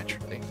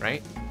 naturally,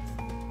 right?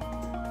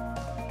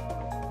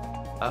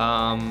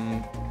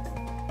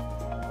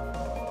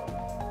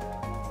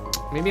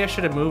 Maybe I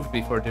should have moved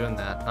before doing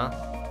that, huh?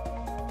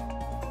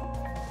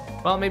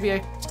 Well, maybe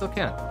I still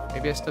can.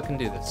 Maybe I still can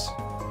do this.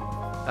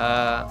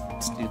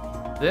 Let's do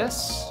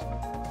this.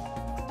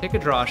 Take a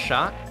draw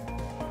shot.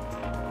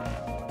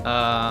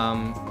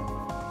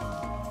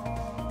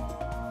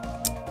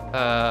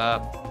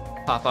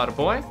 Pop out a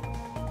boy.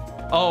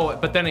 Oh,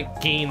 but then it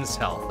gains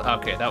health.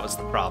 Okay, that was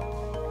the problem.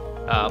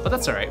 But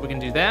that's all right. We can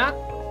do that.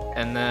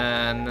 And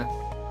then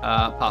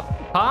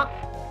pop.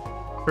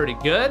 Pretty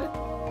good.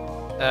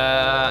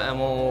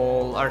 And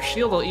our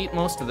shield will eat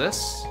most of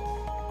this.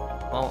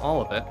 Well,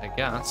 all of it, I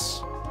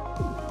guess.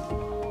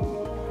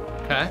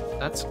 Okay,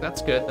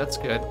 that's good. That's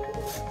good.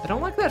 I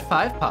don't like that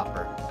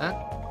 5-popper.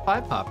 That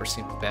 5-popper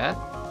seems bad.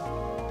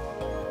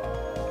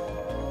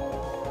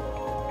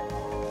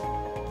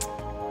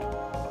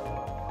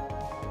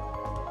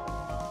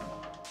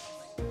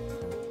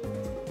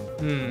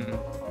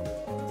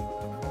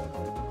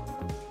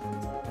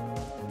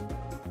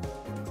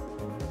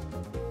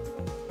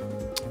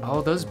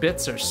 Oh, those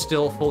bits are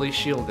still fully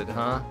shielded,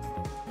 huh?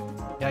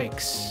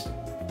 Yikes.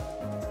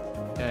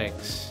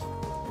 Yikes.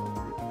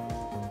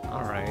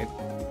 Alright.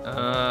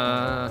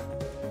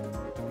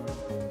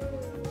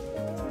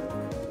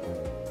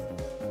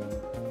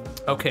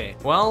 Okay,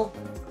 well,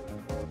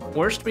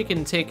 worst we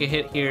can take a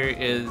hit here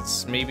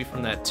is maybe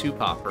from that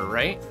 2-popper,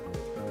 right?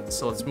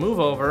 So let's move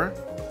over.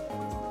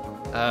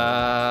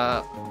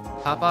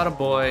 Pop out a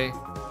boy.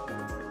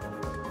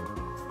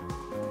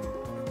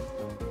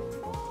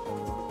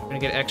 We're gonna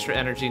get extra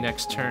energy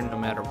next turn no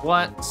matter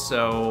what,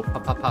 so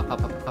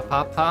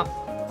pop.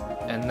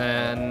 And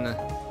then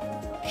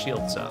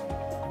shields up.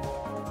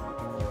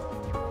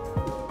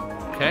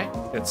 Okay,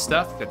 good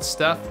stuff.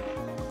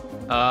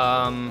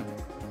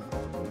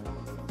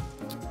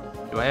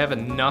 Do I have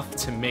enough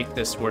to make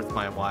this worth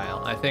my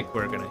while? I think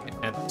we're gonna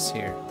end this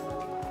here.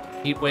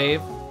 Heat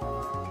wave.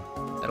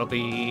 That'll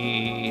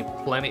be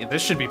plenty.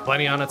 This should be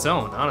plenty on its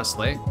own,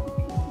 honestly.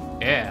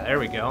 Yeah, there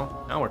we go.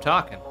 Now we're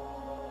talking.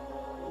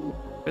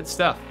 Good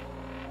stuff.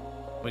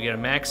 We get a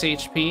max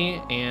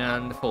HP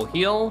and full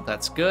heal.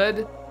 That's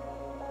good.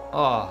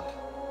 Oh,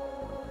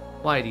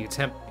 why do you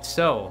tempt me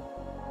so?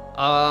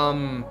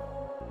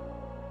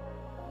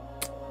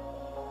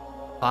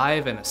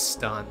 5 and a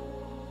stun,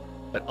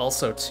 but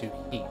also 2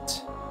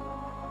 heat.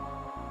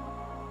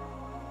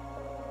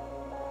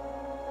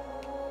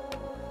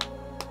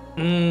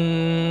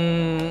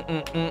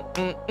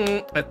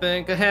 I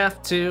think I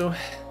have to.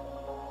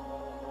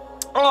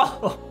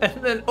 Oh,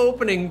 and then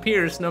opening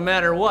pierce no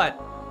matter what.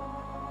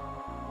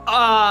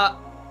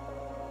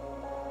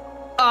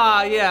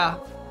 Ah, yeah.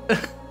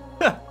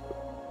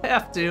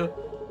 Have to.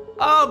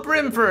 Oh,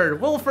 Brimford,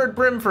 Wilford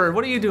Brimford,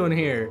 what are you doing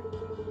here?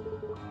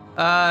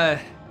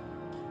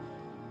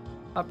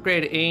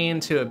 Upgrade A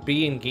into a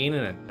B and gain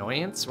an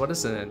annoyance? What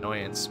is an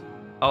annoyance?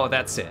 Oh,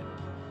 that's it.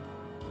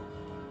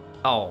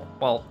 Oh,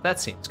 well, that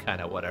seems kind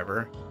of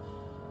whatever.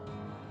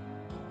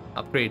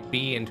 Upgrade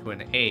B into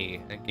an A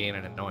and gain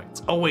an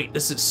annoyance. Oh wait,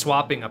 this is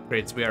swapping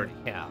upgrades we already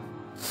have.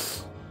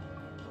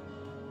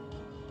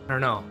 I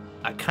don't know.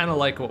 I kind of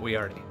like what we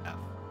already have.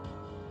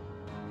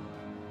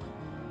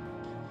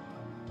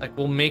 Like,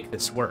 we'll make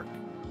this work,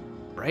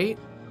 right?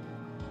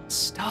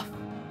 Stuff.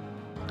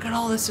 Look at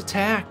all this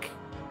attack.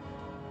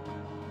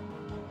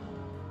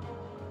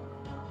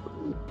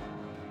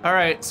 All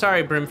right,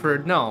 sorry,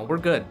 Brimford. No, we're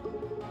good.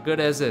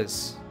 Good as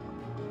is.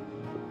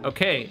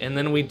 Okay, and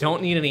then we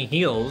don't need any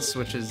heals,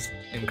 which is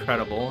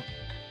incredible.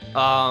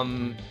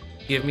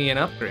 Give me an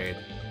upgrade.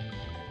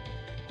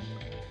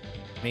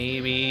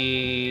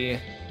 Maybe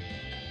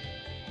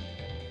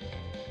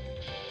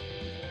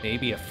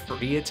a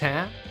free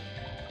attack?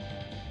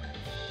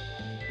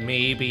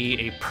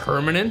 Maybe a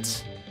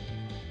permanent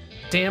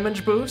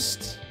damage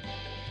boost?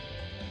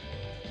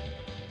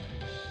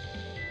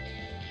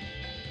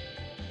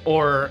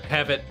 Or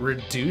have it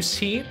reduce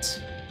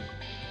heat?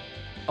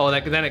 Oh,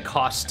 then it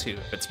costs 2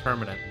 if it's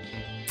permanent.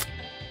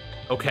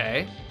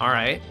 Okay, all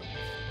right.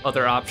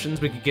 Other options,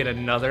 we could get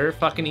another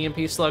fucking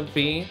EMP Slug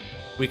B.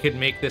 We could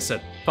make this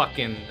a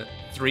fucking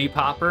 3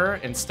 popper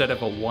instead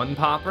of a 1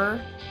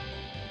 popper.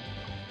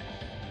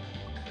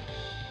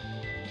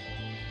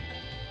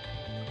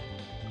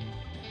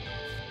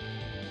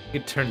 We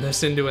could turn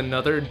this into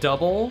another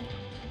double.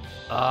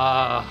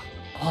 Oh,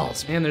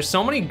 man, there's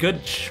so many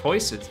good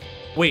choices.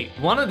 Wait,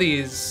 one of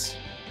these...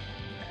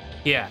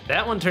 Yeah,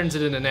 that one turns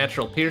it into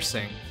natural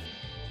piercing.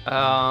 We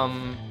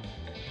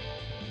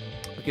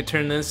could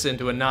turn this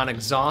into a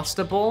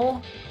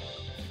non-exhaustible.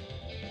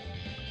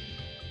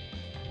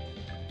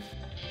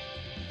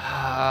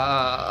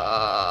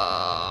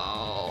 I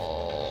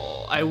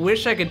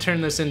wish I could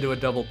turn this into a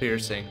double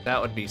piercing.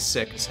 That would be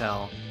sick as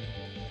hell.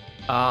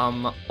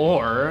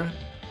 Or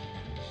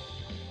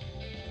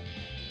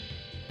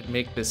could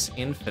make this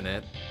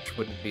infinite, which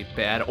wouldn't be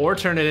bad. Or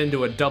turn it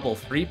into a double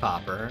 3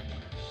 popper.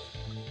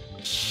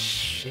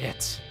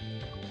 Shit.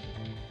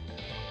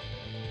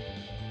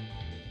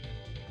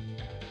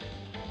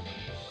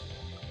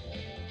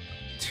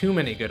 Too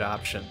many good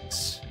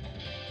options.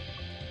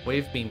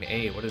 Wave beam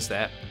A, what is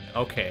that?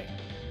 Okay.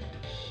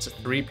 It's a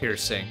 3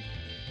 piercing.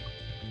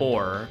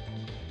 Or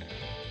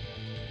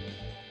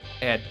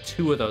add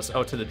 2 of those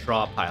to the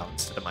draw pile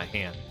instead of my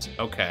hand.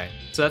 Okay.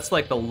 So that's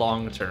like the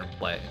long-term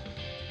play.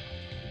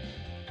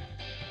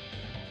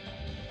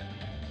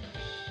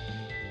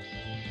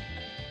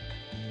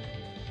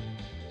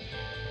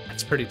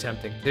 That's pretty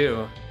tempting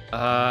too.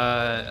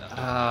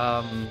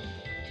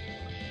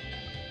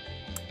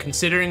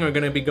 Considering we're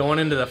gonna be going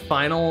into the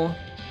final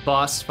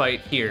boss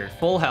fight here,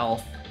 full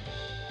health.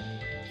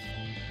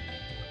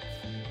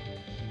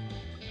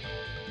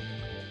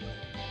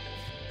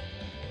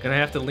 Gonna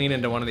have to lean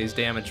into one of these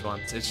damage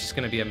ones. It's just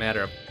gonna be a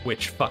matter of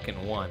which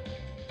fucking one.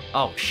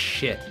 Oh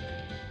shit.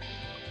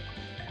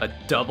 A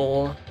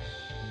double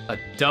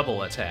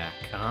attack,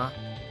 huh?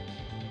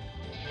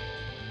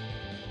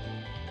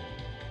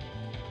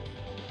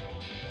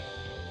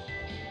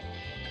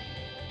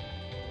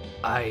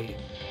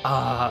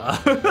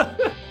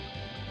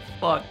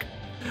 Fuck.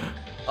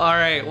 All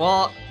right,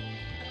 well,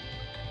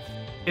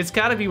 it's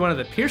gotta be one of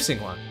the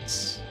piercing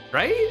ones,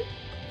 right?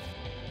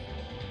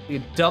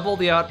 You double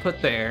the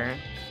output there.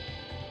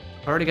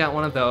 Already got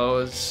one of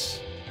those.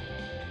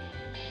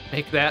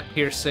 Make that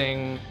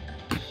piercing.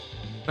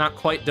 Not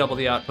quite double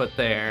the output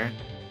there.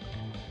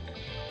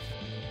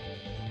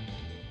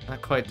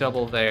 Not quite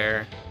double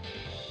there.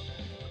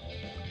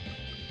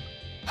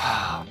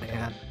 Oh,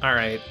 man. All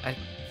right.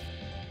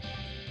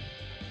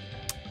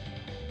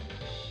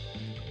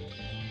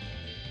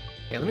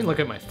 Yeah, let me look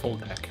at my full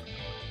deck.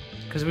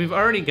 Because we've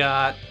already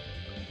got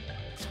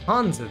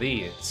tons of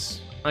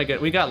these.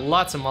 We got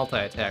lots of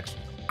multi-attacks.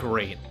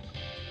 Great.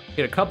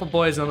 Get a couple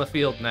boys on the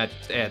field and that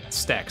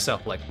stacks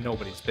up like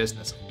nobody's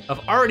business. I've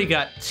already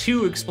got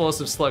 2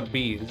 explosive slug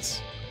Bs.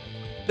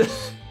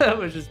 That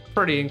was just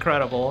pretty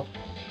incredible.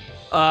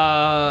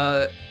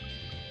 But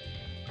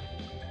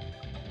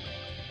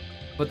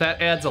that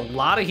adds a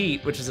lot of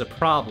heat, which is a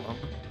problem.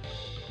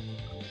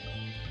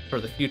 For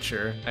the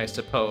future, I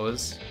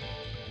suppose.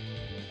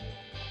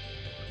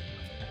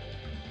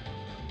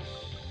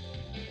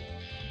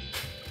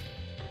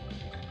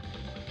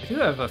 I do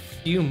have a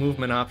few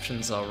movement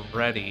options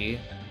already.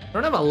 I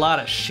don't have a lot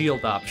of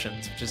shield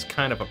options, which is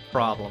kind of a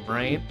problem,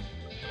 right?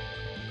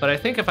 But I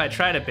think if I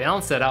try to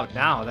balance that out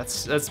now,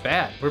 that's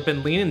bad. We've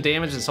been leaning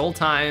damage this whole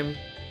time.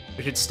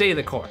 We should stay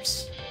the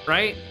course,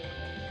 right?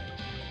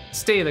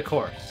 Stay the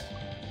course.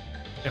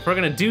 If we're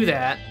gonna do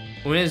that,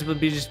 we may as well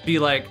just be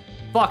like,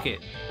 fuck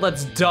it.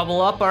 Let's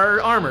double up our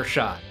armor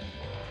shot.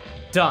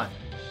 Done.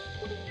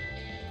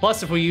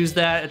 Plus, if we use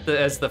that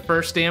as the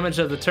first damage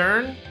of the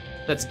turn,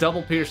 That's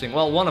double piercing.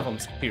 Well, one of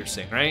them's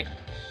piercing, right?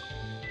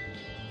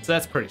 So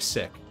that's pretty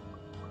sick.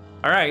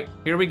 All right,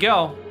 here we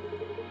go.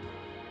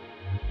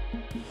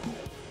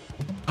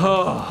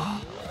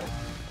 Oh.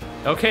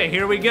 Okay,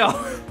 here we go.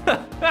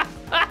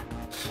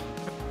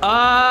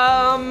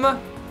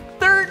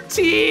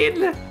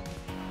 13.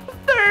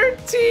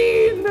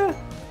 13.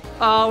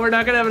 Oh, we're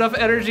not gonna have enough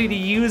energy to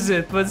use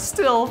it, but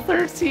still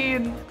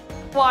 13.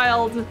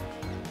 Wild.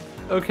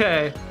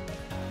 Okay.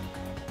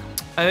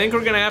 I think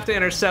we're gonna have to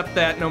intercept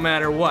that no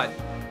matter what.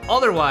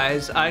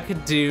 Otherwise, I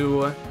could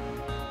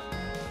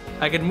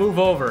move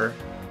over,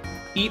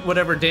 eat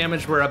whatever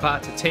damage we're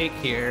about to take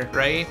here,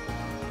 right?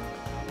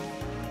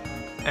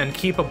 And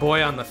keep a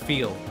boy on the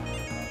field.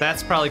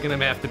 That's probably gonna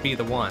have to be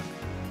the one.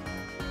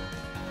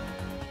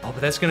 Oh,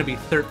 but that's gonna be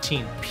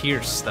 13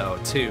 pierce though,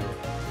 too.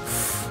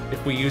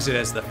 If we use it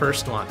as the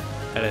first one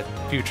at a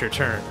future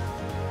turn.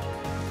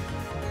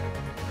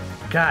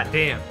 God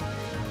damn.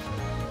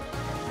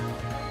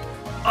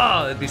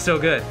 Oh, that'd be so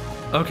good.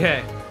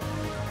 Okay.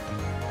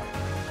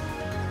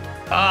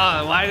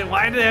 Why did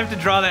I have to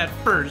draw that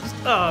first?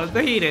 Oh,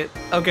 I hate it.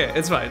 Okay,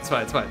 it's fine, it's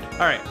fine, it's fine. All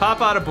right, pop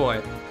out a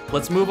boy.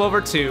 Let's move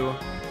over to,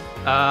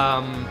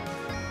 I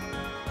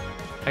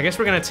guess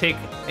we're gonna take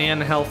an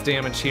health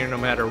damage here no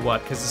matter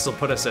what, because this will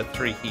put us at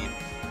 3 heat.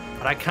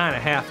 But I kind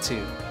of have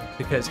to,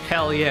 because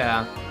hell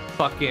yeah,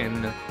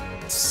 fucking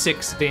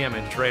 6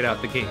 damage right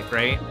out the gate,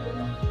 right?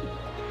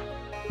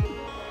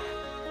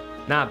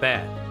 Not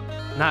bad.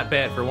 Not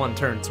bad for one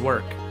turn's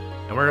work.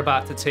 And we're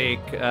about to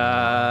take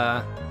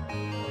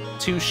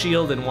 2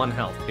 shield and 1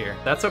 health here.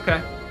 That's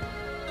okay.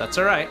 That's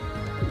all right.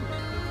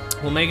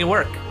 We'll make it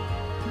work.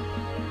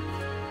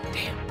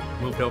 Damn,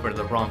 moved over to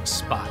the wrong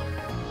spot.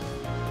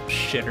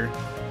 Shitter.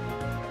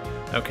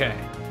 Okay.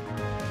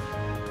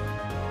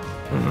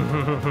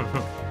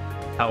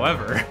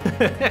 However,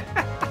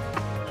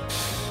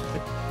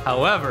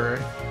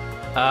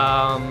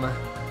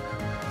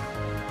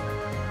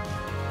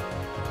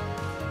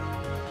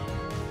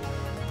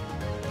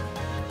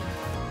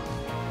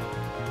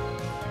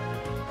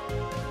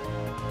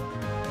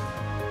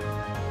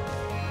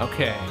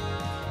 okay.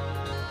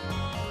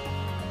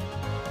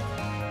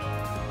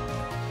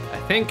 I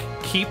think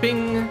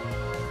keeping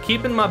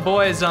my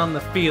boys on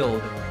the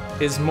field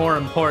is more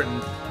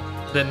important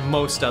than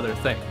most other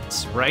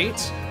things, right?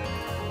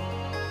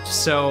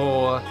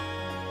 So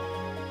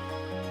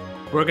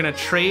we're gonna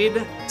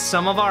trade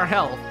some of our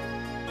health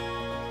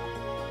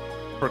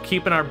for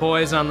keeping our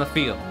boys on the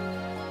field.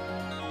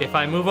 If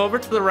I move over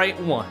to the right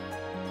one,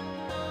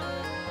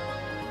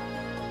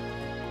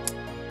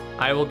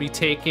 I will be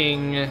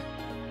taking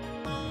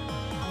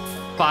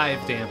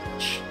 5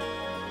 damage.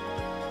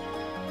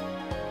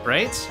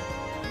 Right?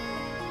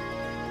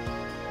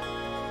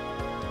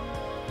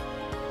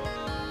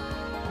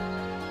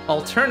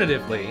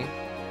 Alternatively,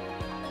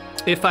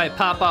 if I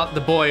pop out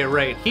the boy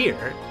right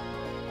here,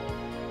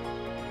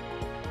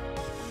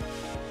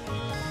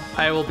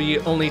 I will be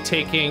only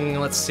taking,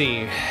 let's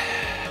see,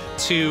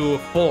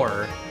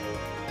 4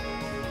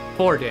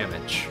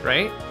 damage,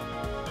 right?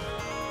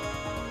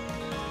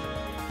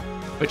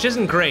 Which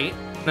isn't great,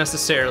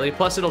 necessarily,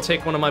 plus it'll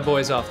take one of my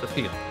boys off the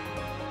field.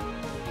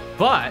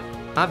 But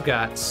I've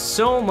got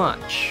so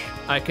much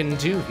I can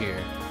do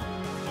here.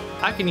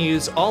 I can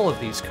use all of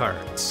these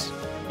cards.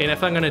 And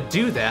if I'm gonna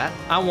do that,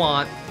 I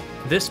want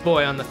this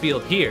boy on the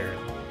field here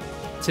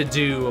to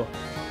do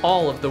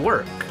all of the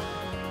work.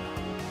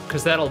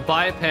 Because that'll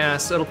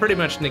bypass, it'll pretty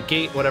much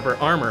negate whatever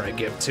armor I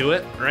give to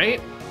it, right?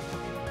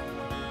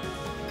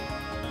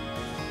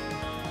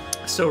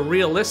 So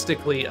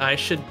realistically, I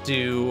should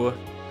do...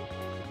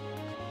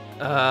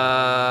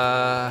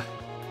 let's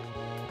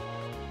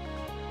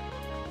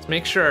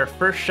make sure our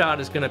first shot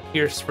is gonna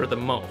pierce for the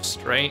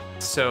most, right?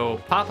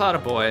 So pop out a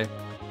boy.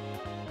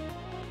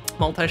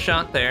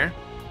 Multi-shot there.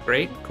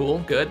 Great, cool,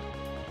 good.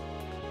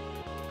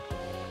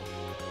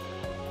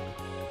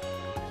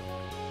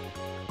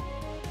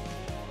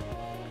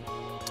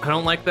 I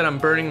don't like that I'm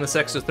burning this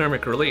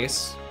exothermic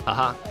release.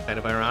 Haha, kind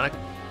of ironic.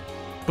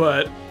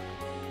 But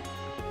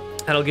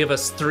that'll give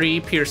us 3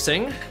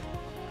 piercing.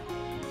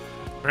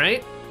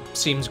 Right?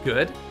 Seems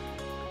good.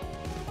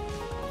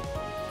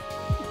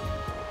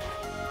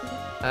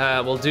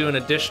 We'll do an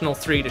additional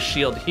 3 to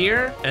shield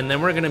here, and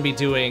then we're gonna be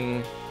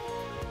doing...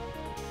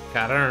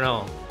 God, I don't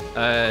know.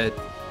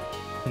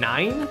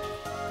 9?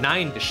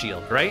 9 to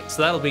shield, right?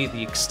 So that'll be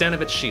the extent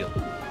of its shield.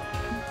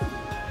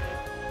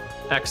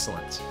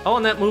 Excellent. Oh,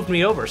 and that moved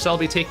me over, so I'll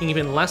be taking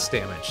even less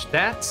damage.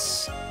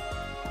 That's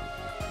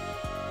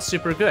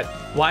super good.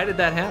 Why did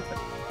that happen?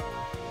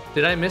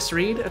 Did I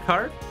misread a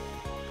card?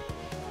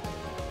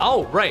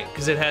 Oh, right,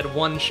 because it had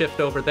 1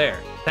 shift over there.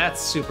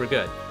 That's super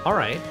good. All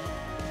right.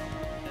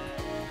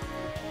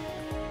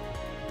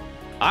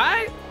 All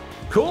right,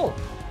 cool.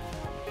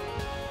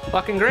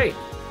 Fucking great.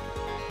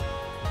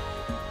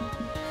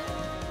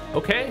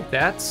 Okay,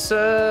 that's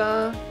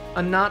a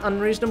not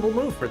unreasonable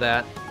move for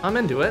that. I'm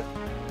into it.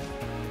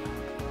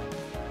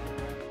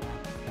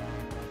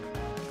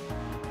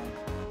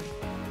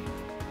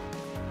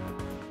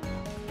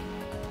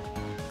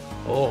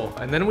 Oh,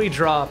 and then we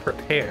draw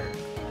prepare.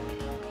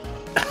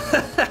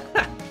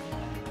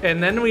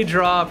 And then we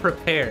draw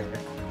prepare.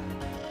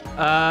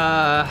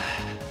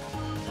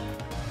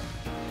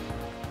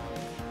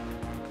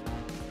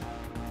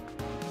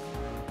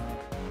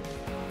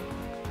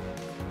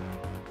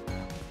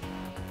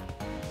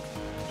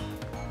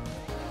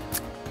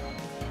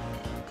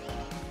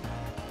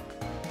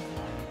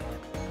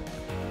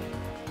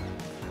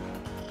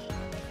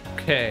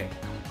 Okay.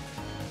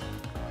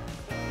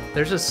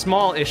 There's a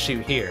small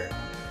issue here.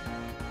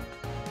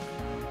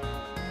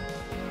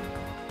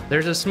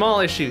 There's a small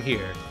issue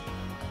here.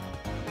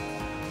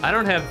 I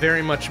don't have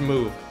very much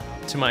move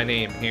to my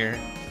name here.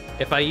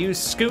 If I use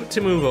scoot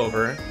to move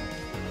over,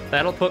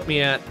 that'll put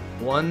me at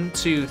 1,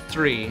 2,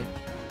 3.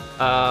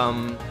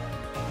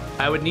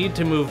 I would need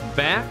to move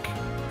back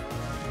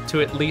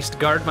to at least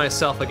guard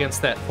myself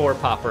against that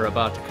 4-popper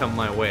about to come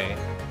my way.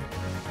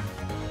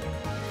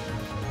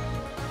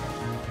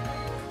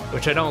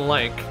 Which I don't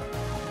like,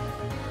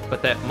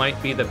 but that might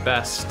be the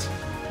best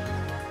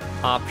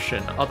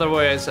option.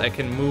 Otherwise, I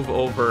can move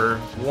over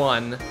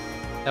 1.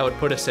 That would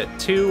put us at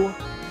 2.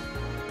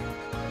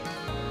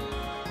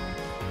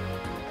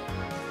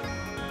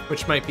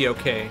 Which might be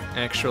okay,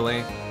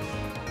 actually.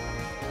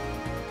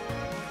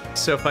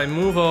 So if I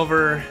move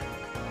over...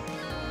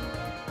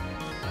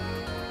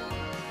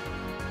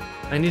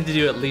 I need to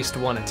do at least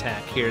 1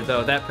 attack here,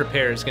 though. That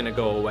prepare is gonna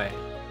go away.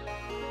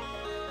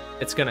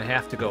 It's gonna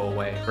have to go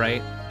away,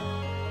 right?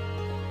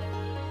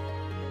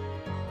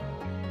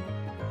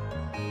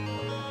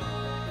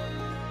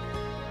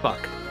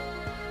 Fuck.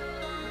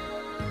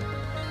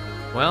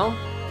 Well...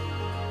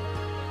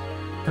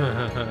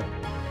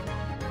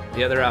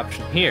 the other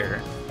option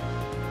here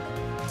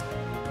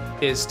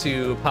is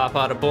to pop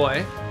out a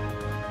boy,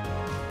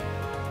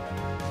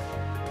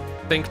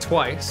 think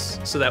twice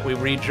so that we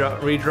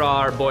redraw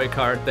our boy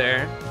card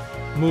there,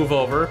 move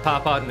over,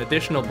 pop out an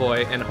additional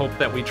boy, and hope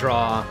that we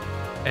draw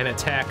an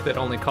attack that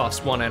only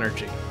costs 1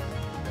 energy.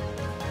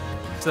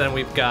 So then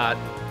we've got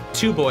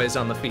 2 boys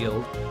on the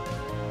field.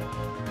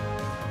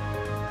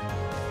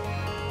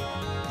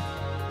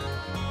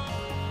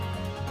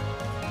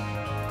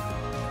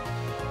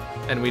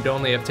 And we'd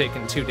only have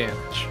taken 2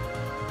 damage.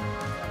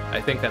 I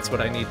think that's what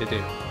I need to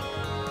do.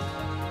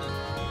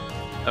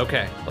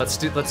 Okay, let's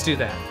do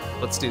that.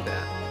 Let's do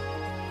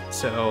that.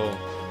 So,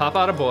 pop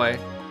out a boy.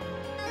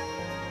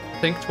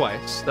 Think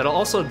twice. That'll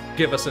also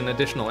give us an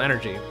additional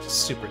energy, which is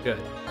super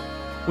good.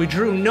 We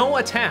drew no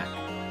attack.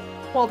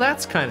 Well,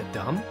 that's kind of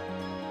dumb.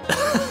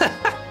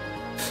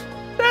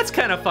 That's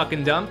kind of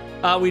fucking dumb.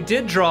 We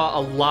did draw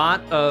a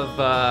lot of...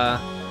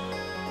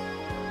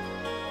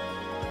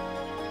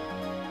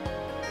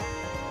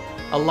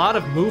 a lot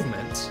of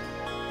movement,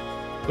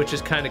 which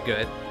is kind of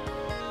good.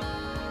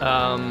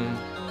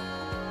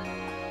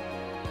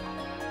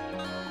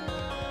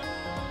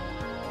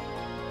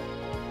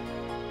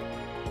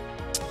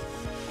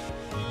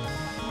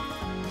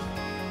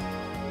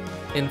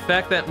 In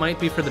fact, that might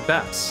be for the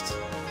best.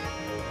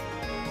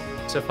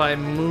 So if I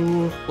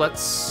move,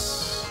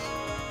 let's...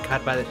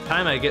 God, by the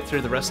time I get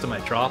through the rest of my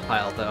draw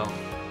pile, though.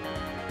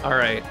 All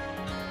right.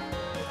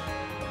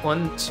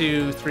 1,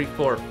 2, 3,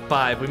 4,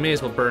 5. We may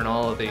as well burn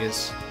all of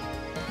these.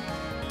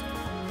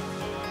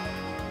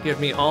 Give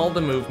me all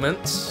the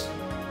movements,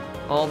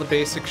 all the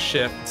basic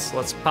shifts.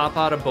 Let's pop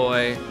out a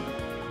boy,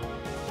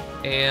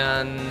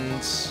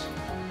 and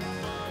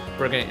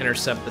we're gonna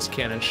intercept this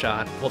cannon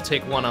shot. We'll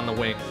take 1 on the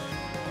wing.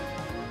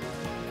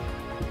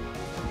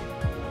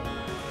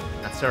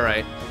 That's all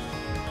right.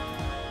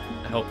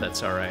 I hope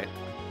that's all right.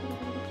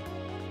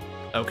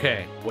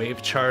 Okay,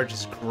 wave charge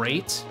is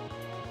great.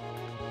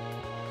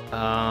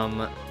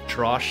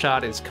 Draw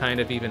shot is kind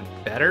of even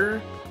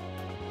better.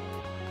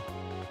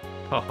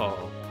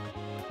 Oh,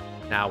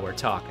 now we're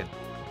talking.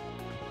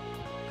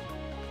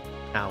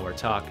 Now we're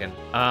talking.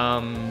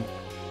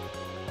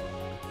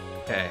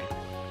 Okay.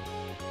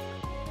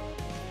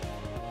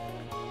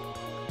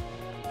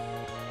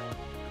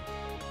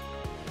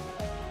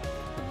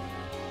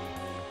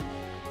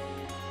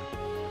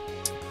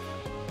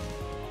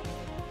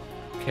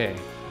 Okay,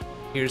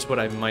 here's what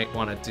I might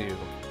want to do.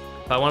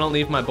 If I want to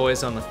leave my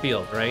boys on the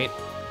field, right?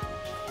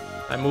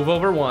 I move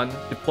over 1,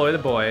 deploy the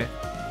boy,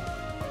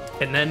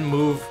 and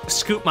then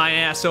scoot my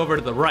ass over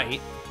to the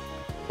right,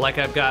 like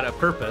I've got a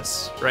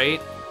purpose, right?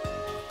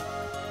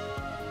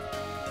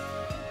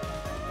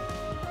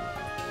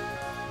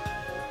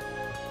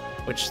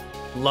 Which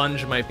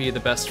lunge might be the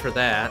best for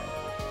that.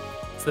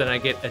 So then I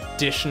get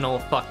additional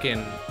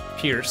fucking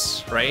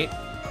pierce, right?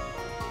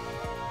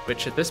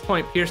 Which at this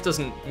point, pierce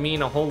doesn't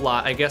mean a whole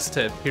lot, I guess,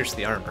 to pierce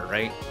the armor,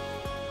 right?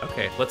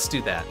 Okay, let's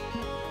do that.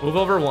 Move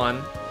over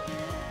 1.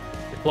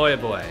 Deploy a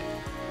boy.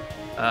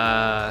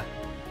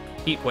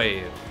 Heat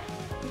wave.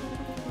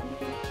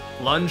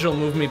 Lunge will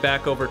move me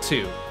back over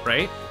 2,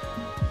 right?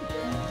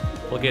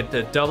 We'll get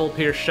the double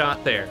pierce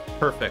shot there.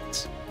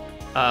 Perfect.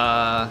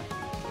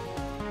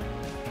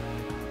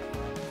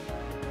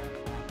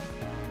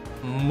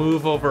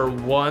 Move over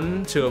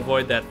 1 to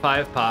avoid that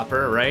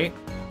 5-popper, right?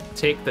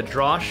 Take the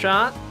draw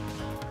shot.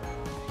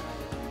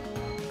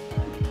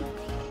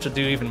 which will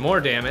do even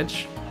more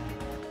damage.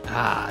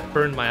 Ah, I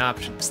burned my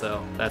options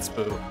though. That's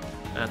boo.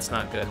 That's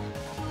not good.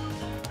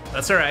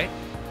 That's all right.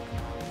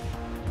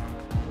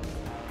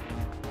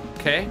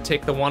 Okay,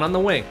 take the one on the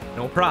wing.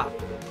 No prop.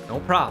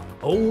 No prop.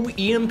 Oh,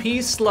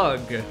 EMP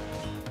slug.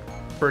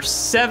 For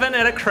 7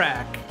 at a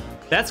crack.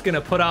 That's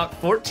gonna put out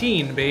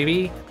 14,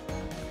 baby.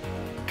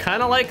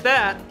 Kinda like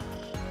that.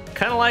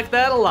 Kinda like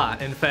that a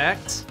lot, in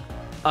fact.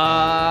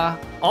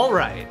 All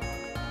right.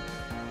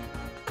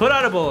 Put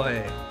out a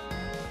boy.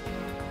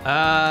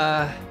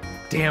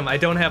 Damn, I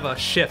don't have a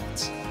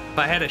shift. If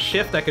I had a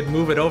shift, I could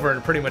move it over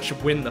and pretty much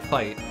win the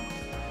fight.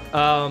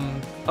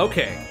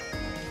 Okay.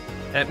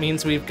 That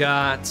means we've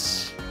got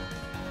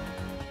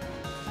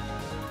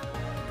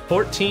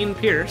 14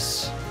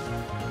 Pierce.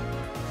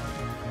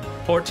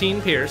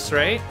 14 Pierce,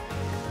 right?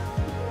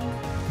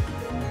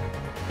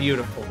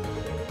 Beautiful.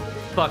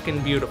 Fucking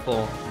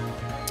beautiful.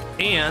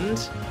 And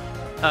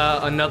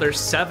another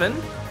 7.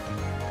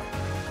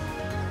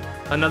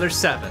 Another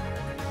 7.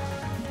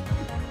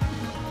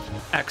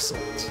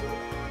 Excellent.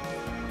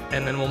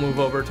 And then we'll move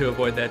over to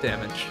avoid that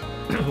damage.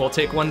 We'll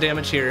take 1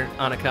 damage here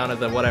on account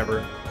of the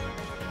whatever.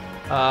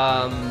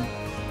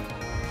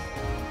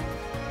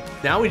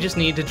 Now we just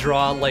need to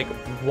draw like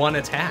 1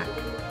 attack.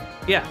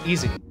 Yeah,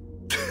 easy.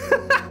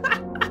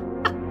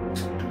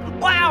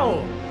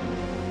 Wow!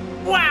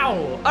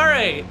 Wow!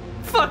 Alright.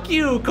 Fuck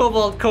you,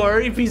 Cobalt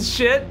Core, you piece of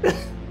shit.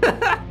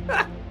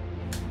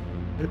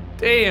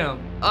 Damn.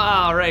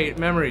 Alright,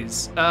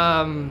 memories.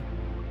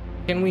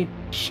 Can we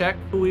check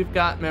who we've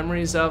got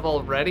memories of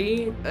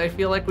already? I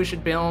feel like we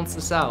should balance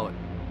this out.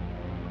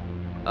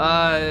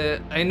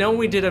 I know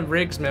we did a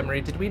Riggs memory.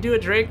 Did we do a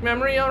Drake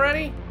memory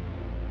already?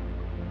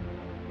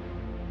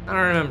 I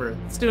don't remember.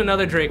 Let's do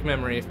another Drake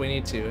memory if we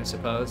need to, I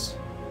suppose.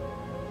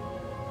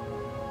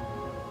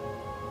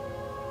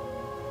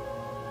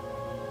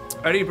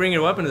 How do you bring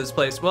your weapon to this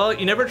place? Well,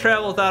 you never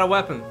travel without a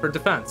weapon for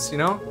defense, you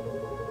know?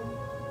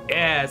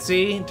 Yeah,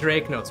 see?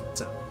 Drake knows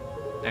what's up.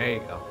 There you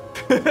go.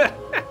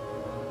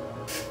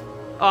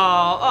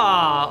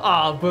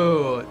 Oh,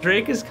 boo.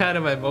 Drake is kind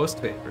of my most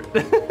favorite.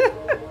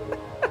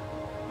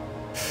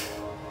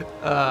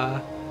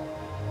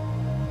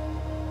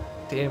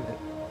 Damn it.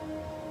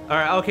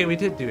 Alright, okay, we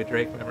did do a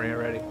Drake memory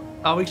already.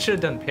 Oh, we should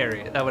have done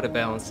parry. That would have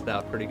balanced it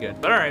out pretty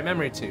good. But alright,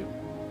 memory 2.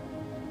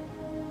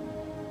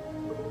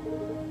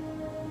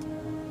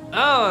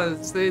 Oh,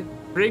 it's the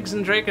Riggs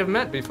and Drake have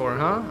met before,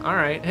 huh?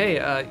 Alright, hey,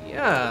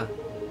 yeah.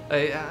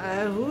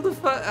 Who the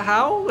fuck?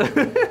 How?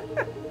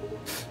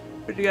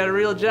 But you got a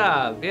real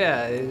job,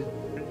 yeah.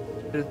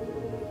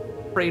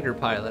 Freighter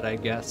pilot, I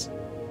guess.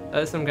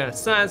 Some kind of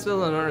science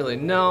field, I don't really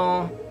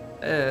know.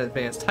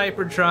 Advanced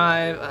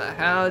hyperdrive.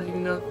 How do you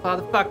know? How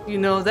the fuck do you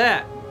know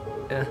that?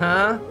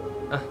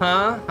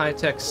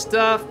 High-tech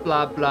stuff.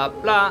 Blah blah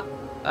blah.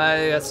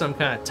 I got some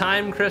kind of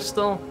time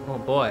crystal. Oh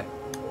boy.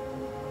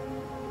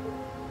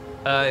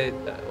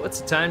 What's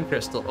a time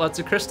crystal? Well, it's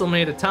a crystal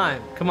made of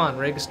time. Come on,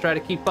 Riggs, try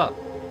to keep up.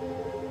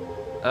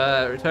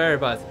 Retire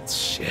by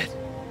shit.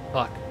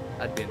 Fuck,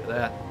 I'd be into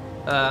that.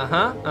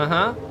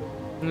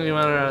 You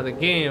want her out of the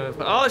game.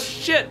 Oh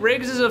shit,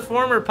 Riggs is a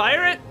former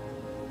pirate?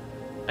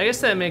 I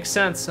guess that makes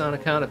sense on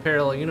account of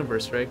parallel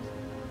universe, Riggs.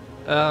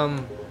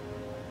 Oh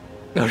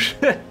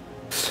shit.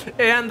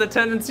 And the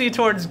tendency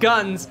towards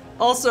guns.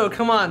 Also,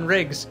 come on,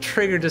 Riggs,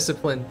 trigger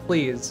discipline,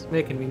 please.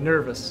 Making me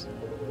nervous.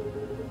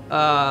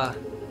 Wow,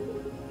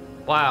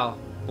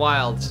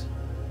 wild.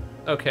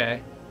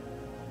 Okay.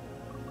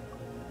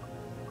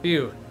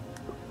 Phew.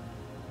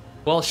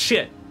 Well,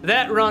 shit,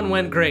 that run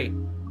went great.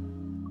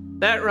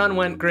 That run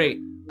went great.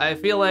 I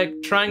feel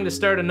like trying to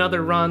start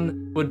another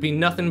run would be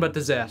nothing but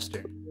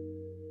disaster.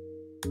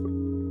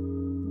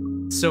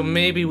 So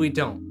maybe we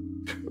don't.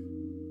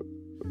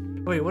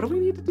 Wait, what do we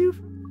need to do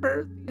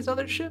for these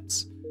other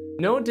ships?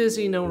 No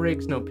Dizzy, no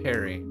Riggs, no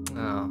Parry.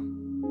 Oh,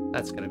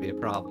 that's gonna be a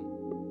problem.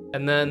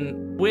 And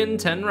then win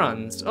 10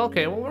 runs.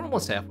 Okay, well, we're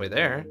almost halfway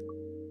there.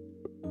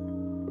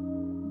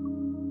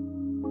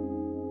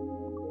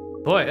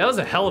 Boy, that was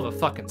a hell of a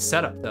fucking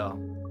setup, though.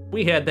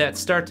 We had that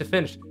start to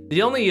finish.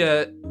 The only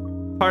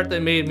part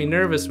that made me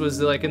nervous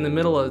was like in the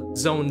middle of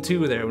zone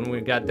 2 there when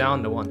we got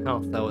down to 1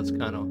 health. That was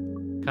kind of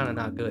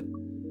not good.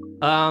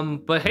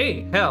 But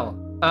hey, hell,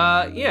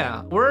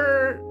 yeah,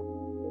 we're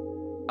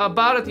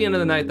about at the end of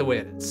the night the way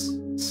it is.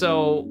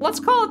 So let's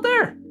call it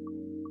there.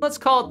 Let's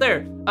call it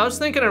there. I was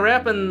thinking of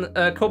wrapping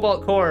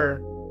Cobalt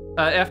Core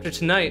after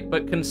tonight,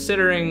 but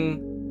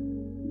considering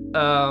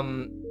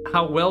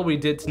how well we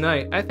did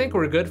tonight, I think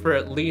we're good for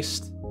at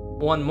least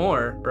 1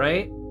 more,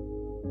 right?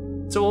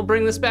 So we'll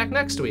bring this back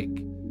next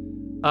week.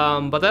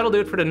 But that'll do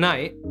it for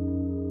tonight.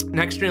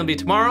 Next stream will be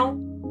tomorrow,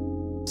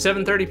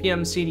 7:30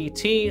 p.m.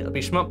 CDT. It'll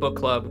be Shmup Book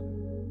Club.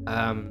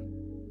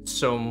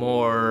 So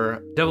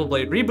more Devil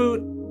Blade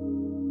Reboot,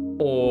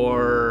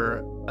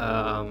 or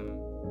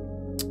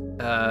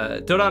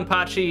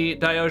Dodonpachi,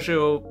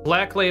 Daiojo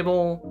Black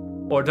Label,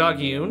 or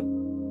Dog-Eun.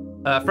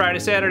 Friday,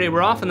 Saturday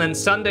we're off, and then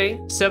Sunday,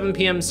 7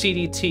 p.m.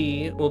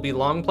 CDT will be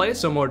Long Play,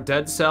 so more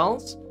Dead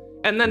Cells.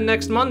 And then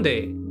next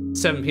Monday,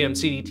 7 p.m.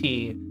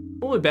 CDT,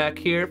 we'll be back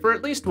here for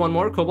at least one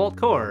more Cobalt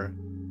core.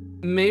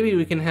 Maybe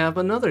we can have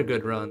another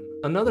good run,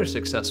 another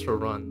successful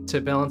run,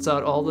 to balance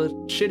out all the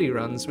shitty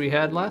runs we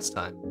had last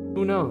time.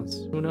 Who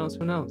knows? Who knows?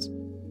 Who knows?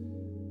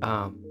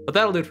 But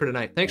that'll do it for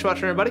tonight. Thanks for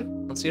watching, everybody.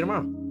 I'll see you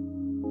tomorrow.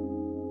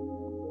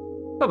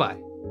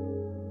 Bye-bye.